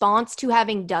response to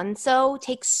having done so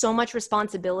takes so much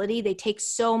responsibility. They take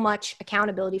so much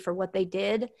accountability for what they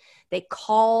did. They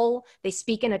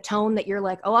speak in a tone that you're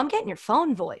like, oh, I'm getting your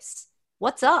phone voice.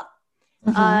 What's up?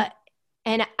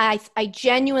 And I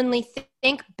genuinely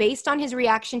think, based on his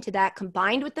reaction to that,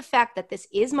 combined with the fact that this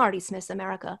is Marty Smith's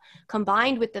America,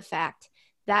 combined with the fact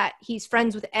that he's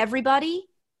friends with everybody,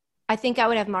 I think I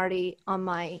would have Marty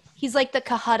on he's like the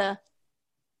Kahutta.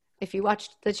 If you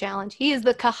watched the challenge, he is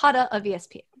the Kahutta of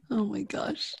ESPN. Oh my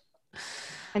gosh.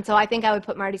 And so I think I would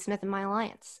put Marty Smith in my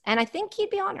alliance. And I think he'd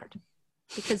be honored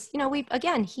because,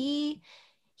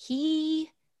 he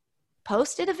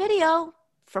posted a video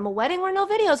from a wedding where no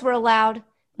videos were allowed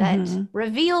that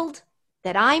revealed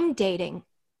that I'm dating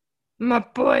my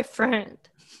boyfriend.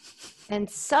 And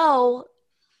so,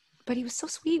 but he was so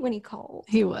sweet when he called.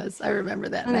 He was. I remember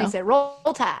that. And they said,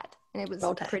 roll Tide. And it was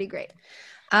pretty great.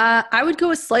 I would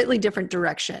go a slightly different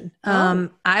direction.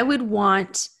 I would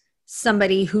want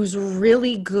somebody who's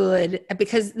really good,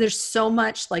 because there's so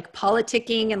much like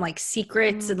politicking and like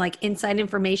secrets and like inside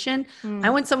information. I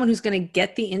want someone who's going to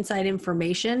get the inside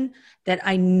information that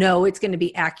I know it's going to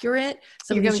be accurate.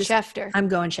 So you're going Schefter. I'm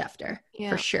going Schefter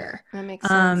for sure. That makes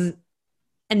sense.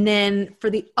 And then for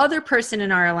the other person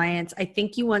in our alliance, I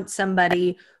think you want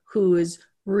somebody who is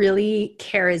really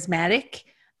charismatic,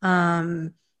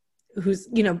 who's,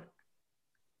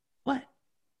 what?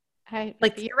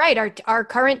 You're right. Our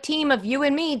current team of you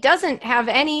and me doesn't have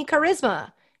any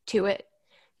charisma to it.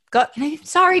 Go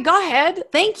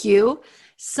ahead. Thank you.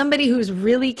 Somebody who's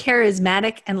really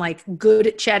charismatic and like good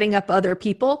at chatting up other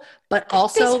people, but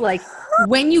also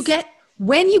when you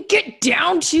get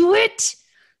down to it,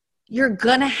 you're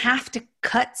gonna have to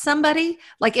cut somebody.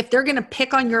 Like if they're gonna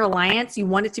pick on your alliance, you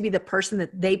want it to be the person that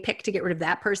they pick to get rid of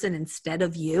that person instead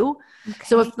of you. Okay.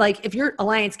 So if your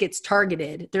alliance gets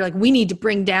targeted, they're like, we need to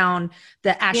bring down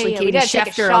the Ashley Katie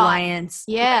Schefter alliance.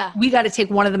 Yeah, we got to take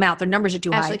one of them out. Their numbers are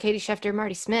too high. Ashley Katie Schefter,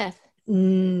 Marty Smith.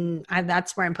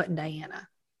 That's where I'm putting Diana,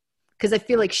 because I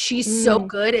feel like she's so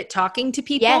good at talking to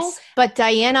people. Yes, but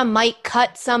Diana might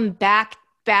cut some back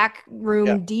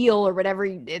room deal or whatever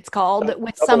it's called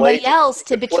with somebody else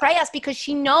to betray us, because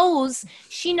she knows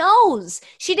she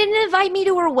didn't invite me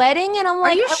to her wedding. And I'm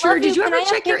like, are you sure? Did you ever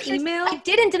check your email? I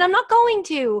didn't, and I'm not going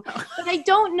to. But I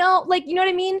don't know, you know what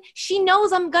I mean? She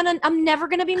knows I'm never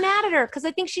gonna be mad at her, because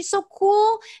I think she's so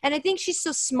cool, and I think she's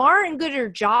so smart and good at her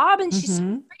job, and she's so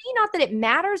pretty. Not that it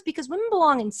matters, because women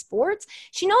belong in sports.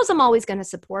 She knows I'm always gonna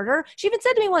support her. She even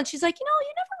said to me once, she's like, you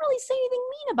never really say anything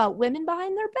mean about women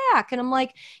behind their back. And I'm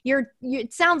like,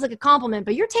 it sounds like a compliment,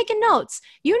 but you're taking notes.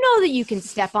 You know that you can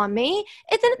step on me.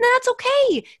 That's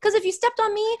okay. Because if you stepped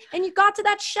on me and you got to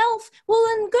that shelf, well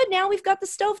then good. Now we've got the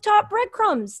stovetop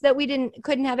breadcrumbs that we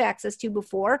couldn't have access to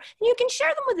before. And you can share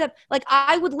them with them. Like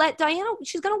I would let Diana,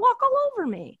 she's going to walk all over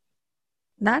me.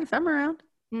 Not if I'm around.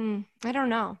 I don't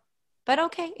know. But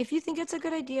okay. If you think it's a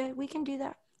good idea, we can do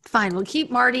that. Fine. We'll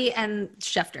keep Marty and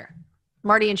Schefter.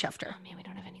 Marty and Schefter. Oh man, we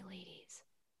don't have any ladies.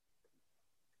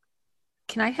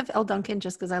 Can I have Elle Duncan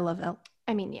just because I love Elle?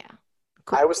 I mean, yeah.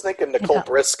 Cool. I was thinking Nicole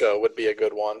Briscoe would be a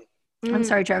good one. I'm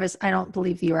sorry, Travis. I don't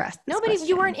believe you were asked this question.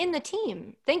 You weren't in the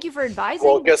team. Thank you for advising.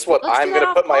 Well, guess what? I'm going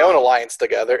to put my own alliance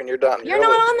together, and you're done. You're not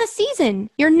on the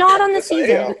season. You're not on the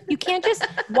season. You can't just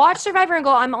watch Survivor and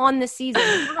go, I'm on the season.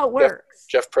 That's how it works.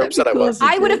 Jeff Probst said I was.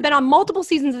 I would have been on multiple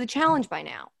seasons of the challenge by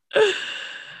now.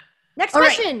 Next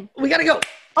question. Right. We got to go.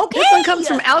 Okay. This one comes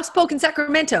from Alex Polk in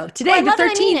Sacramento. Today, the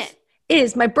 13th,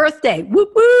 is my birthday.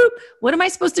 Whoop, whoop. What am I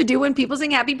supposed to do when people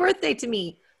sing happy birthday to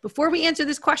me? Before we answer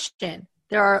this question,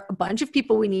 there are a bunch of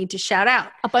people we need to shout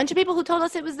out. A bunch of people who told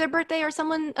us it was their birthday or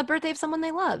a birthday of someone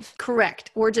they love.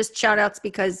 Correct. Or just shout outs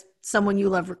because someone you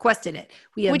love requested it.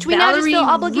 We have Which we now just feel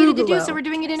obligated to do, so we're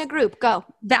doing it in a group. Go.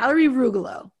 Valerie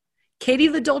Rugolo. Katie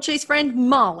LaDolce's friend,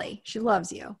 Molly. She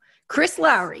loves you. Chris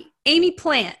Lowry. Amy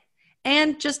Plant.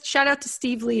 And just shout out to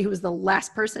Steve Lee, who was the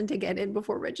last person to get in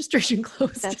before registration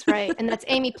closed. That's right. And that's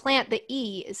Amy Plant. The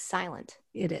E is silent.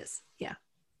 It is. Yeah.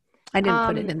 I didn't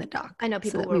put it in the doc. I know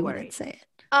people were worried. Say it.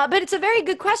 But it's a very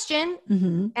good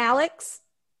question, Alex,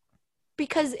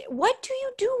 because what do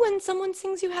you do when someone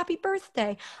sings you happy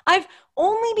birthday? I've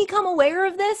only become aware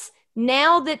of this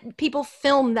now that people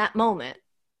film that moment,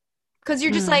 because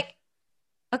you're just like,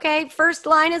 okay, first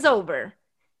line is over.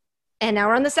 And now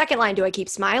we're on the second line. Do I keep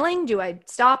smiling? Do I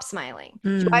stop smiling?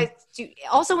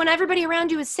 Also, when everybody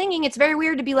around you is singing, it's very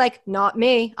weird to be like, not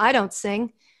me. I don't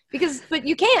sing. But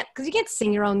you can't, because you can't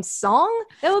sing your own song.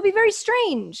 That would be very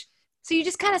strange. So you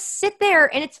just kind of sit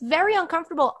there, and it's very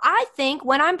uncomfortable. I think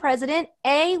when I'm president,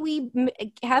 we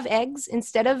have eggs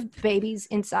instead of babies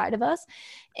inside of us.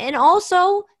 And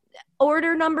also,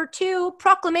 order number 2,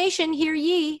 proclamation, hear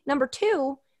ye, number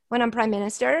 2, when I'm prime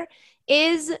minister,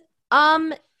 is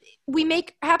we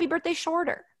make happy birthday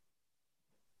shorter.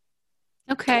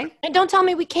 Okay. And don't tell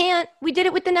me we can't. We did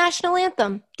it with the national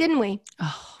anthem, didn't we?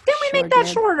 Oh, Didn't we make that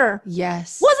shorter?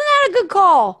 Yes. Wasn't that a good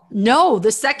call? No,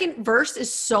 the second verse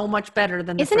is so much better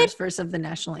than the Isn't first verse of the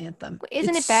national anthem.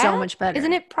 Isn't It's it bad? so much better.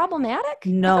 Isn't it problematic?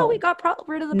 No. I thought we got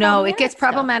rid of the No, it problematic gets stuff.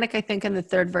 problematic, I think, in the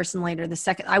third verse and later. The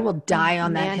second, I will die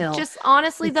on that Man, hill. just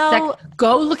honestly, though,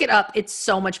 go look it up. It's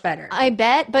so much better. I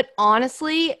bet. But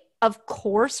honestly, of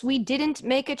course, we didn't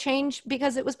make a change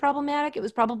because it was problematic. It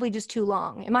was probably just too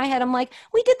long. In my head, I'm like,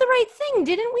 we did the right thing,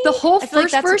 didn't we? The whole I feel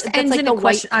first like verse that's ends like in the a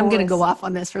question. white I'm going to go chorus. off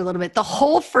on this for a little bit. The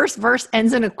whole first verse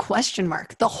ends in a question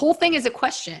mark. The whole thing is a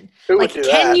question. Who would Like, do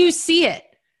can that? you see it?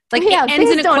 Like, Yeah, it ends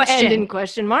things in a don't question. end in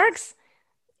question marks.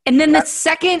 And then the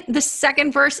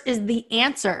second verse is the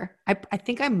answer. I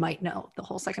think I might know the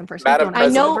whole second verse. Madam I'm going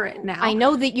President. over it now. I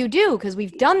know that you do because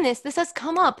we've done this. This has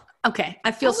come up. Okay, I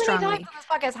feel So many strongly. times on this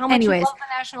podcast how much Anyways, you love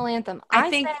the national anthem.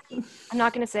 I think I'm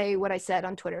not going to say what I said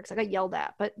on Twitter because I got yelled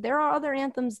at, but there are other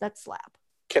anthems that slap.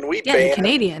 Can we yeah, the ban?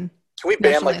 Canadian. Can we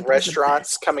ban national like anthem is the restaurants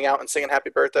best. coming out and singing "Happy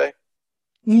Birthday"?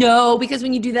 No, because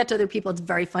when you do that to other people, it's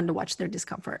very fun to watch their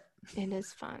discomfort. It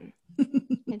is fun.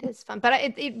 It is fun, but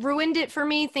it ruined it for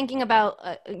me thinking about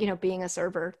being a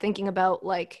server. Thinking about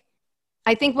like,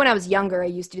 I think when I was younger, I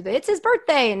used to do that. It's his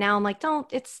birthday, and now I'm like, don't.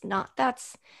 It's not.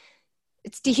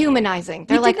 It's dehumanizing.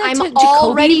 They're We like, did that I'm to Jacoby,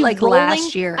 already like, rolling.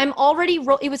 last year. I'm already.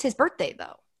 It was his birthday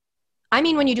though. I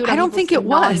mean, when you do it, I on don't think people's it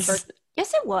was. non-birth-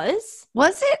 Yes, it was.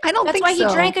 Was it? I don't That's think why so.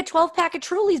 he drank a 12-pack of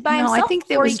Trulies by himself. No, I think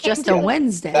that before he was came just to a the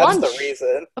Wednesday. That's lunch. the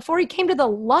reason. Before he came to the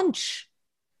lunch.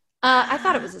 I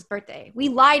thought it was his birthday. We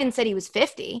lied and said he was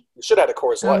 50. You should have had a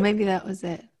Coors Oh, Light. maybe that was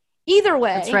it. Either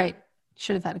way. That's right.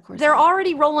 Should have had a course. They're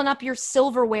already rolling up your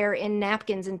silverware in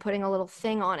napkins and putting a little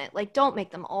thing on it. Like, don't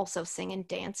make them also sing and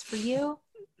dance for you.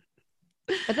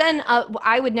 But then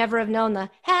I would never have known the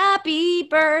happy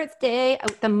birthday,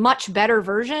 the much better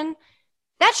version.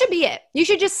 That should be it. You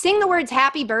should just sing the words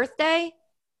happy birthday.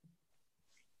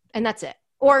 And that's it.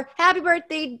 Or happy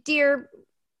birthday, dear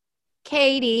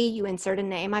Katie. You insert a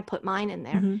name. I put mine in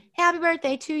there. Mm-hmm. Happy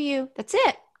birthday to you. That's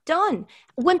it. Done.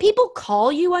 When people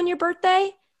call you on your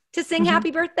birthday to sing Mm-hmm.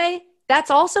 happy birthday, that's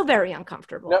also very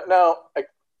uncomfortable. No,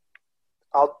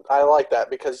 I like that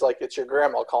because like it's your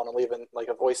grandma calling and leaving like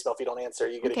a voicemail. If you don't answer,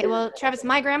 you get. Okay, well, Travis,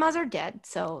 my grandmas are dead,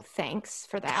 so thanks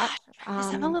for that.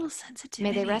 Travis, have a little sensitivity.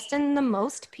 May they rest in the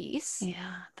most peace.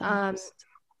 Yeah.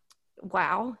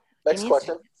 Wow. Next Give me a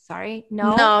question. second. Sorry.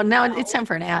 No. No, now it's time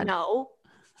for an ad.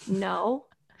 No.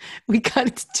 We got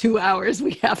it to 2 hours.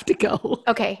 We have to go.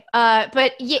 Okay.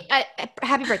 But yeah,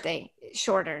 happy birthday.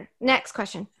 Shorter. Next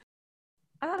question.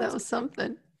 That was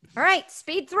something. All right,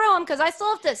 speed through them because I still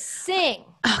have to sing.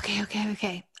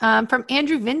 Okay. From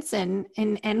Andrew Vinson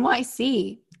in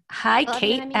NYC. Hi,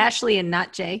 Kate, Ashley, and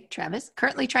not Jay. Travis,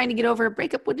 currently trying to get over a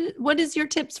breakup. What is your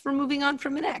tips for moving on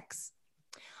from an ex?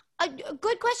 A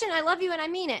good question. I love you and I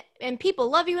mean it. And people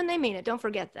love you and they mean it. Don't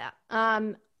forget that.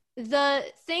 The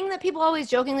thing that people always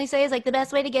jokingly say is like the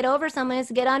best way to get over someone is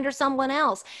to get under someone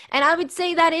else. And I would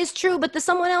say that is true, but the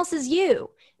someone else is you.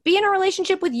 Be in a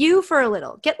relationship with you for a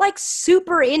little. Get like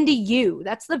super into you.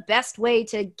 That's the best way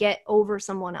to get over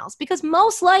someone else because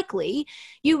most likely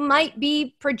you might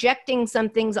be projecting some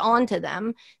things onto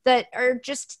them that are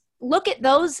just look at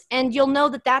those and you'll know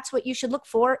that that's what you should look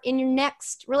for in your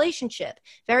next relationship.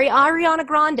 Very Ariana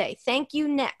Grande. Thank you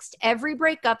next. Every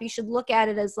breakup you should look at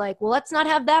it as like, well, let's not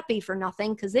have that be for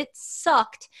nothing because it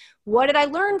sucked. What did I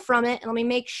learn from it? And let me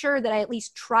make sure that I at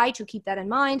least try to keep that in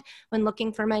mind when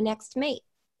looking for my next mate.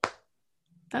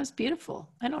 That was beautiful.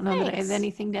 I don't know that I have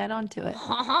anything to add on to it.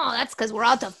 That's because we're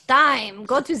out of time.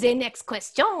 Go to the next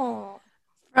question.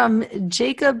 From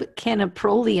Jacob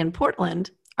Canaproli in Portland.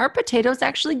 Are potatoes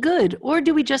actually good? Or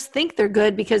do we just think they're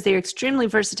good because they're extremely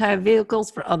versatile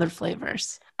vehicles for other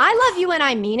flavors? I love you and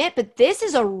I mean it, but this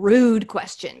is a rude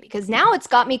question because now it's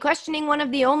got me questioning one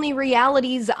of the only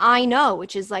realities I know,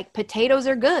 which is like potatoes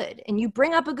are good. And you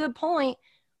bring up a good point.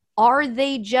 Are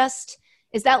they just...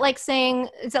 Is that like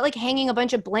hanging a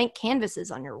bunch of blank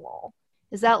canvases on your wall?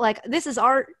 Is that like, this is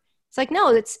art? It's like, no,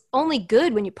 it's only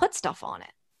good when you put stuff on it.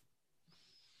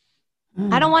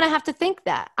 I don't want to have to think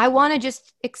that. I want to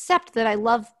just accept that I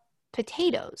love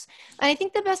potatoes. And I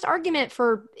think the best argument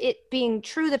for it being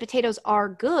true that potatoes are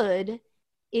good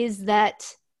is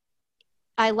that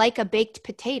I like a baked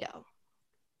potato.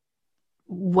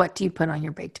 What do you put on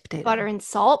your baked potato? Butter and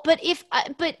salt. But it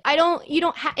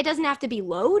doesn't have to be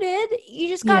loaded. You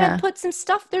just got to put some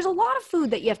stuff. There's a lot of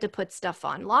food that you have to put stuff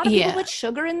on. A lot of people put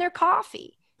sugar in their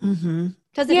coffee. Mm-hmm.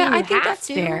 Doesn't Yeah, mean you I think have that's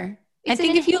to. fair. It's I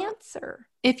think an enhancer.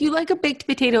 if you like a baked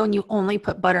potato and you only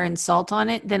put butter and salt on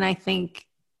it, then I think,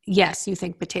 yes, you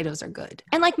think potatoes are good.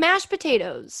 And like mashed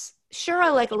potatoes. Sure, I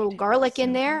like a little garlic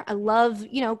in there. I love,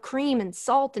 cream and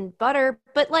salt and butter.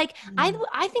 But like,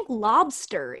 I think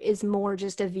lobster is more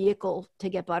just a vehicle to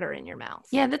get butter in your mouth.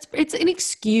 Yeah, it's an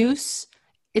excuse.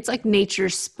 It's like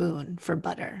nature's spoon for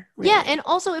butter. Really. Yeah, and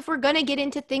also if we're going to get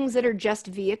into things that are just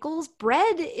vehicles,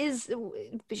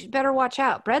 better watch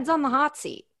out. Bread's on the hot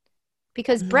seat.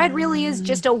 Because bread really is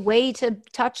just a way to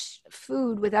touch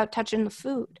food without touching the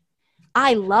food.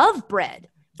 I love bread,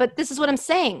 but this is what I'm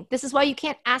saying. This is why you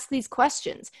can't ask these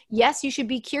questions. Yes, you should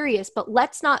be curious, but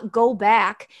let's not go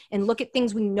back and look at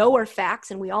things we know are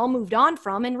facts and we all moved on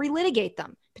from and relitigate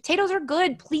them. Potatoes are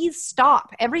good. Please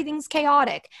stop. Everything's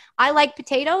chaotic. I like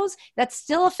potatoes. That's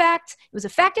still a fact. It was a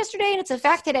fact yesterday and it's a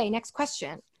fact today. Next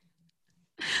question.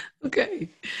 Okay.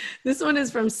 This one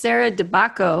is from Sarah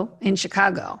DeBacco in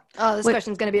Chicago. Oh, this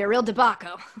question's going to be a real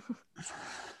debacle.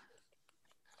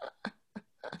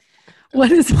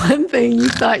 What is one thing you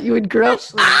thought you would grow?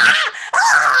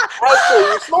 Ashley,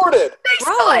 you snorted.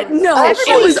 No,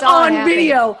 Everybody it was saw it on happen.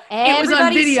 video. It was on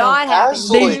Everybody video. saw it happen.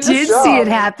 Ashley, They good did job. see it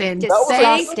happen. That was a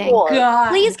good Disgusting. one. God.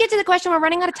 Please get to the question. We're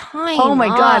running out of time. Oh my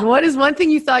God. What is one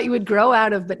thing you thought you would grow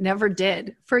out of but never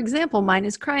did? For example, mine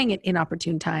is crying at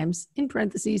inopportune times, in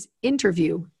parentheses,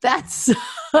 interview. That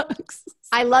sucks.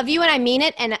 I love you and I mean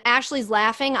it. And Ashley's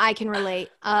laughing. I can relate.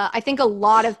 I think a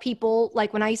lot of people,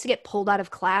 like when I used to get pulled out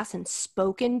of class and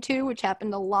spoken to, which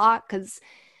happened a lot because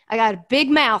I got a big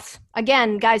mouth.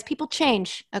 Again, guys, people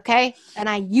change, okay? And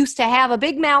I used to have a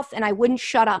big mouth and I wouldn't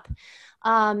shut up.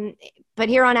 But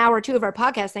here on hour 2 of our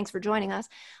podcast, thanks for joining us.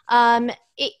 When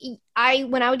I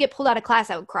would get pulled out of class,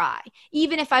 I would cry.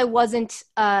 Even if I wasn't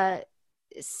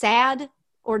sad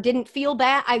or didn't feel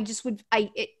bad,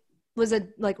 it was a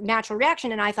natural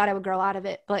reaction and I thought I would grow out of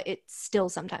it, but it still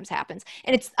sometimes happens.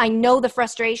 And I know the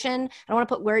frustration. I don't want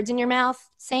to put words in your mouth.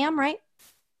 Sam, right?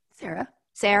 Sarah.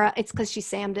 It's because she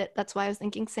Sam'd it. That's why I was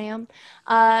thinking Sam.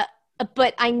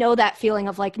 But I know that feeling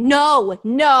of like, no,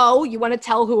 you want to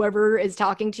tell whoever is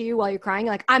talking to you while you're crying,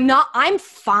 like, I'm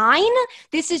fine.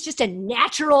 This is just a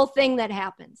natural thing that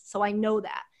happens. So I know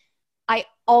that. I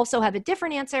also have a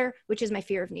different answer, which is my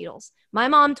fear of needles. My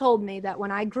mom told me that when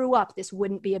I grew up, this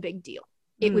wouldn't be a big deal.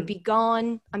 It would be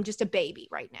gone. I'm just a baby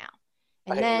right now.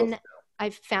 And then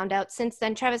I've found out since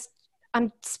then, Travis,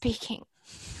 I'm speaking.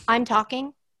 I'm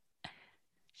talking.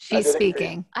 She's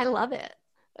speaking. I love it.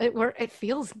 It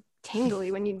feels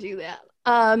tingly when you do that.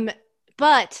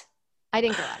 But I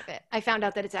didn't grow out of it. I found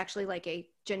out that it's actually like a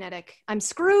genetic, I'm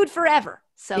screwed forever.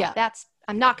 So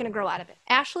I'm not going to grow out of it.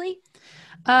 Ashley?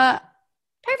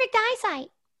 Perfect eyesight.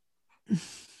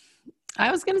 I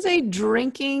was going to say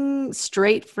drinking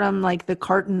straight from like the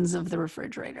cartons of the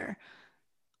refrigerator.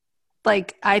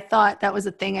 Like I thought that was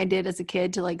a thing I did as a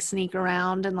kid to like sneak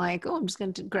around and like, I'm just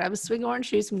going to grab a swig of orange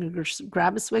juice. I'm going to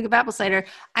grab a swig of apple cider.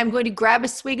 I'm going to grab a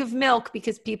swig of milk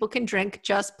because people can drink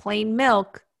just plain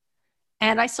milk.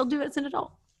 And I still do it as an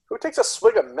adult. Who takes a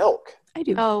swig of milk? I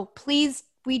do. Oh, please.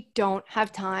 We don't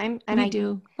have time. And I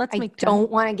don't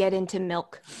want to get into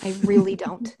milk. I really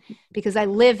don't. Because I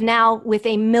live now with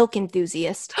a milk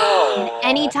enthusiast. And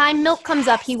anytime milk comes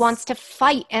up, he wants to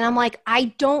fight. And I'm like,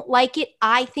 I don't like it.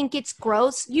 I think it's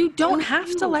gross. You don't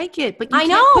have to like it. But you I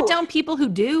can't know. put down people who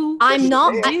do. I'm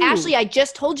not. Ashley, I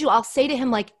just told you. I'll say to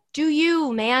him like, do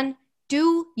you, man?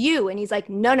 Do you? And he's like,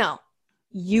 no.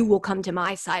 You will come to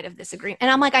my side of this agreement.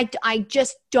 And I'm like, I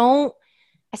just don't.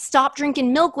 I stopped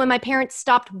drinking milk when my parents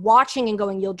stopped watching and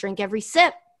going, you'll drink every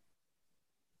sip.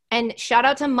 And shout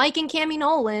out to Mike and Cammy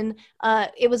Nolan.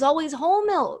 It was always whole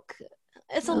milk.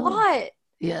 It's a lot.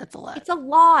 Yeah, it's a lot. It's a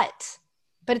lot.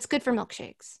 But it's good for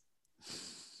milkshakes.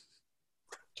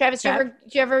 Travis, did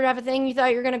you ever have a thing you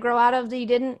thought you were going to grow out of that you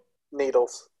didn't?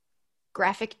 Needles.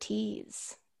 Graphic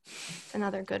tees.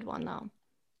 Another good one, though.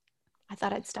 I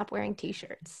thought I'd stop wearing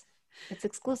t-shirts. It's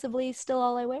exclusively still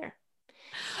all I wear.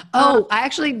 I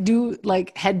actually do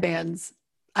like headbands.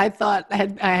 I thought I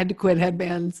had to quit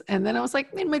headbands. And then I was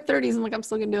like in my 30s. I'm like, I'm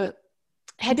still going to do it.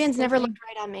 Headbands never looked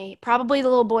right on me. Probably the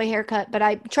little boy haircut.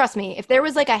 But trust me, if there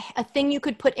was like a thing you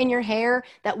could put in your hair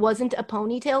that wasn't a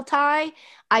ponytail tie,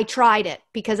 I tried it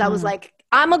because I was like,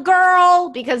 I'm a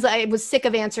girl, because I was sick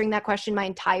of answering that question my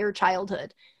entire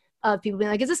childhood. Of people being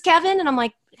like, is this Kevin? And I'm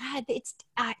like, God, it's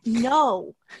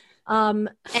no. And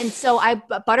so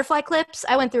butterfly clips,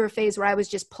 I went through a phase where I was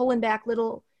just pulling back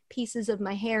little pieces of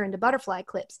my hair into butterfly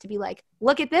clips to be like,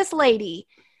 look at this lady.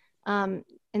 And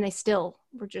they still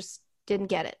didn't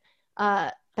get it.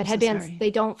 But headbands,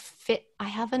 they don't fit. I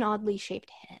have an oddly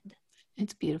shaped head.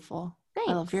 It's beautiful. Thanks.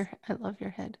 I love your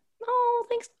head. Oh,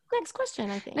 thanks. Next question,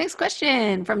 I think. Next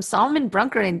question from Solomon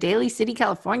Brunker in Daly City,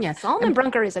 California. Solomon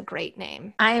Brunker is a great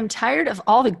name. I am tired of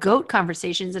all the GOAT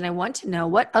conversations, and I want to know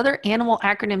what other animal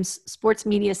acronyms sports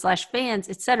media / fans,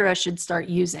 etc. should start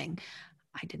using.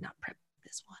 I did not prep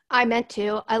this one. I meant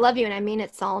to. I love you, and I mean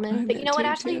it, Solomon. But you know what,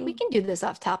 Ashley? Too. We can do this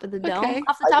off top of the dome. Okay.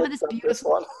 Off the top of this prep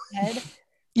beautiful one. head.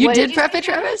 You What did did you prep say, it,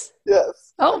 Travis?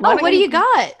 Yes. Oh, What do you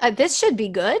got? This should be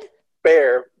good.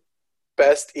 Bear,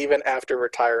 best even after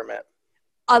retirement.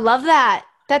 I love that.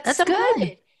 That's so good.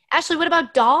 good. Ashley, what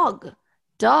about dog?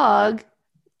 Dog,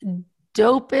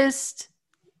 dopest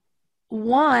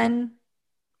one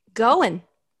Going.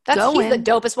 He's the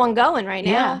dopest one going right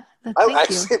now. Yeah. I Thank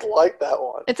you. actually like that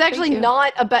one. It's actually Thank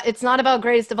you. it's not about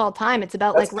greatest of all time. It's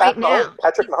about That's like right now.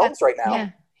 Patrick Mahomes right now. Yeah,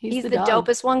 He's the dog.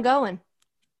 dopest one going.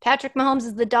 Patrick Mahomes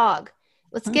is the dog.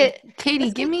 Let's get Katie,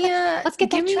 let's give get me that- a let's get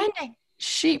give that me trending.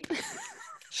 sheep.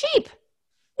 Sheep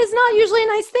is not usually a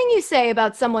nice thing you say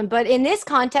about someone, but in this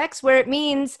context where it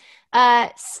means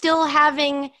still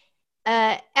having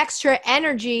extra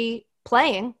energy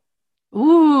playing.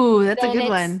 Ooh, that's a then good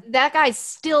one. That guy's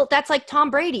still, that's like Tom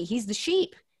Brady. He's the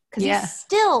sheep because Yeah. he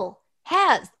still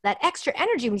has that extra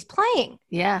energy when he's playing.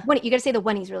 Yeah, You got to say the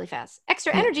when he's really fast.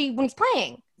 Extra Yeah. energy when he's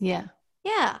playing. yeah,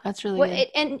 Yeah. that's really Well, good.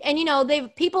 and you know,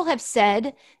 people have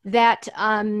said that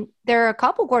there are a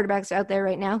couple quarterbacks out there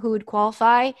right now who would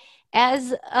qualify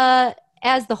as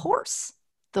the horse.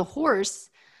 The horse,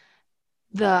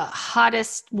 the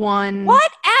hottest one.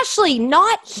 What? Ashley,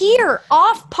 not here,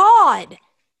 off pod.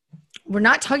 We're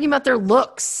not talking about their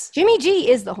looks. Jimmy G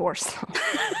is the horse.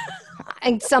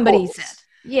 And somebody said,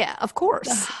 yeah, of The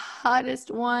course.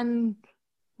 hottest one,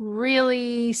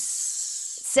 really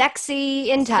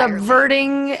Sexy entirely.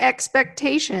 subverting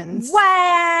expectations.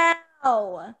 Wow.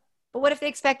 But what if they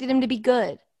expected him to be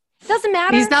good? Doesn't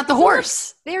matter. He's not the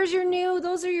horse. Those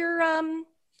are your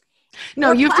No,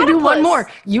 Or you have to do one platypus.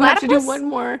 more. You have to do Platypus? one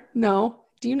more. No.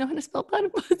 Do you know how to spell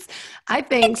platypus? I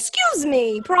think. excuse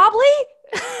me, probably.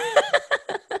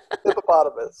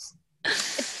 Hippopotamus.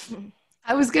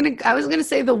 I was gonna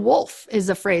say the wolf is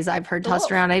a phrase I've heard The tossed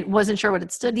wolf. around. I wasn't sure what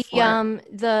it stood for.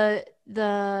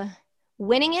 The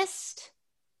winningest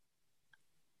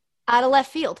out of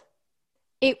left field.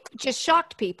 It just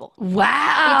shocked people.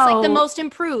 Wow. It's like the most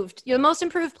improved. The most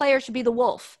improved player should be the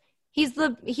wolf. He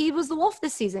was the wolf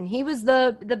this season. He was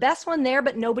the best one there,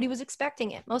 but nobody was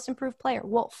expecting it. Most improved player,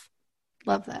 wolf.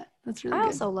 Love that. That's really I good.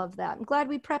 also love that. I'm glad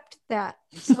we prepped that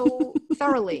so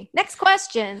thoroughly. Next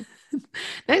question.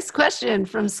 Next question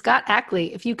from Scott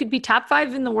Ackley. If you could be top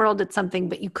 5 in the world at something,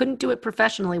 but you couldn't do it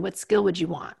professionally, what skill would you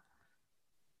want?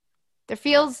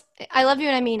 I love you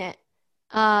and I mean it.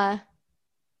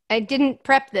 I didn't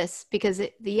prep this because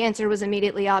the answer was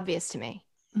immediately obvious to me.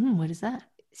 What is that?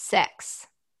 Sex.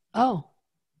 Oh.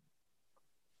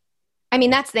 I mean,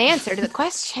 that's the answer to the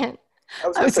question.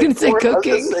 I was gonna say cooking. I was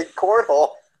going to say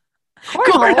cornhole.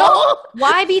 Cornhole?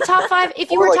 Why be top 5?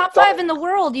 If you Or were like top 5 in the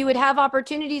world, you would have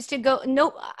opportunities to go.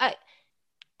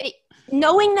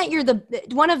 Knowing that you're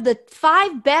one of the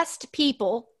 5 best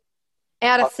people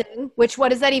at a thing, which what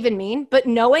does that even mean? But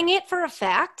knowing it for a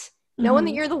fact, knowing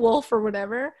that you're the wolf or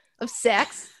whatever of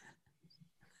sex,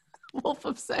 Wolf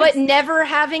of sex. but never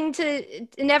having to,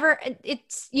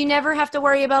 you never have to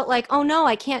worry about like, oh no,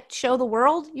 I can't show the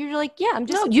world. You're like, yeah, I'm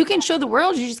just. No, you can show the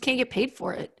world. You just can't get paid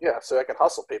for it. Yeah, so I can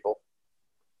hustle people.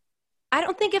 I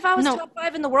don't think if I was No. top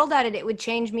 5 in the world at it, it would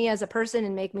change me as a person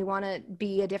and make me want to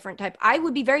be a different type. I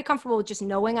would be very comfortable with just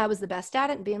knowing I was the best at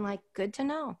it and being like, good to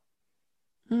know.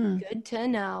 Good to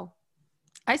know.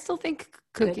 I still think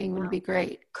cooking would be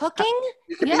great. Cooking?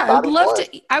 You can Yeah, eat I would body love blood.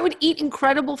 to. I would eat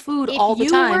incredible food If all the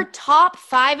you time. were top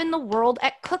 5 in the world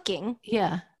at cooking,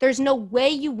 Yeah, there's no way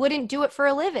you wouldn't do it for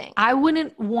a living. I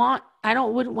wouldn't want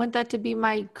that to be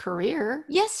my career.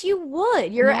 Yes, you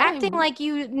would. You're No, I acting wouldn't. like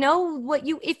you know what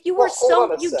you, if you Well, were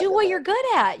hold on a you do second what then. you're good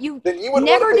at. You Then you would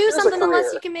never want to do make yours a something unless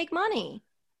career. you can make money.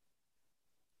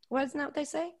 Isn't that what they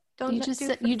say? Don't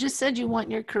You just said you want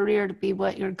your career to be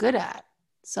what you're good at.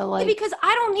 So like, because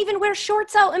I don't even wear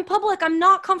shorts out in public. I'm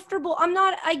not comfortable.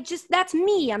 That's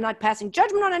me. I'm not passing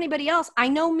judgment on anybody else. I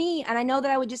know me, and I know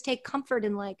that I would just take comfort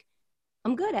in like,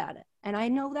 I'm good at it. And I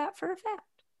know that for a fact.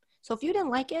 So if you didn't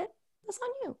like it, that's on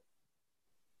you.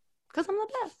 Because I'm the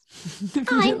best.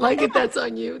 if you didn't like it, that's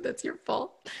on you. That's your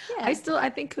fault. Yeah. I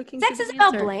think cooking. Sex is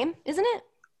about blame, isn't it?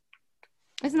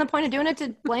 Isn't the point of doing it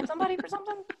to blame somebody for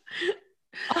something?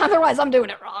 Otherwise, I'm doing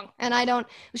it wrong. And I don't.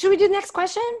 Should we do the next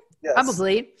question? Yes.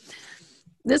 Probably.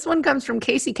 This one comes from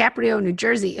Casey Caprio, New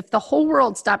Jersey. If the whole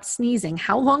world stopped sneezing,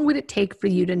 how long would it take for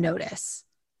you to notice?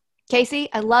 Casey,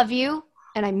 I love you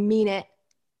and I mean it.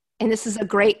 and this is a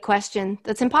great question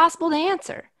that's impossible to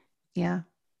answer. Yeah.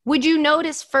 Would you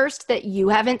notice first that you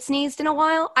haven't sneezed in a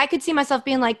while? I could see myself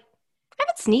being like, I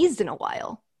haven't sneezed in a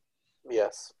while.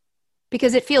 Yes.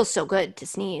 Because it feels so good to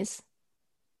sneeze.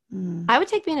 Mm. I would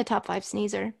take being a top 5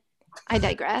 sneezer. I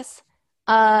digress.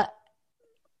 But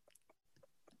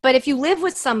if you live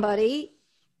with somebody,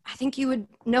 I think you would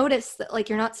notice that, like,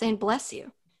 you're not saying bless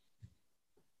you.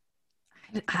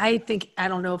 I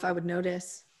don't know if I would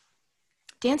notice.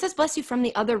 Dan says bless you from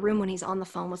the other room when he's on the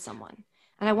phone with someone.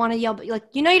 And I want to yell, but like,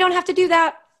 you don't have to do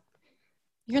that.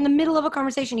 You're in the middle of a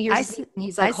conversation. He hears and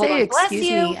he's like, I say excuse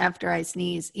you. me after I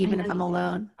sneeze, even if I'm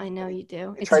alone. I know you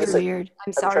do. It's weird.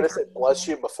 I'm sorry. Try to say bless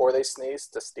you before they sneeze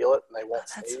to steal it, and they won't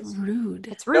That's sneeze. rude.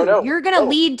 It's rude. No, You're going to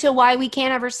lead to why we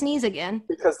can't ever sneeze again.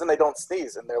 Because then they don't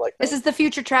sneeze, and they're like, this is the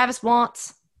future Travis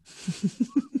wants.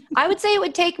 I would say it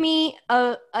would take me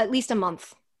at least a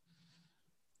month.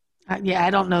 Yeah, I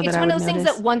don't know it's that I would It's one of those things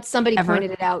that once somebody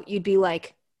pointed it out, you'd be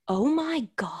like, oh my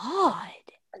God.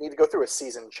 I need to go through a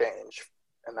season change.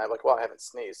 And I'm like, well, I haven't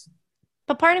sneezed.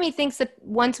 But part of me thinks that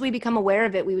once we become aware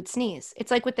of it, we would sneeze. It's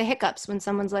like with the hiccups. When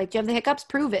someone's like, do you have the hiccups?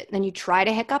 Prove it. And then you try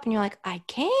to hiccup and you're like, I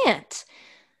can't.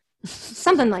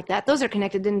 Something like that. Those are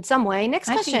connected in some way. Next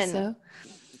question. I think so.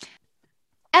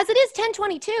 As it is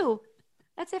 10:22,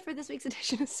 that's it for this week's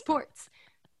edition of Sports,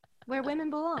 where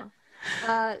women belong.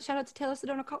 Shout out to Taylor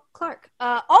Sedona Clark.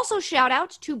 Also shout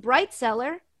out to Bright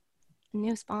Seller, a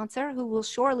new sponsor who will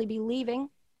surely be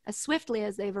leaving as swiftly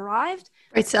as they've arrived.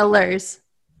 Bright Sellers.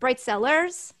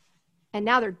 And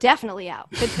now they're definitely out.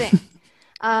 Good thing.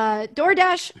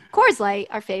 DoorDash, Coors Light,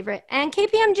 our favorite, and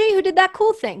KPMG, who did that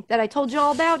cool thing that I told you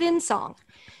all about in song.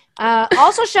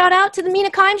 Also shout out to the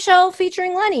Mina Kimes Show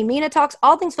featuring Lenny. Mina talks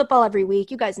all things football every week.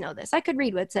 You guys know this. I could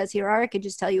read what it says here, or I could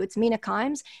just tell you it's Mina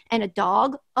Kimes and a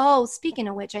dog. Oh, speaking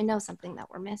of which, I know something that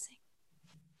we're missing.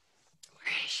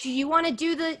 Do you want to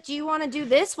do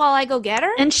this while I go get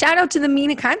her? And shout out to the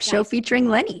Mina Kimes Show featuring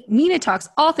Lenny. Mina talks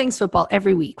all things football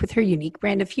every week with her unique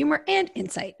brand of humor and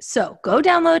insight. So go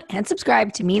download and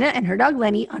subscribe to Mina and her dog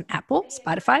Lenny on Apple,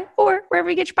 Spotify, or wherever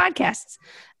you get your podcasts.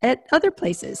 At other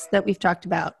places that we've talked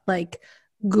about, like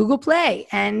Google Play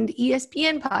and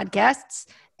ESPN podcasts,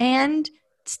 and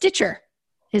Stitcher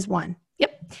is one.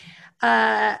 Yep.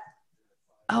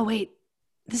 Oh, wait.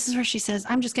 This is where she says,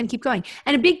 I'm just going to keep going.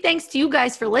 And a big thanks to you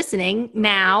guys for listening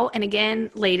now and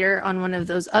again later on one of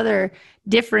those other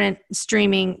different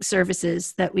streaming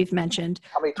services that we've mentioned.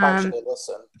 How many times should they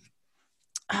listen?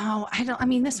 Oh,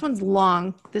 this one's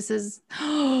long. This is.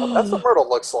 Oh, that's what Myrtle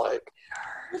looks like.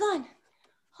 Hold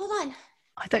on.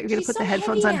 I thought you were going to put the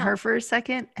headphones on her for a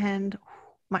second, and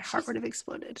my heart would have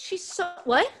exploded.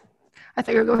 What? I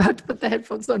thought you were about to put the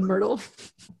headphones on Myrtle.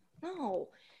 No.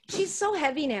 She's so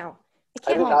heavy now.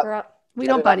 I can't hold her up. We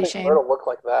don't body shame. Myrtle look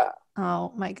like that.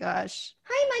 Oh my gosh.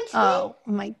 Hi, Munchkin. Oh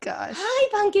my gosh. Hi,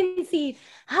 Pumpkin Seed.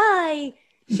 Hi.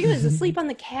 She was asleep on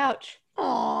the couch.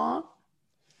 Aw.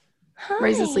 Hi.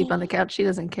 Ray's asleep on the couch. She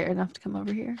doesn't care enough to come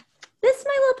over here. This is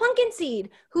my little Pumpkin Seed,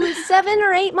 who is 7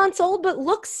 or 8 months old, but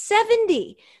looks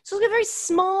 70. So she's a very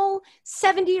small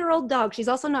 70-year-old dog. She's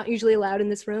also not usually allowed in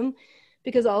this room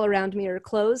because all around me are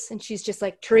clothes, and she's just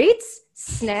like, treats,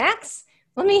 snacks.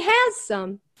 Let me have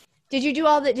some. Did you do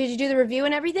the review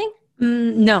and everything?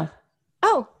 No.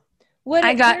 Oh.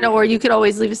 Or you could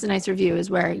always leave us a nice review is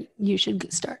where you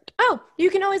should start. Oh, you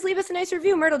can always leave us a nice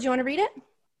review. Myrtle, do you want to read it?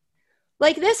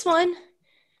 Like this one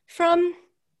from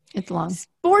It's long.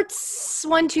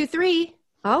 Sports123.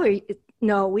 Oh,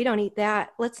 no, we don't eat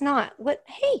that. Let's not. What?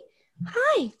 Hey,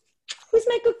 hi. Who's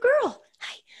my good girl?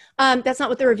 Hi. That's not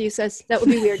what the review says. That would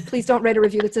be weird. Please don't write a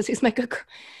review that says who's my good girl.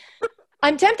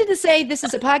 I'm tempted to say this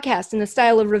is a podcast in the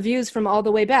style of reviews from all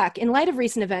the way back. In light of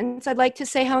recent events, I'd like to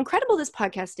say how incredible this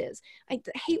podcast is. I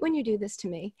hate when you do this to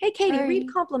me. Hey, Katie,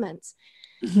 read compliments.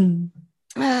 Go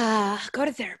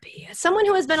to therapy. As someone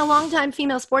who has been a longtime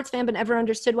female sports fan but never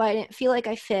understood why I didn't feel like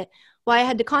I fit, why I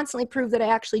had to constantly prove that I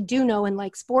actually do know and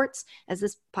like sports, as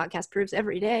this podcast proves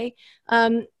every day.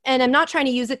 And I'm not trying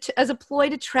to use it as a ploy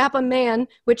to trap a man,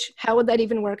 which how would that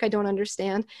even work? I don't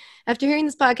understand. After hearing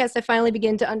this podcast, I finally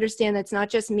begin to understand that it's not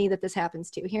just me that this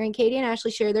happens to. Hearing Katie and Ashley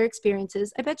share their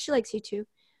experiences, I bet she likes you too.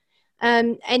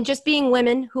 And just being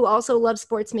women who also love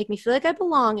sports make me feel like I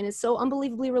belong and is so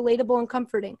unbelievably relatable and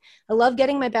comforting. I love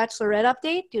getting my Bachelorette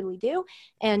update, doodly-doo,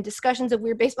 and discussions of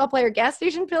weird baseball player gas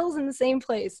station pills in the same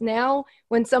place. Now,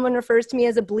 when someone refers to me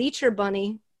as a bleacher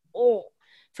bunny,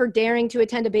 for daring to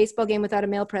attend a baseball game without a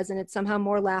male present, it's somehow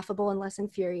more laughable and less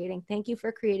infuriating. Thank you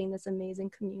for creating this amazing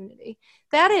community.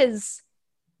 That is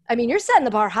I mean, you're setting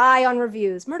the bar high on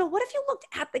reviews. Myrtle, what if you looked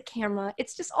at the camera?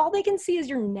 It's just all they can see is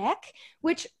your neck,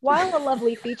 which, while a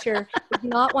lovely feature, is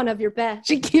not one of your best.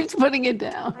 She keeps putting it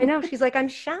down. I know. She's like, I'm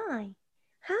shy.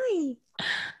 Hi.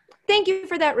 Thank you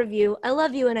for that review. I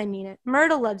love you and I mean it.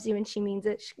 Myrtle loves you and she means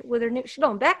it. She's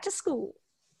going back to school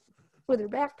with her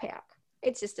backpack.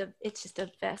 It's just a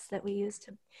vest that we use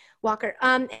to walk her.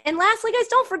 And lastly, guys,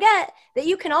 don't forget that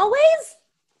you can always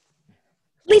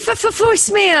leave a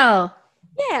voicemail.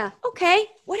 Yeah, okay.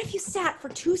 What if you sat for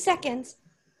 2 seconds?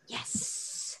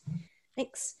 Yes.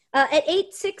 Thanks. At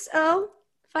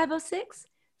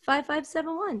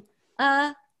 860-506-5571.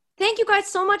 Thank you guys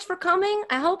so much for coming.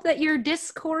 I hope that you're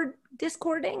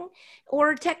discording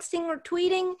or texting or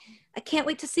tweeting. I can't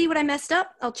wait to see what I messed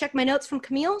up. I'll check my notes from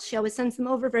Camille. She always sends them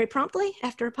over very promptly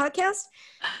after a podcast.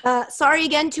 Sorry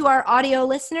again to our audio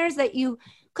listeners that you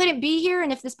couldn't be here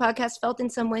and if this podcast felt in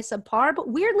some way subpar, but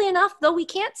weirdly enough, though we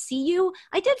can't see you,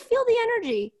 I did feel the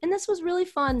energy, and this was really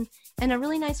fun and a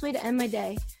really nice way to end my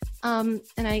day. And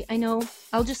I know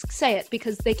I'll just say it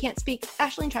because they can't speak.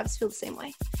 Ashley and Travis feel the same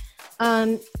way.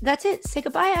 That's it. Say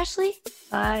goodbye, Ashley.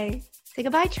 Bye. Say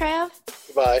goodbye, Trav.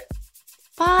 Goodbye.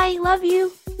 Bye. Love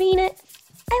you. Mean it.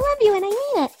 I love you and I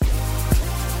mean it.